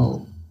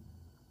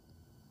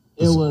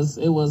it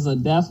was a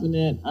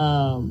definite,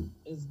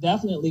 it's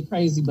definitely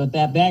crazy. But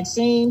that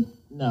vaccine,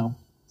 no,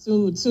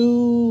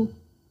 too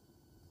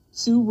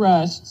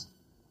rushed,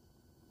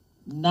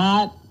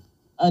 not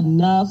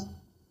enough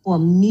for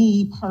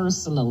me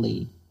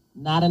personally,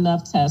 not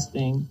enough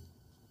testing.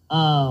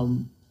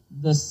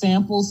 The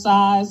sample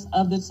size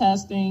of the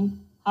testing,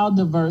 how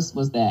diverse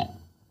was that?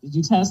 Did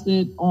you test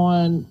it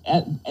on,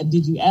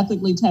 did you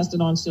ethically test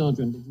it on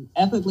children? Did you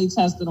ethically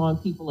test it on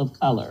people of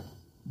color?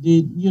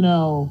 Did,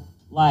 no.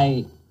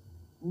 I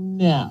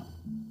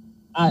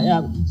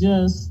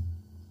just,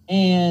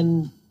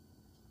 and,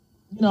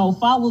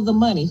 follow the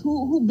money.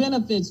 Who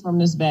benefits from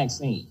this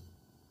vaccine?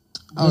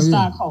 The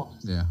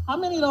stockholders. Yeah. How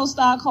many of those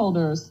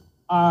stockholders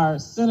are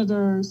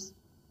senators?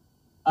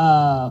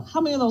 How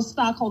many of those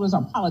stockholders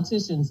are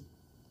politicians?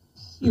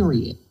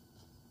 Period.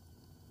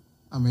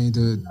 I mean,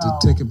 to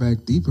take it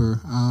back deeper,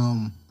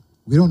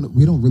 we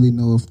don't really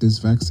know if this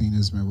vaccine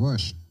has been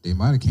rushed. They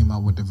might have came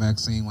out with the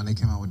vaccine when they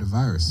came out with the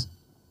virus,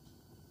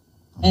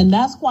 and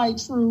that's quite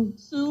true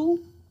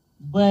too.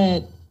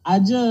 But I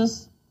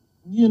just,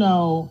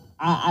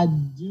 I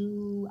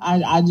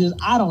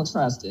don't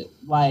trust it.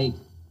 Like,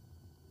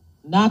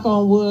 knock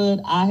on wood,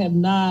 I have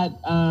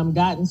not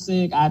gotten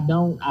sick. I have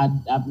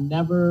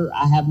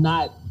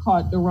not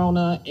caught the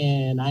Rona,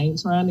 and I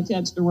ain't trying to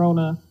catch the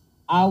Rona.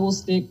 I will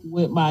stick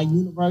with my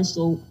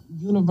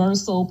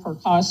universal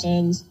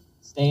precautions,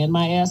 staying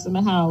my ass in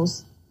the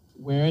house,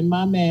 wearing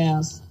my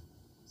mask,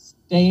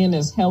 staying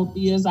as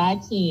healthy as I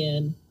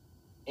can.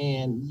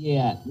 And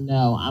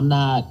I'm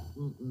not,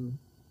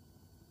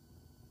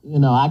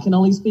 I can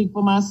only speak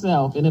for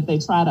myself. And if they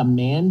try to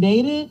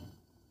mandate it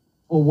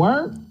for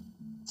work,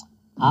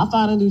 I'll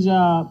find a new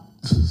job.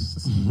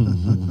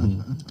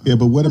 Yeah,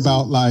 but what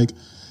about like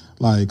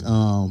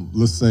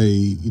let's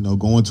say,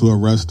 going to a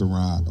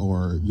restaurant,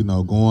 or,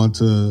 going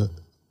to,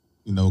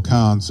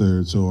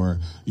 concerts, or,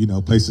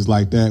 places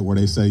like that where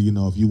they say,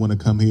 if you want to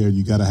come here,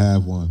 you got to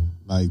have one.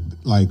 Like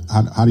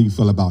how do you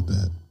feel about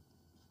that?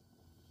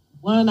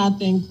 One, I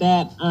think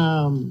that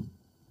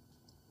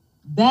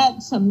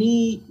that to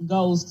me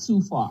goes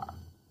too far.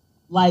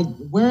 Like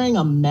wearing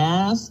a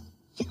mask,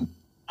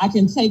 I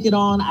can take it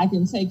on, I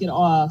can take it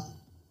off.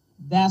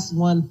 That's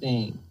one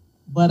thing.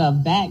 But a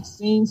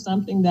vaccine,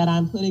 something that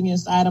I'm putting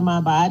inside of my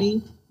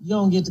body, you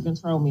don't get to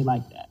control me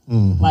like that.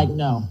 Mm-hmm. Like,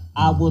 no,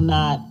 I will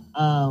not,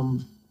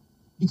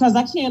 because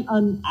I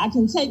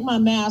can take my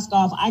mask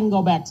off, I can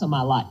go back to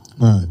my life.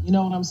 Right. You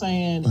know what I'm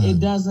saying? Right.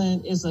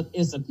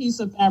 It's a piece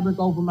of fabric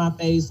over my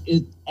face.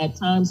 It's at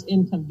times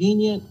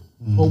inconvenient,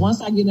 but once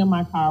I get in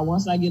my car,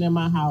 once I get in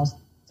my house,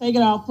 take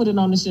it off, put it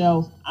on the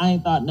shelf, I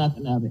ain't thought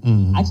nothing of it.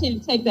 Mm-hmm. I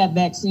can't take that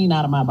vaccine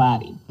out of my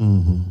body.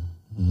 Mm-hmm.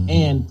 Mm-hmm.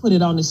 And put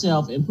it on the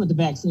shelf and put the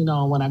vaccine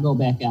on when I go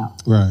back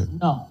out. Right.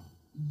 No,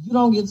 you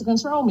don't get to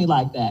control me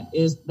like that.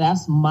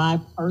 That's my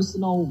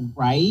personal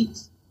right.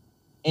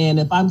 And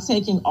if I'm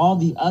taking all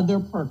the other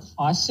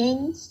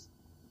precautions,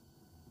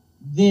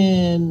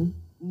 then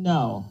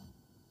no.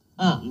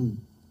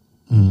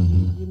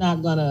 Mm-hmm. You're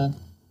not gonna,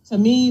 to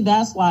me,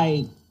 that's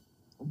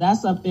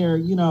up there,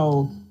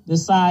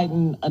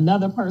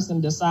 another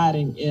person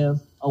deciding if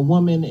a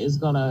woman is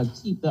gonna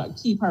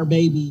keep her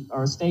baby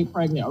or stay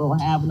pregnant or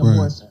have an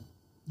abortion.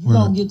 You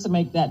don't get to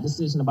make that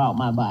decision about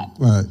my body.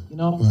 Right. You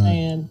know what I'm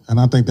saying? And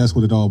I think that's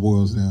what it all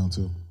boils down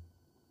to.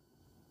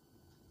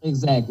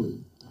 Exactly.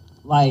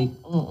 Like,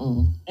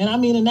 and I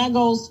mean, and that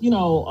goes,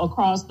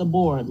 across the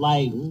board.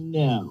 Like,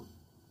 no.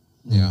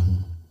 Yeah.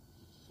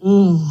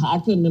 I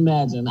couldn't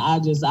imagine.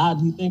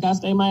 You think I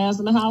stay my ass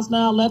in the house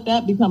now? Let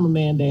that become a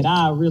mandate.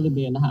 I'll really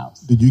be in the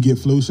house. Did you get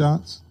flu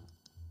shots?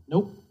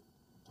 Nope.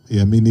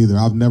 Yeah, me neither.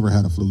 I've never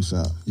had a flu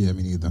shot. Yeah,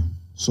 me neither.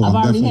 So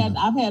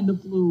I've had the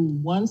flu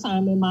one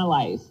time in my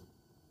life,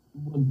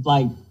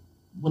 like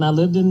when I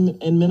lived in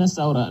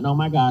Minnesota, and oh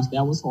my gosh,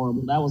 that was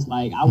horrible. That was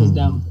like I was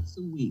down for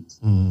 2 weeks.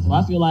 Mm-hmm. So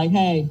I feel like,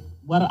 hey,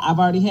 I've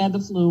already had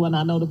the flu, and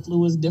I know the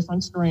flu is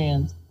different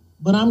strands,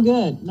 but I'm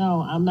good.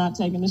 No, I'm not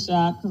taking the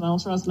shot because I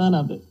don't trust none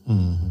of it.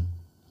 Mm-hmm.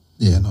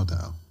 Yeah, no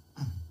doubt.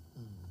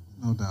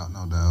 No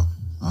doubt.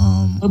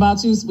 What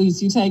about you,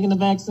 Sweets? You taking the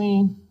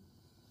vaccine?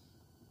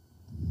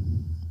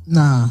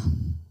 Nah,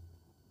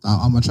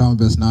 I'm gonna try my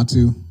best not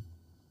to,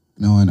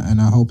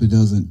 and I hope it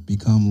doesn't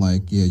become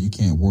like, you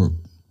can't work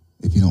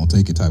if you don't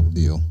take it type of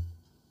deal.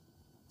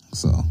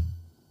 So,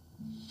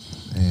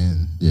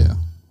 and yeah,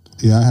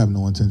 I have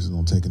no intention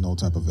on taking no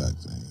type of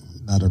vaccine,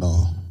 not at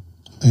all.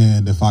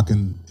 And if I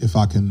can,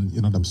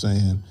 you know what I'm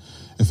saying?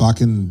 If I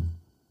can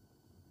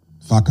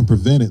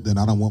prevent it, then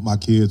I don't want my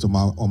kids or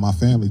my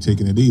family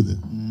taking it either.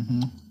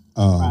 Mm-hmm.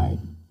 Right.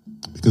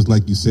 Because,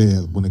 like you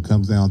said, when it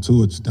comes down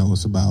to it, you know,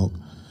 it's about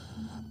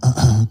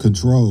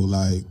control.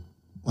 Like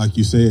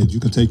you said, you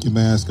can take your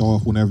mask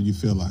off whenever you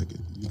feel like it.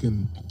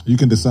 You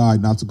can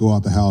decide not to go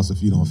out the house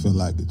if you don't feel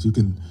like it. You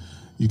can,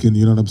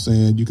 you know what I'm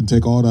saying? You can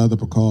take all the other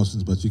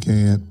precautions, but you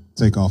can't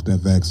take off that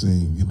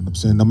vaccine. You know what I'm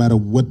saying? No matter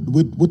what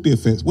the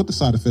effects, what the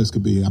side effects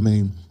could be. I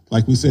mean,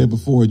 like we said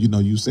before, you know,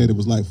 you said it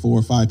was like 4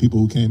 or 5 people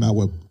who came out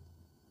with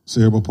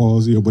cerebral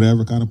palsy or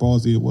whatever kind of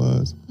palsy it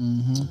was.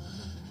 Mm-hmm.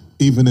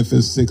 Even if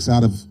it's 6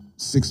 out of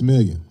 6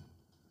 million,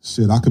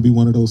 shit, I could be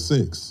one of those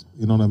 6.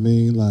 You know what I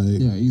mean? Like,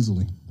 yeah,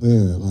 easily.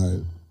 Yeah,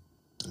 like.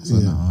 So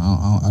yeah.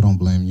 No, I don't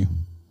blame you.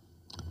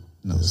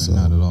 No, yeah, so,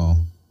 not at all.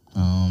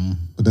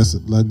 But that's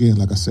again,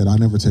 like I said, I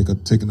never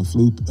taken a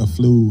flu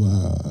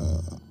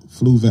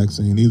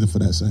vaccine either for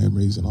that same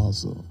reason.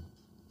 Also,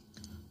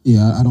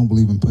 yeah, I don't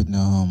believe in putting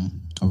a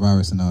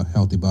virus in a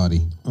healthy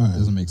body. Right. It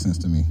doesn't make sense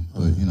to me.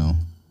 But you know,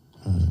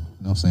 you know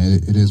what I'm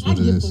saying, it is what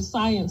it is. I get the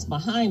science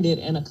behind it,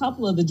 and a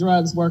couple of the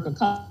drugs work a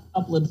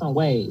couple of different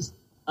ways.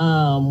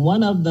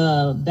 One of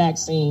the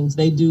vaccines,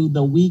 they do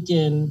the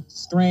weakened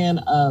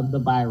strand of the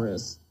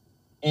virus.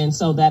 And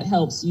so that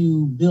helps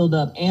you build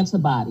up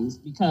antibodies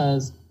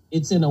because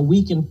it's in a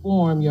weakened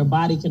form. Your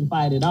body can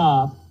fight it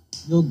off.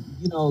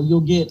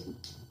 You'll get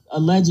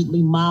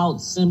allegedly mild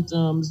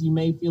symptoms. You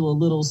may feel a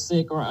little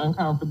sick or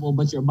uncomfortable,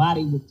 but your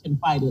body can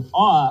fight it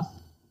off.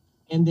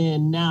 And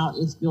then now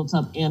it's built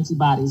up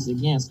antibodies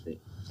against it.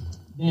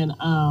 Then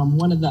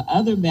one of the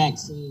other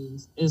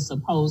vaccines is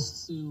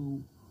supposed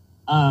to,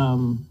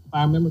 if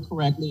I remember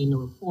correctly in the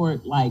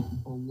report, like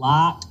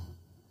block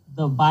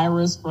the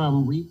virus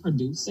from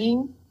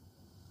reproducing.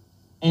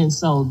 And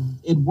so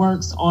it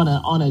works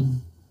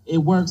it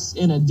works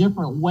in a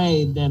different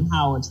way than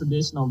how a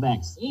traditional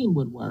vaccine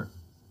would work.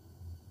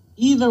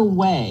 Either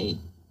way,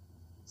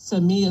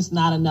 to me, it's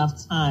not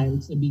enough time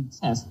to be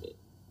tested.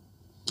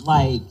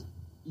 Like,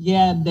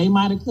 yeah, they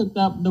might have cooked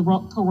up the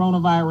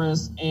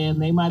coronavirus and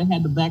they might have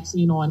had the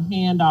vaccine on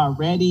hand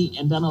already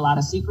and done a lot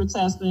of secret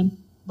testing,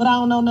 but I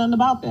don't know nothing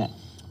about that.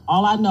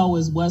 All I know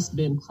is what's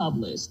been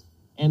published.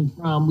 And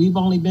we've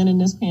only been in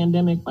this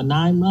pandemic for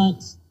 9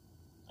 months,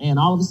 and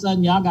all of a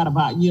sudden y'all got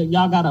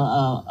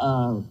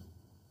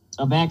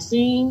a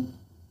vaccine.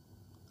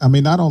 I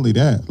mean, not only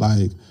that,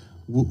 like,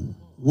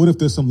 what if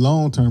there's some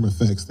long-term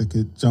effects that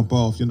could jump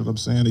off? You know what I'm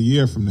saying? A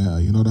year from now,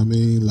 you know what I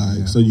mean? Like,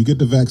 yeah. So you get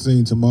the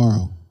vaccine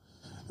tomorrow,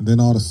 and then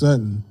all of a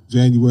sudden,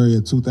 January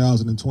of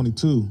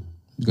 2022,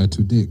 you got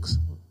 2 dicks.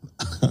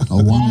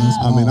 One less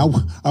I mean,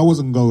 I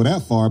wasn't going to go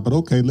that far, but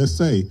okay, let's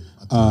say.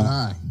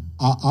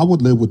 I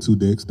would live with 2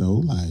 dicks though,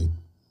 like,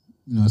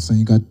 you know what I'm saying,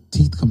 you got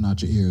teeth coming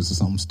out your ears or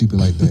something stupid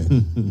like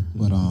that.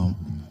 But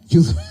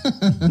you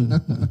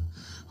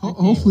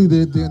hopefully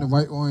they're in the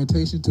right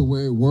orientation to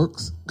where it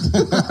works. You know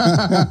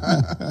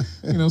what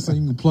I'm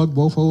saying, you can plug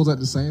both holes at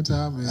the same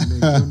time and they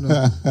give them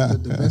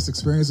the best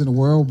experience in the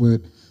world. But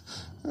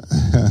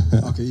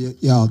okay,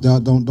 y'all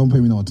don't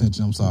pay me no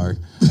attention. I'm sorry.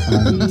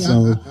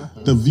 So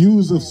the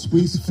views of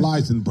Sweet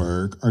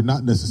Fliesenbërg are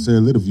not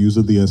necessarily the views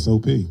of the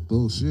SOP.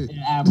 Bullshit.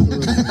 Yeah,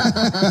 absolutely.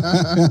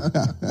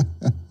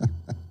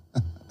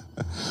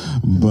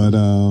 But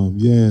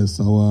yeah.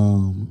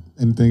 So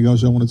anything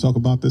else y'all want to talk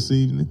about this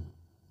evening?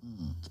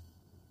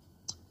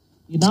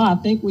 You know, I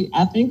think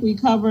we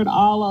covered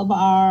all of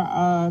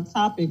our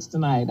topics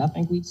tonight. I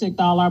think we ticked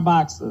all our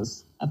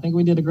boxes. I think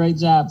we did a great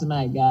job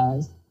tonight,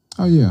 guys.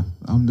 Oh yeah,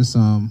 I'm just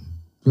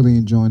really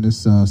enjoying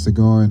this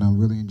cigar, and I'm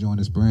really enjoying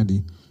this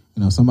brandy.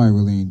 You know, somebody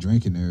really ain't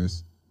drinking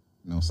theirs.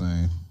 You know what I'm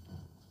saying?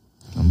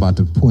 I'm about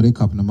to pour their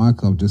cup into my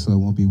cup just so it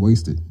won't be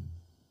wasted.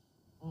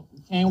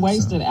 Can't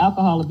waste it.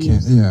 Alcohol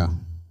abuse. Yeah.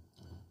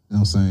 You know what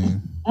I'm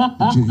saying?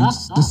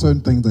 There's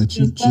certain things that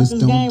you just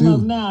don't game do.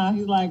 Up now.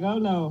 He's like, oh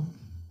no.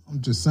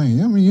 I'm just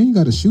saying. I mean, you ain't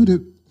got to shoot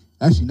it.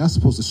 Actually, not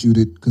supposed to shoot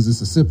it because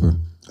it's a sipper.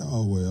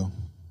 Oh well.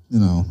 You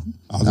know,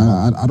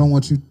 I don't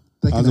want you.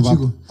 I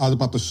was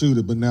about to shoot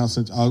it, but now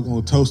since I was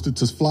going to toast it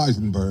to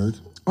Fliesenbërg.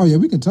 Oh, yeah,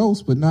 we can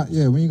toast, but not,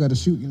 yeah, we ain't got to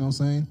shoot, you know what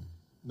I'm saying?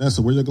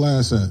 Nessa, where your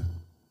glass at?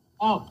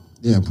 Oh.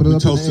 Yeah, put it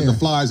up toasted in the air.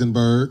 To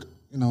Fliesenbërg.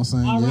 You know what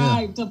I'm saying? All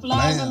right, to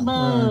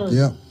Fliesenbërg.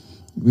 Yep.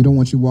 We don't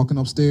want you walking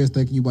upstairs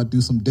thinking you about to do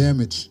some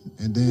damage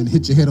and then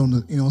hit your head on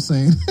the, you know what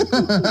I'm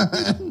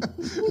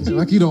saying?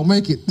 Like you don't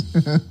make it.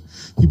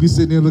 You be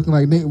sitting there looking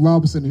like Nate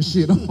Robinson and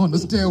shit on the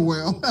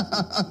stairwell.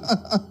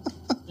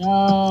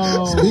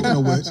 No.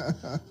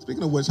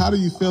 Speaking of which, how do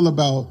you feel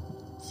about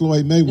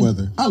Floyd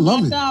Mayweather? I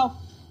love it. Huh?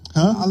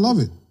 I love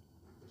it.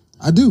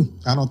 I do.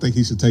 I don't think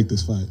he should take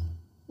this fight.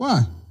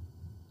 Why?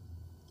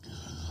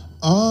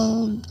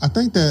 I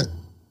think that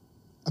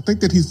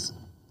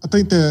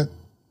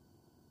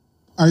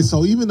all right,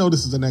 so even though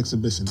this is an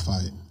exhibition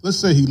fight, let's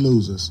say he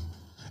loses.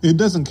 It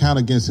doesn't count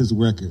against his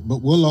record,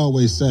 but we'll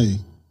always say,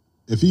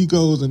 if he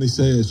goes and he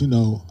says, you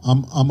know,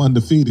 I'm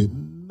undefeated,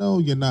 no,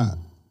 you're not.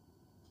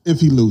 If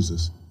he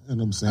loses. You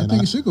know what I'm saying? I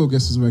think it should go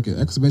against his record.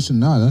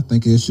 Exhibition, I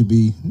think it should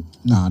be,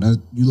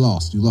 that you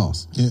lost. Yeah,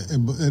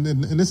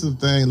 and this is the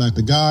thing, like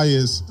the guy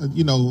is,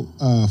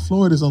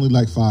 Floyd is only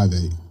like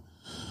 5'8".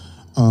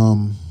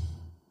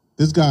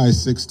 This guy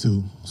is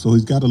 6'2", so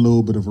he's got a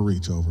little bit of a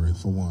reach over it,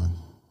 for one.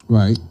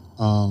 Right.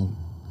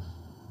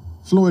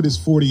 Floyd is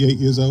 48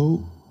 years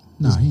old.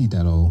 Nah, he ain't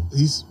that old.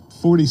 He's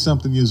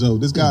 40-something years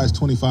old. This guy is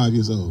 25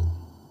 years old.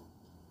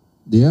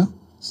 Yeah,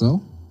 so?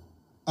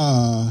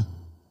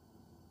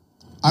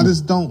 I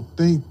just don't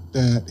think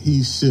that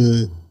he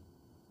should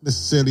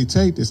necessarily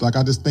take this. Like,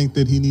 I just think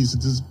that he needs to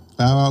just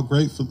bow out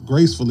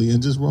gracefully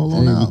and just roll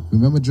on out.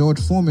 Remember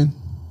George Foreman?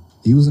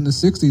 He was in the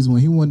 60s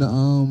when he won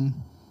the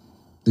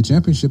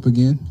championship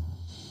again.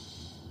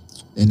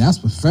 And that's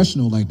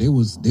professional. Like, there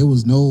was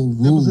no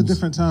rules. It was a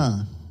different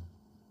time.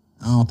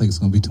 I don't think it's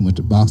going to be too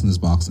much. Boxing is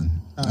boxing.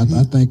 I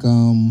think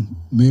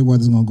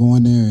Mayweather's going to go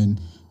in there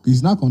and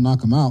he's not going to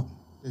knock him out.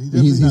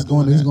 He's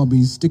going to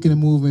be sticking and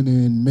moving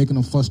and making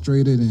him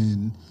frustrated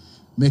and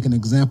making an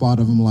example out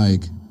of him.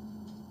 Like,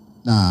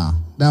 nah,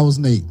 that was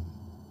Nate.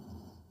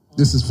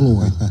 This is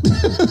Floyd.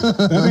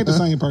 That ain't the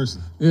same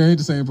person. Yeah, ain't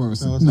the same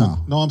person. No,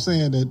 I'm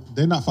saying that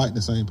they're not fighting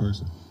the same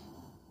person.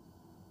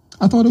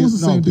 I thought it was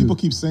the same dude. People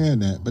keep saying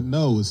that, but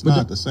no, it's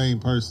not the same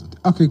person.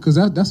 Okay, because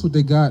that's what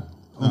they got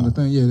on the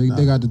thing. Yeah,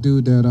 they got the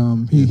dude that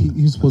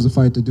he's supposed to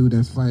fight the dude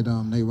that fight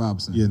Nate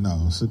Robinson. Yeah,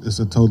 no, it's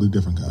a totally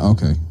different guy.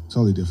 Okay,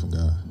 totally different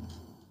guy.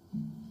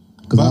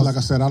 But like I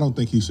said, I don't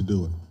think he should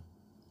do it.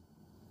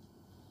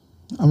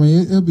 I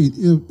mean, it'll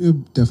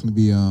definitely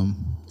be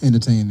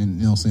entertaining.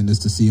 You know, saying this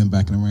to see him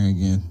back in the ring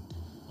again.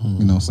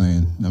 You know, what I'm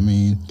saying. I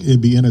mean, it'd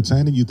be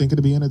entertaining. You think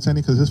it'd be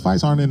entertaining because his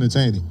fights aren't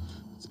entertaining.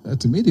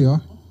 To me, they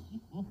are.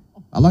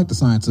 I like the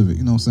science of it.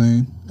 You know what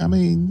I'm saying? I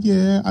mean,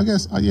 yeah, I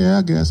guess. I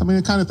mean,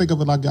 I kind of think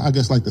of it like, I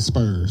guess, like the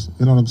Spurs.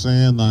 You know what I'm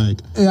saying? Like,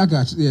 yeah, I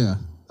got you. Yeah,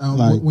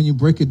 when you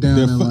break it down,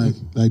 and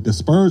like the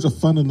Spurs are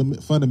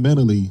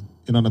fundamentally,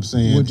 you know what I'm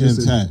saying,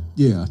 intact.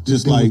 Yeah,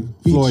 just like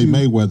Floyd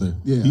Mayweather.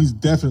 Yeah, he's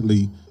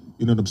definitely,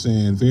 you know what I'm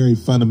saying, very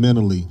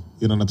fundamentally,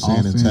 you know what I'm saying,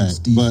 offense,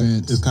 intact.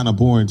 Defense. But it's kind of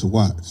boring to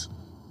watch.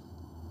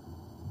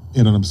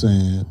 You know what I'm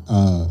saying?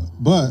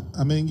 But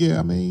I mean, yeah,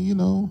 I mean, you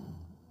know.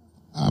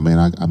 I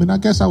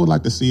guess I would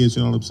like to see it.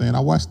 You know what I'm saying? I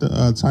watched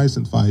the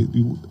Tyson fight.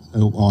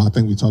 I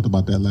think we talked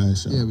about that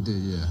last show. Yeah, we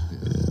did. Yeah,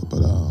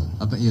 but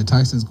I think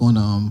Tyson's going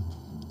to.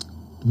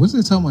 What's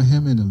it talking about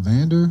him and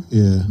Evander?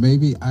 Yeah,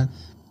 maybe. I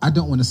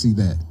don't want to see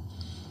that.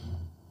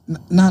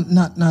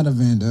 Not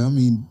Evander. I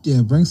mean,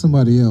 yeah, bring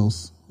somebody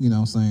else. You know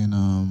what I'm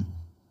saying?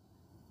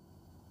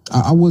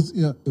 I was.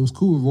 You know, it was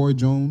cool with Roy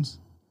Jones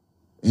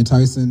and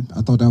Tyson.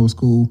 I thought that was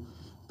cool,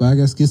 but I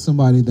guess get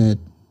somebody that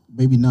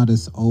maybe not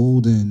as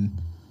old and.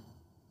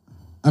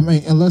 I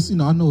mean, unless, you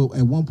know, I know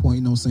at one point,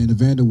 you know what I'm saying,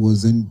 Evander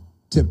was in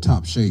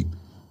tip-top shape,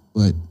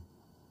 but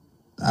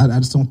I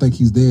just don't think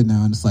he's there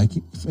now. And it's like,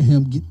 for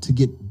him to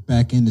get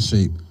back into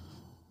shape,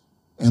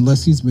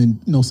 unless he's been,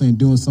 you know what I'm saying,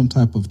 doing some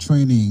type of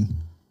training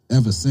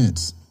ever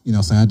since, you know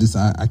what I'm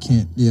saying, I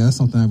can't, that's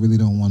something I really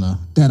don't want to,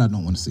 I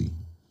don't want to see.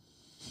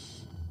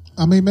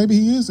 I mean, maybe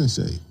he is in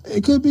shape.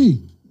 It could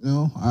be. You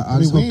know, I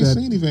just we hope ain't that,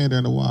 seen Evander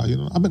in a while, you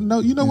know. I mean, no,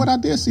 you know what, I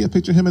did see a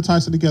picture of him and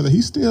Tyson together.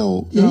 He's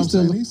still, you know what I'm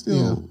saying, he's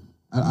still...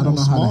 I don't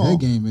know how the head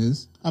game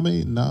is. I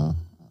mean, no.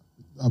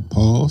 I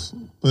pause.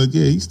 But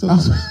yeah, he's still... Y'all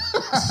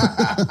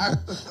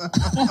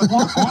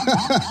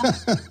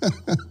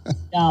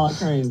are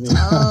crazy.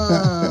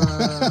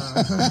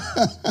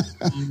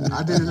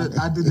 I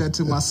did that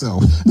to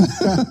myself.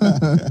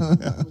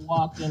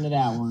 Walked into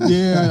that one.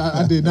 Yeah,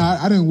 I did.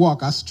 I didn't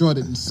walk. I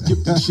strutted and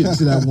skipped the shit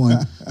to that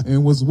one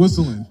and was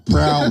whistling.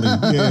 Proudly,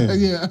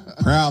 yeah.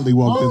 Proudly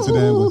walked into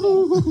that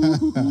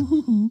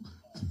one.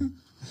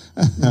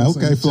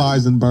 Okay,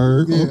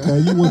 Fliesenbërg. Yeah. Okay,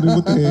 you went in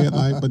with the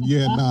headlight, but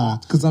yeah, nah.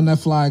 Because I'm that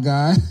fly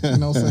guy, you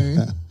know what I'm saying?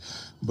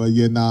 But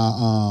yeah,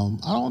 nah.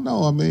 I don't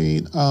know. I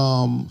mean,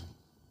 I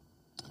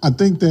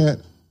think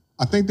that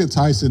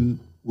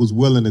Tyson was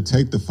willing to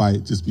take the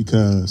fight just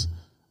because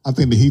I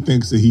think that he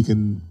thinks that he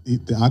can.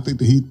 I think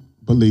that he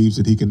believes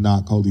that he can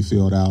knock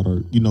Holyfield out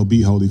or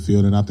beat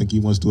Holyfield, and I think he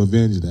wants to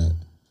avenge that.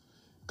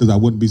 Because I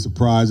wouldn't be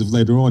surprised if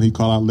later on he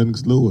call out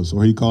Lennox Lewis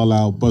or he call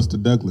out Buster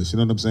Douglas. You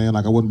know what I'm saying?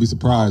 Like, I wouldn't be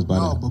surprised by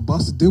that. No, but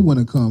Buster did want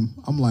to come.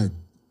 I'm like,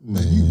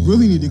 man, you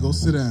really need to go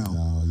sit down.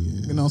 Oh,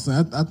 yeah. You know what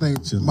I'm saying? I think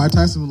Mike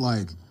Tyson was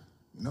like,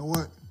 you know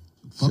what?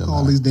 Fuck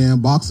all these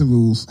damn boxing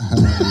rules.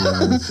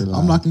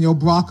 I'm knocking your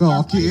Brock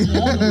off, kid.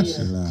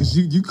 Because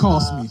you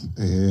cost me.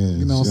 Yeah,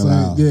 you know what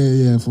I'm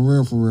saying? Yeah, for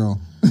real.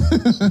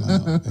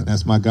 And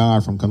that's my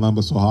guy from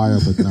Columbus, Ohio,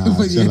 but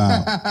nah, chill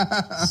out.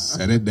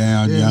 Set it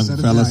down, young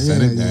fella,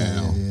 set it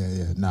down. Yeah.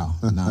 No,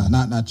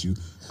 not you.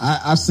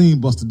 I've seen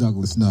Buster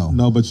Douglas,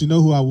 no. But you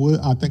know who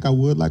I think I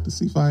would like to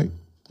see fight?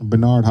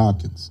 Bernard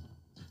Hopkins.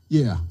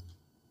 Yeah.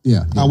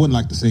 I wouldn't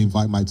like to see him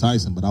fight Mike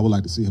Tyson, but I would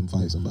like to see him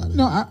fight somebody.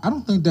 No, I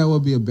don't think that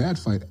would be a bad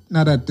fight.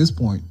 Not at this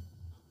point.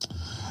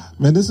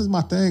 Man, this is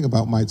my thing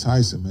about Mike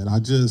Tyson, man.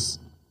 I'm just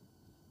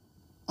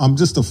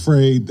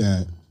afraid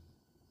that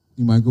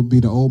you might go be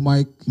the old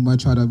Mike. You might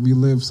try to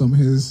relive some of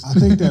his. I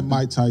think that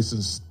Mike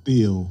Tyson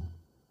still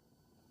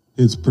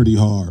hits pretty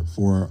hard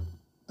for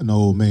an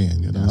old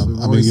man. You know,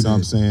 I mean, you know what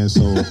I'm saying.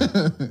 So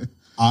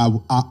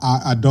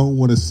I don't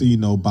want to see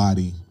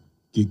nobody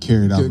get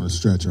carried out on a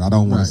stretcher. I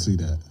don't want to see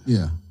that.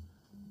 Yeah,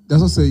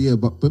 that's what I say. Yeah,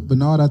 but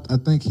Bernard, I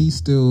think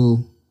he's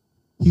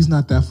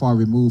not that far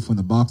removed from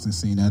the boxing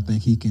scene. I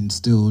think he can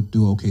still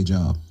do an okay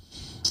job.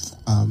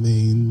 I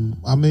mean,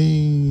 I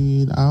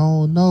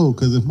don't know,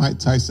 because if Mike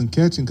Tyson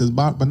catching, because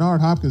Bernard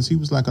Hopkins, he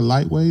was like a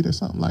lightweight or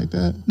something like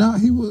that. No,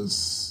 he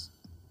was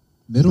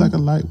like a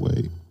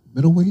lightweight,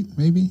 middleweight,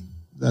 maybe.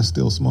 That's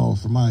still small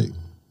for Mike.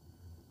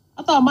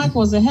 I thought Mike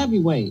was a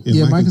heavyweight.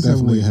 Yeah, Mike is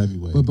definitely a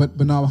heavyweight. But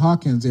Bernard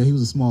Hopkins, yeah, he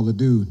was a smaller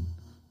dude,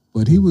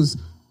 but he was.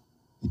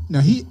 Now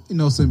he,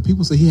 some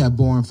people say he had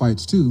boring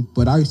fights too,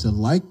 but I used to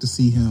like to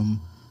see him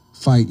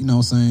fight. You know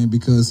what I'm saying,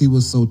 because he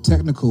was so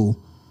technical.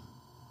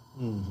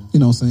 Mm-hmm. You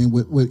know what I'm saying,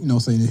 with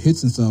saying the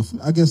hits and stuff.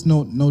 I guess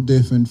no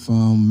different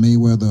from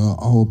Mayweather or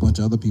a whole bunch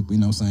of other people. You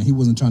know what I'm saying, he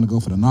wasn't trying to go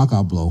for the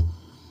knockout blow.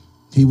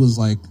 He was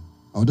like,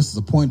 oh, this is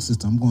a point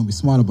system. I'm going to be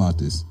smart about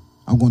this.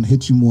 I'm going to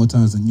hit you more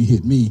times than you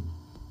hit me.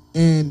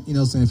 And, you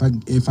know what I'm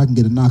saying, if I can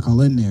get a knockout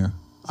in there,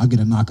 I'll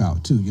get a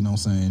knockout too, you know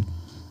what I'm saying?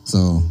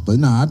 So,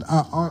 but I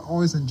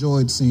always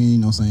enjoyed seeing, you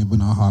know what I'm saying,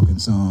 Bernard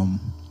Hopkins,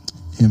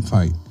 him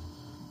fight,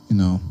 you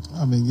know.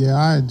 I mean, yeah,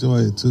 I enjoy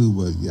it too,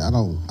 but yeah, I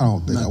don't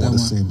think I want to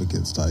see him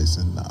against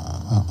Tyson.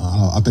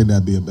 I think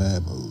that'd be a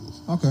bad move.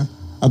 Okay.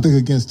 I think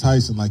against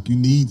Tyson, like, you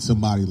need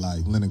somebody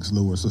like Lennox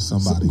Lewis or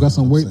somebody. Got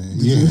some weight.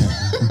 Yeah.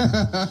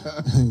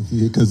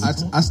 Because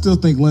I still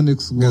think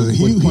Lennox would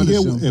punish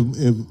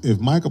him. If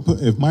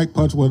Mike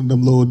punched one of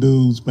them little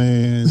dudes,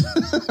 man,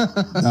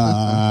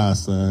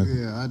 son.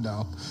 Yeah, I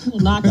know.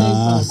 Knock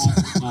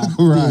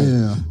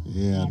right.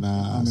 Yeah, I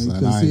mean,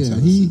 son. I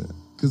ain't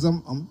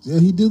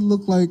he did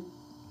look like.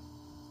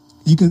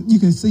 You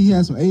can see he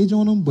had some age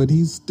on him, but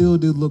he still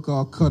did look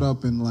all cut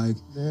up and like,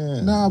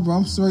 nah, bro,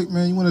 I'm straight,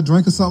 man. You want a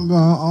drink or something?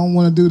 I don't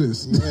want to do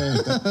this. Yeah,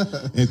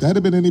 if that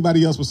had been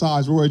anybody else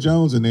besides Roy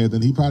Jones in there,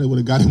 then he probably would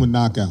have got him a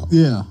knockout.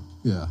 Yeah.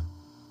 You know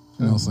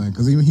what I'm saying?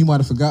 Because he might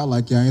have forgot,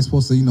 like, I ain't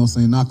supposed to,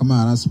 knock him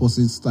out. I'm supposed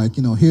to, like,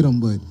 hit him,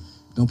 but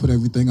don't put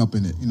everything up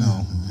in it,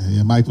 Yeah,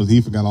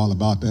 he forgot all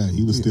about that.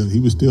 He was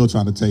still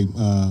trying to take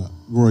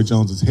Roy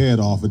Jones's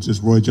head off, but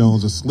just Roy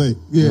Jones is slick.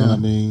 You know what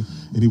I mean?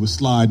 And he was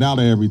sliding out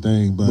of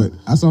everything. But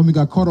I saw him, he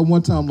got caught up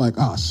one time, like,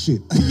 oh,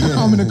 shit.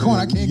 I'm in the corner,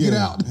 I can't get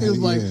out. It was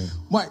like,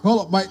 Mike, hold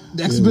up, Mike.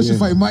 The exhibition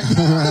fight, Mike.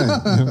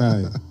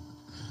 right.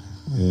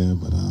 Yeah,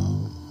 but...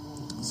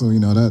 So,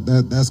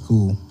 that's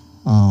cool.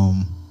 I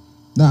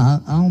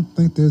don't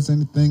think there's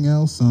anything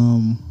else. I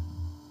don't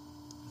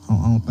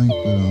think,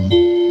 but,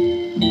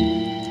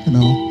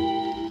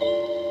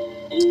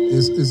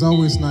 it's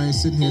always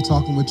nice sitting here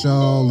talking with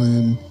y'all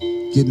and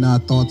getting our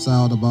thoughts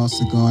out about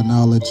cigar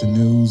knowledge and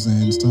news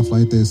and stuff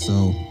like this.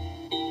 So,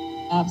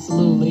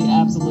 absolutely.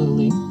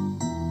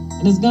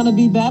 And it's gonna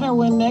be better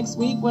when next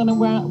week when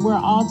we're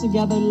all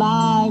together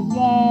live.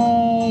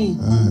 Yay!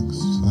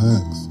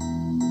 Facts.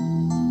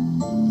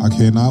 I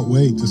cannot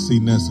wait to see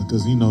Nessa,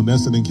 because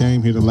Nessa done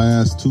came here the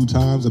last 2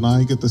 times and I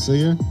ain't get to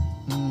see her.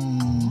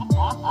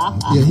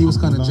 Yeah, he was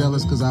kind of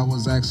jealous because I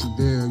was actually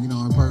there, in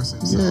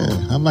person. So. Yeah,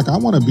 I'm like, I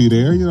want to be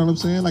there. You know what I'm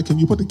saying? Like, can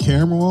you put the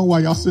camera on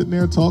while y'all sitting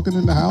there talking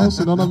in the house?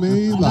 You know what I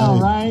mean? I know,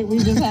 right? We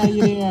just had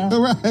you there.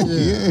 Right?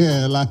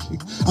 Yeah. Like,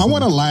 I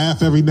want to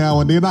laugh every now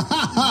and then. You know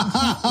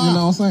what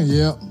I'm saying?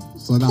 Yep.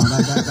 So no,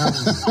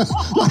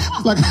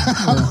 that was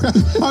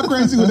how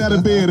crazy would that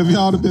have been if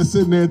y'all have been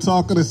sitting there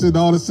talking and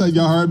all of a sudden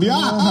y'all heard me?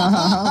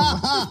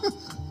 I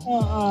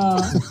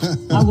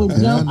would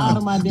jump out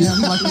of my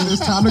damn like, it's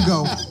time to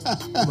go.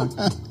 Like,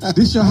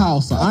 this your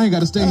house, so I ain't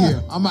got to stay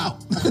here. I'm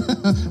out.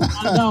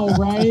 I know,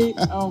 right?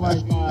 Oh my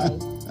God.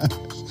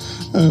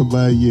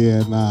 But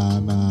yeah,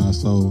 nah.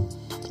 So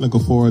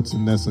looking forward to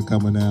Nessa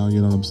coming down. You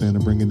know what I'm saying,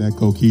 and bringing that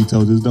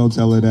coquito. Just don't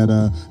tell her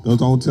that.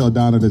 Don't tell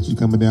Donna that you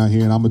coming down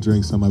here and I'm gonna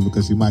drink some of it,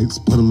 because she might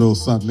put a little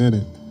something in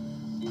it.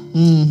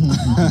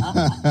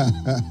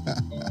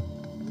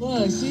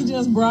 Look, she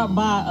just brought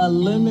by a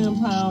lemon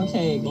pound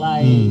cake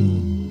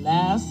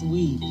last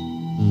week.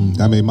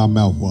 That made my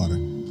mouth water.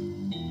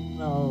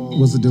 So,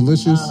 was it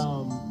delicious?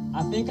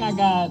 I think I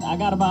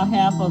got about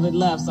half of it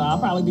left, so I'll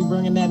probably be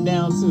bringing that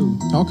down too.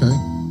 Okay,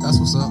 that's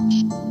what's up.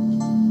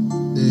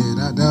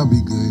 Yeah, that'll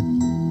be good. You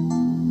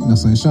know what I'm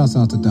saying? Shouts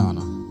out to Donna.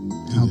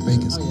 How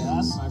bacon skills. Yeah,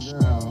 that's my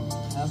girl.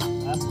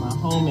 That's my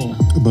homie.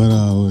 But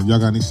y'all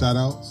got any shout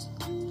outs?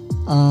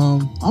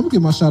 I'm gonna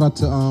give my shout out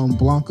to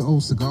Blanco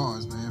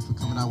Cigars, man, for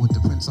coming out with the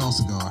Prince Hall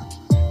cigar,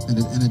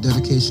 and a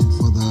dedication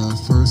for the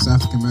first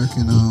African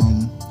American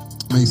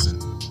Mason,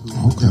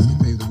 who definitely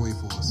paved the way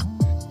for us.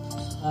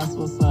 That's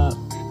what's up.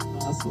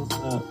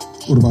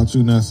 What about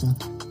you, Nessa?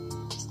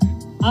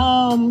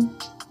 I'm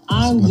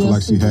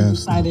just super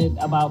excited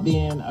about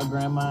being a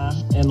grandma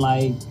in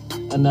like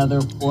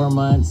another 4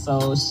 months.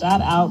 So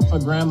shout out for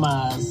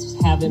grandmas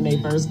having their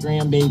first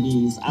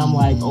grandbabies. I'm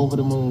like over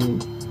the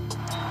moon.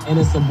 And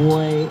it's a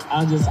boy.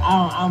 I'm just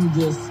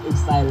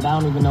excited. I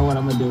don't even know what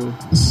I'm gonna do.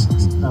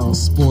 So,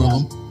 spoil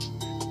them.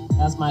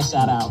 That's my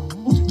shout out.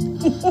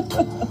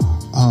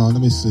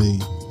 Let me see.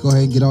 Go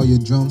ahead and get all your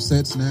drum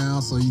sets now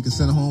so you can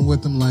send it home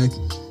with them. Like,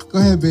 go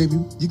ahead, baby.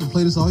 You can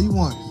play this all you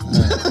want.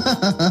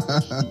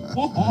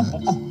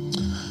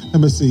 Let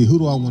me see. Who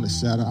do I want to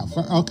shout out?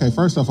 Okay,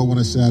 first off, I want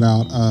to shout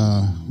out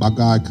my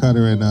guy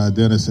Cutter and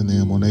Dennis and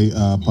them on their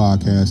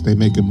podcast. They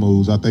making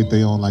moves. I think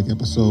they on like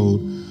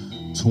episode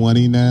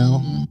 20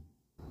 now.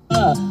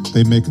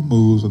 They making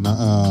moves on the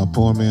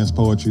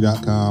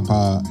poormanspoetry.com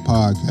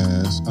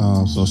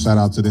podcast. So shout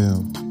out to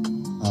them.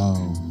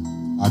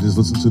 I just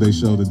listened to their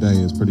show today.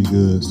 It's pretty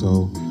good.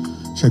 So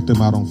check them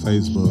out on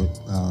Facebook.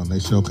 They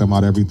show come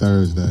out every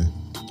Thursday.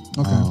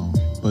 Okay.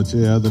 But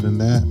yeah, other than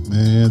that,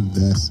 man,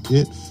 that's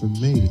it for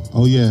me.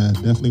 Oh yeah,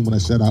 definitely want to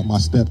shout out my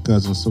step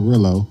cousin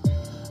Cirillo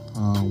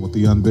with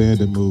the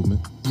Unbanded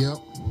movement. Yep.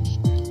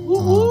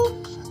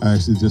 I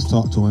actually just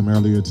talked to him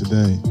earlier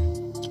today.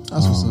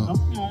 That's what's up.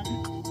 Okay.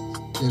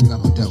 Yeah, we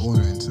gotta put that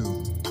order in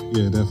too.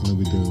 Yeah, definitely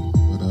we do.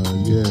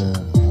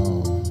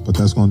 But but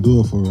that's gonna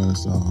do it for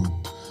us.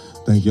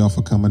 Thank y'all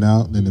for coming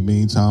out. And in the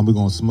meantime, we're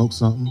gonna smoke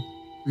something.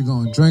 We're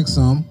gonna drink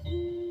some.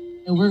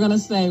 And we're going to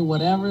say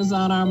whatever's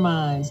on our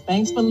minds.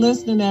 Thanks for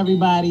listening,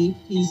 everybody.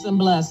 Peace and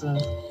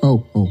blessings.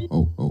 Oh.